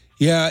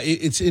 Yeah,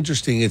 it's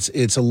interesting.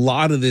 It's a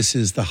lot of this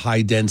is the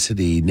high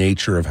density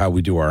nature of how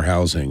we do our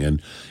housing.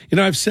 And,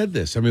 I've said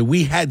this. I mean,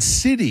 we had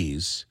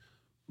cities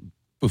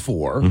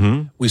before.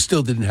 Mm-hmm. We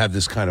still didn't have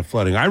this kind of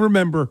flooding. I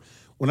remember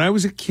when I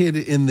was a kid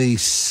in the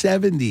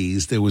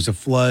 70s, there was a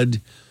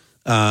flood,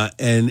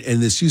 and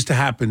this used to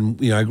happen.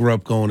 I grew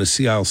up going to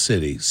Sea Isle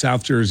City,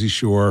 South Jersey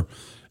Shore.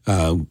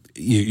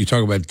 You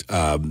talk about,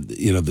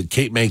 the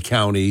Cape May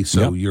County,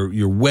 so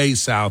you're way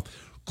south,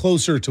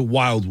 closer to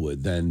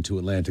Wildwood than to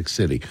Atlantic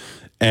City.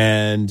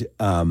 And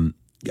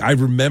I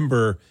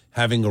remember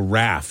having a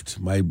raft,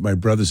 my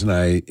brothers and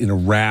I, in a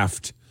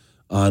raft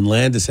on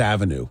Landis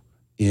Avenue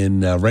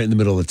right in the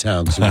middle of the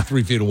town, because there was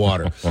 3 feet of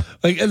water.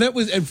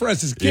 And for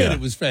us as a kid,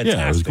 it was fantastic.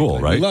 Yeah, it was cool,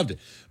 right? We loved it.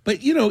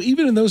 But,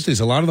 even in those days,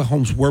 a lot of the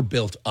homes were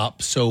built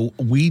up, so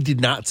we did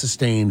not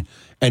sustain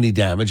any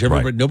damage.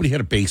 Nobody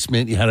had a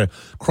basement. You had a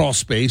crawl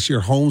space.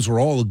 Your homes were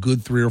all a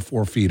good 3 or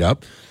 4 feet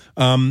up.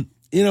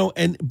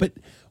 But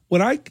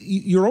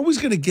you're always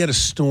going to get a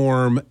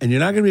storm, and you're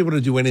not going to be able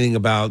to do anything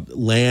about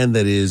land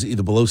that is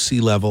either below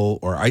sea level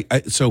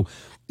so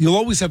you'll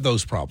always have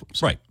those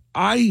problems. Right.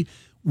 I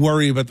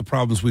worry about the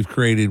problems we've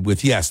created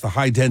with, the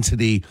high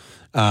density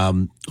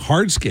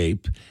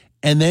hardscape,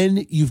 and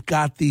then you've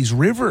got these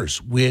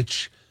rivers,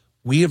 which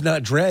we have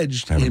not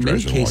dredged in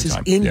many cases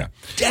in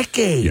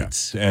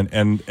decades. Yeah.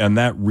 And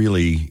that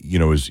really,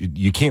 is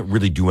you can't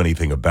really do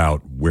anything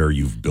about where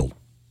you've built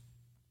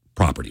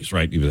properties,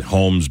 right? Either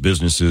homes,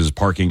 businesses,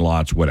 parking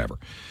lots, whatever.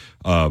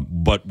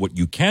 But what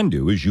you can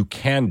do is you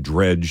can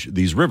dredge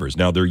these rivers.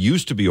 Now, there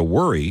used to be a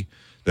worry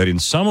that in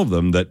some of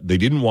them that they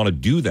didn't want to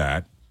do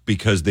that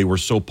because they were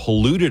so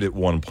polluted at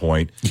one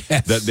point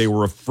that they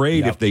were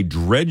afraid if they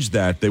dredged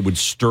that, they would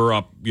stir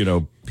up,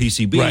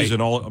 PCBs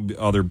and all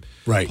other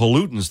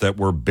pollutants that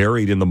were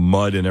buried in the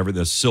mud and everything,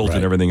 the silt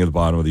and everything at the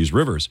bottom of these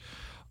rivers.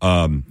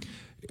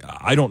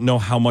 I don't know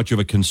how much of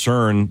a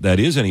concern that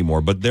is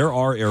anymore, but there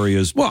are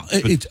areas. Well,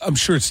 I'm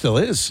sure it still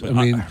is. I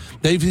mean,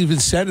 they've even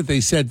said it.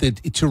 They said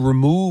that to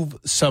remove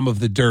some of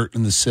the dirt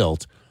and the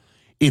silt,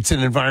 it's an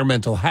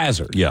environmental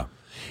hazard. Yeah.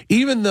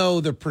 Even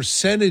though the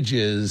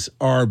percentages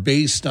are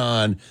based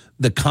on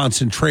the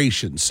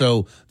concentration.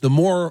 So the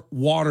more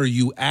water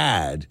you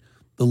add,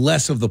 the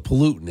less of the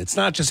pollutant. It's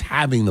not just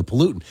having the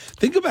pollutant.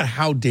 Think about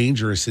how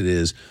dangerous it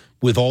is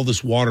with all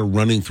this water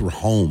running through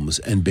homes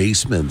and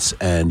basements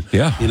and,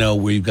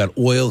 where you've got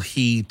oil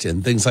heat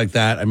and things like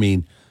that. I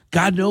mean,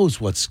 God knows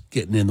what's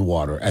getting in the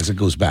water as it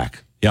goes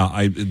back.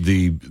 Yeah,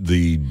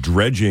 the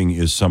dredging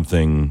is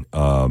something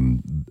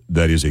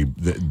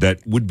that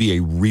would be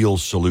a real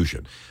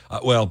solution.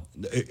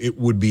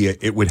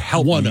 It would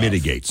help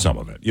mitigate some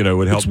of it. It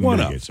would help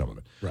mitigate some of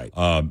it. Right.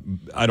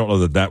 I don't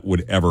know that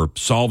would ever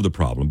solve the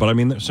problem, but I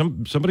mean,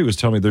 somebody was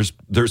telling me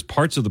there's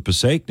parts of the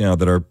Passaic now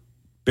that are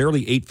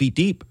barely 8 feet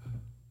deep.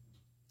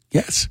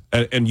 Yes.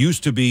 And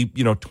used to be,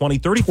 20,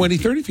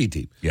 30 feet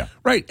deep. Yeah.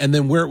 Right. And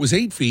then where it was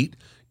 8 feet,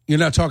 you're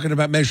not talking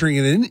about measuring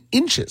it in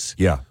inches.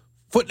 Yeah.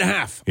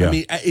 1.5 feet. Yeah. I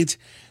mean, it's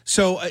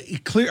so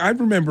clear. I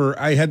remember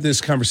I had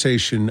this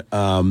conversation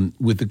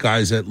with the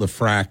guys at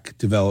LaFrac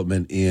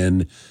Development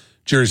in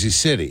Jersey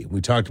City.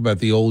 We talked about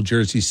the old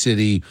Jersey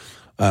City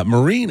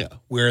marina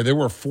where there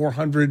were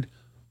 400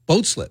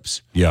 boat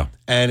slips. Yeah.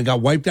 And it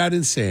got wiped out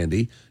in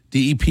Sandy.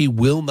 DEP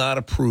will not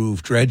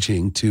approve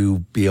dredging to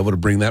be able to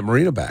bring that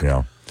marina back.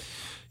 Yeah.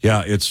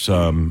 Yeah, it's...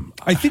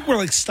 I think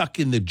we're stuck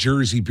in the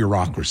Jersey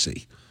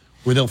bureaucracy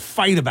where they'll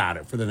fight about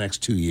it for the next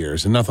 2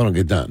 years and nothing will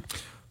get done.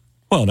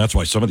 Well, and that's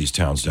why some of these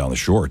towns down the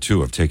shore, too,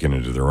 have taken it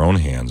into their own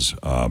hands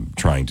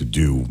trying to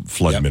do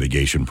flood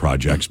mitigation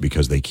projects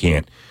because they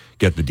can't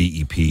get the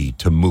DEP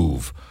to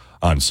move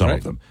on some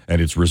of them. And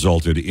it's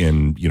resulted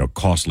in,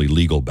 costly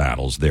legal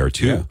battles there,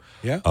 too.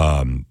 Yeah.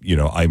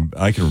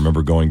 I can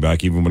remember going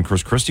back even when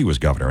Chris Christie was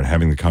governor and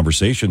having the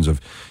conversations of,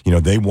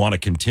 they want a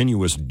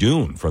continuous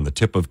dune from the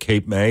tip of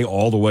Cape May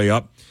all the way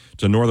up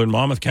to northern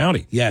Monmouth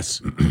County.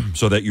 Yes.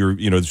 So that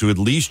so at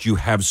least you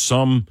have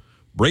some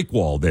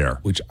breakwall there.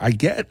 Which I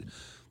get.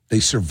 They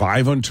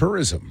survive on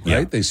tourism, right?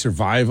 Yeah. They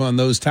survive on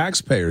those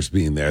taxpayers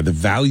being there. The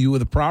value of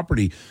the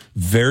property,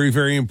 very,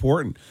 very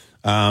important.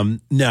 No,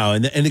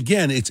 and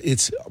again,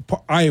 it's.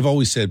 I have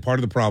always said part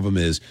of the problem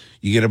is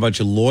you get a bunch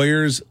of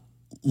lawyers,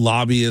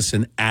 lobbyists,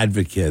 and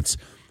advocates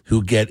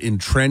who get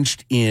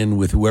entrenched in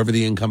with whoever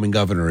the incoming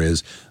governor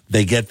is.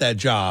 They get that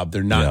job.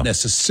 They're not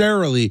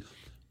necessarily.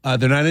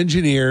 They're not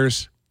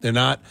engineers. They're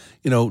not,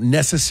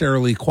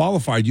 necessarily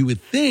qualified. You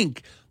would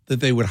think that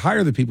they would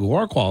hire the people who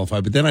are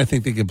qualified, but then I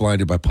think they get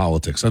blinded by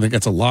politics. I think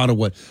that's a lot of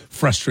what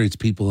frustrates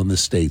people in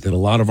this state, that a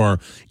lot of our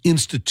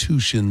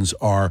institutions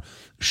are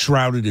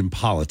shrouded in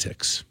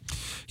politics.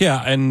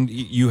 Yeah, and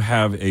you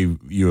have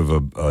an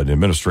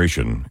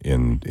administration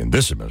in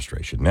this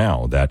administration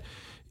now that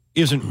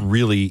isn't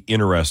really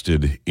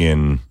interested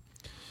in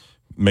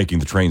making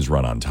the trains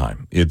run on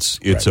time. It's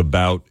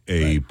about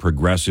a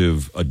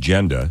progressive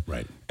agenda,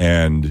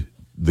 and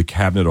the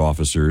cabinet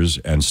officers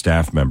and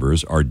staff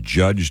members are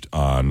judged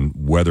on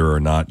whether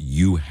or not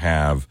you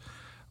have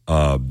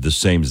the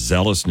same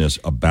zealousness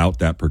about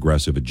that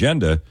progressive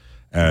agenda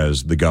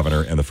as the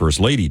governor and the first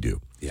lady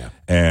do. Yeah.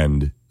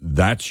 And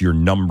that's your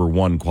number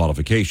one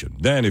qualification.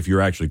 Then if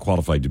you're actually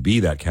qualified to be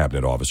that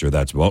cabinet officer,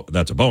 that's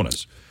a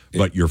bonus.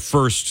 But your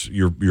first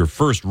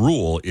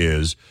rule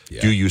is,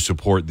 do you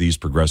support these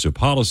progressive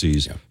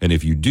policies? Yeah. And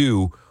if you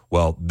do,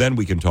 well, then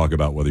we can talk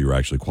about whether you're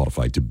actually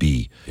qualified to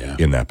be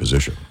in that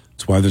position.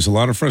 That's why there's a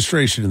lot of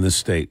frustration in this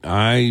state.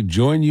 I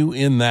join you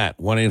in that.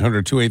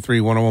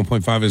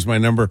 1-800-283-101.5 is my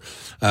number.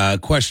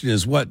 Question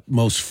is, what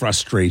most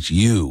frustrates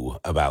you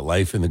about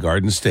life in the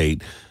Garden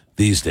State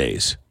these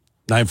days?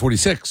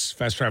 946,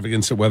 Fast Traffic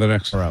Instant Weather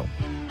next.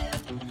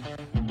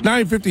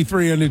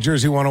 9:53 on New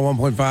Jersey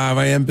 101.5.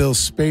 I am Bill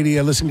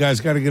Spadea. Listen, guys,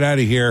 got to get out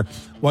of here.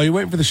 While you're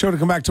waiting for the show to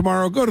come back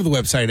tomorrow, go to the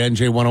website,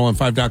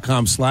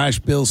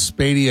 nj1015.com/Bill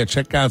Spadea.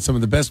 Check out some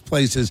of the best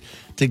places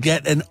to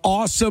get an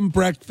awesome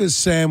breakfast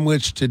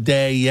sandwich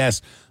today.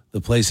 Yes,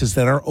 the places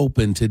that are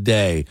open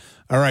today.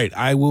 All right,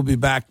 I will be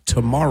back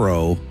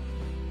tomorrow,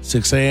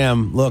 6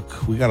 a.m.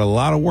 Look, we got a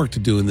lot of work to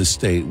do in this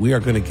state. We are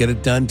going to get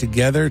it done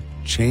together.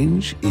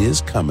 Change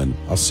is coming.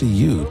 I'll see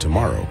you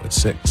tomorrow at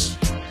 6.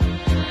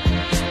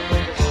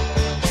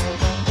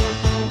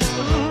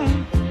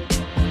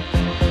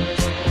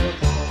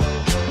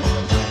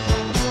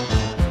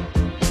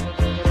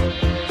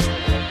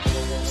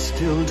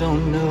 Still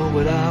don't know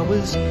what I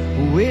was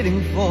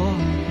waiting for,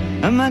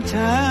 and my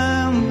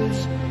time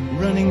was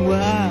running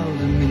wild,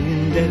 a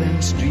million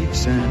dead-end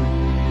streets,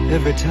 and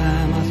every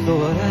time I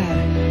thought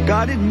I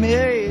got it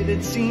made,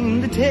 it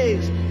seemed the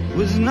taste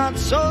was not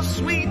so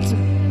sweet.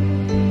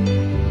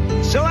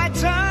 So I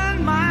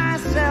turned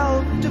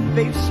myself to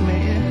face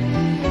me,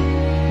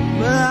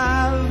 but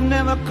I've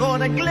never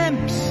caught a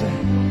glimpse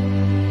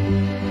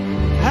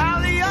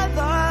how the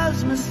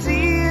others must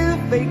see the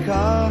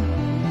faker.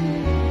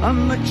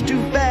 I'm much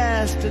too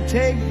fast to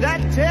take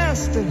that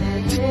test.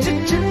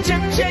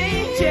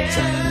 Changes.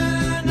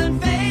 Turn and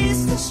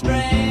face the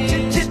strain.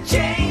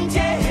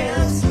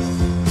 Changes.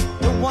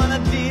 Don't wanna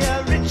be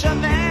a richer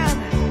man.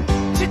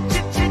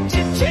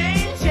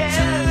 Changes.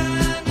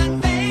 Turn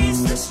and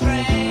face the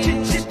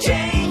strain.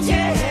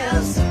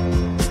 Changes.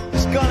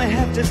 It's gonna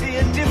have to be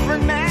a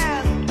different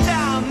man.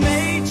 Time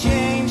may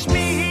change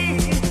me,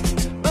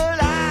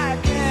 but I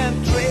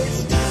can't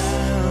trace time.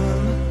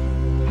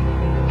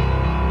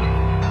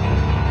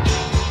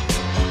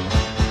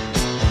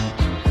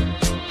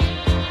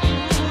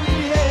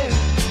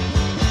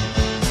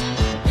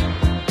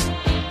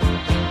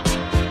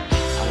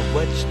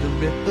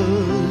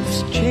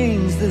 Ripples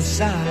change the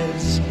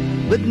size,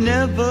 but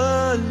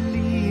never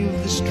leave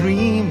the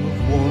stream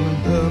of warm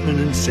and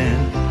permanent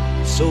sand.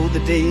 So the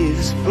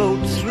days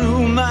float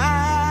through my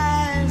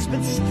eyes,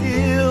 but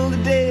still the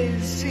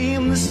days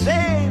seem the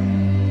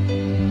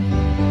same.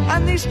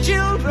 And these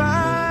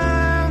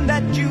children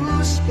that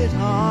you spit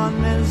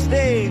on as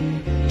they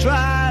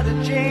try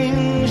to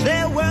change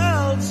their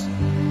worlds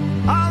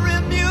are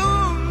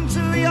immune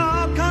to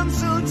your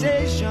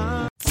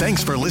consultation.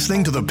 Thanks for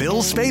listening to the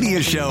Bill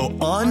Spadea Show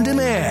on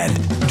demand.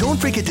 Don't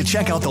forget to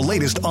check out the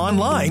latest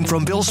online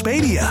from Bill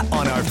Spadea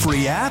on our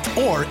free app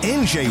or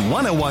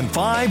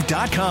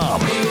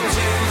nj1015.com. New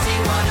Jersey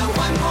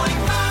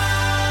 101.5.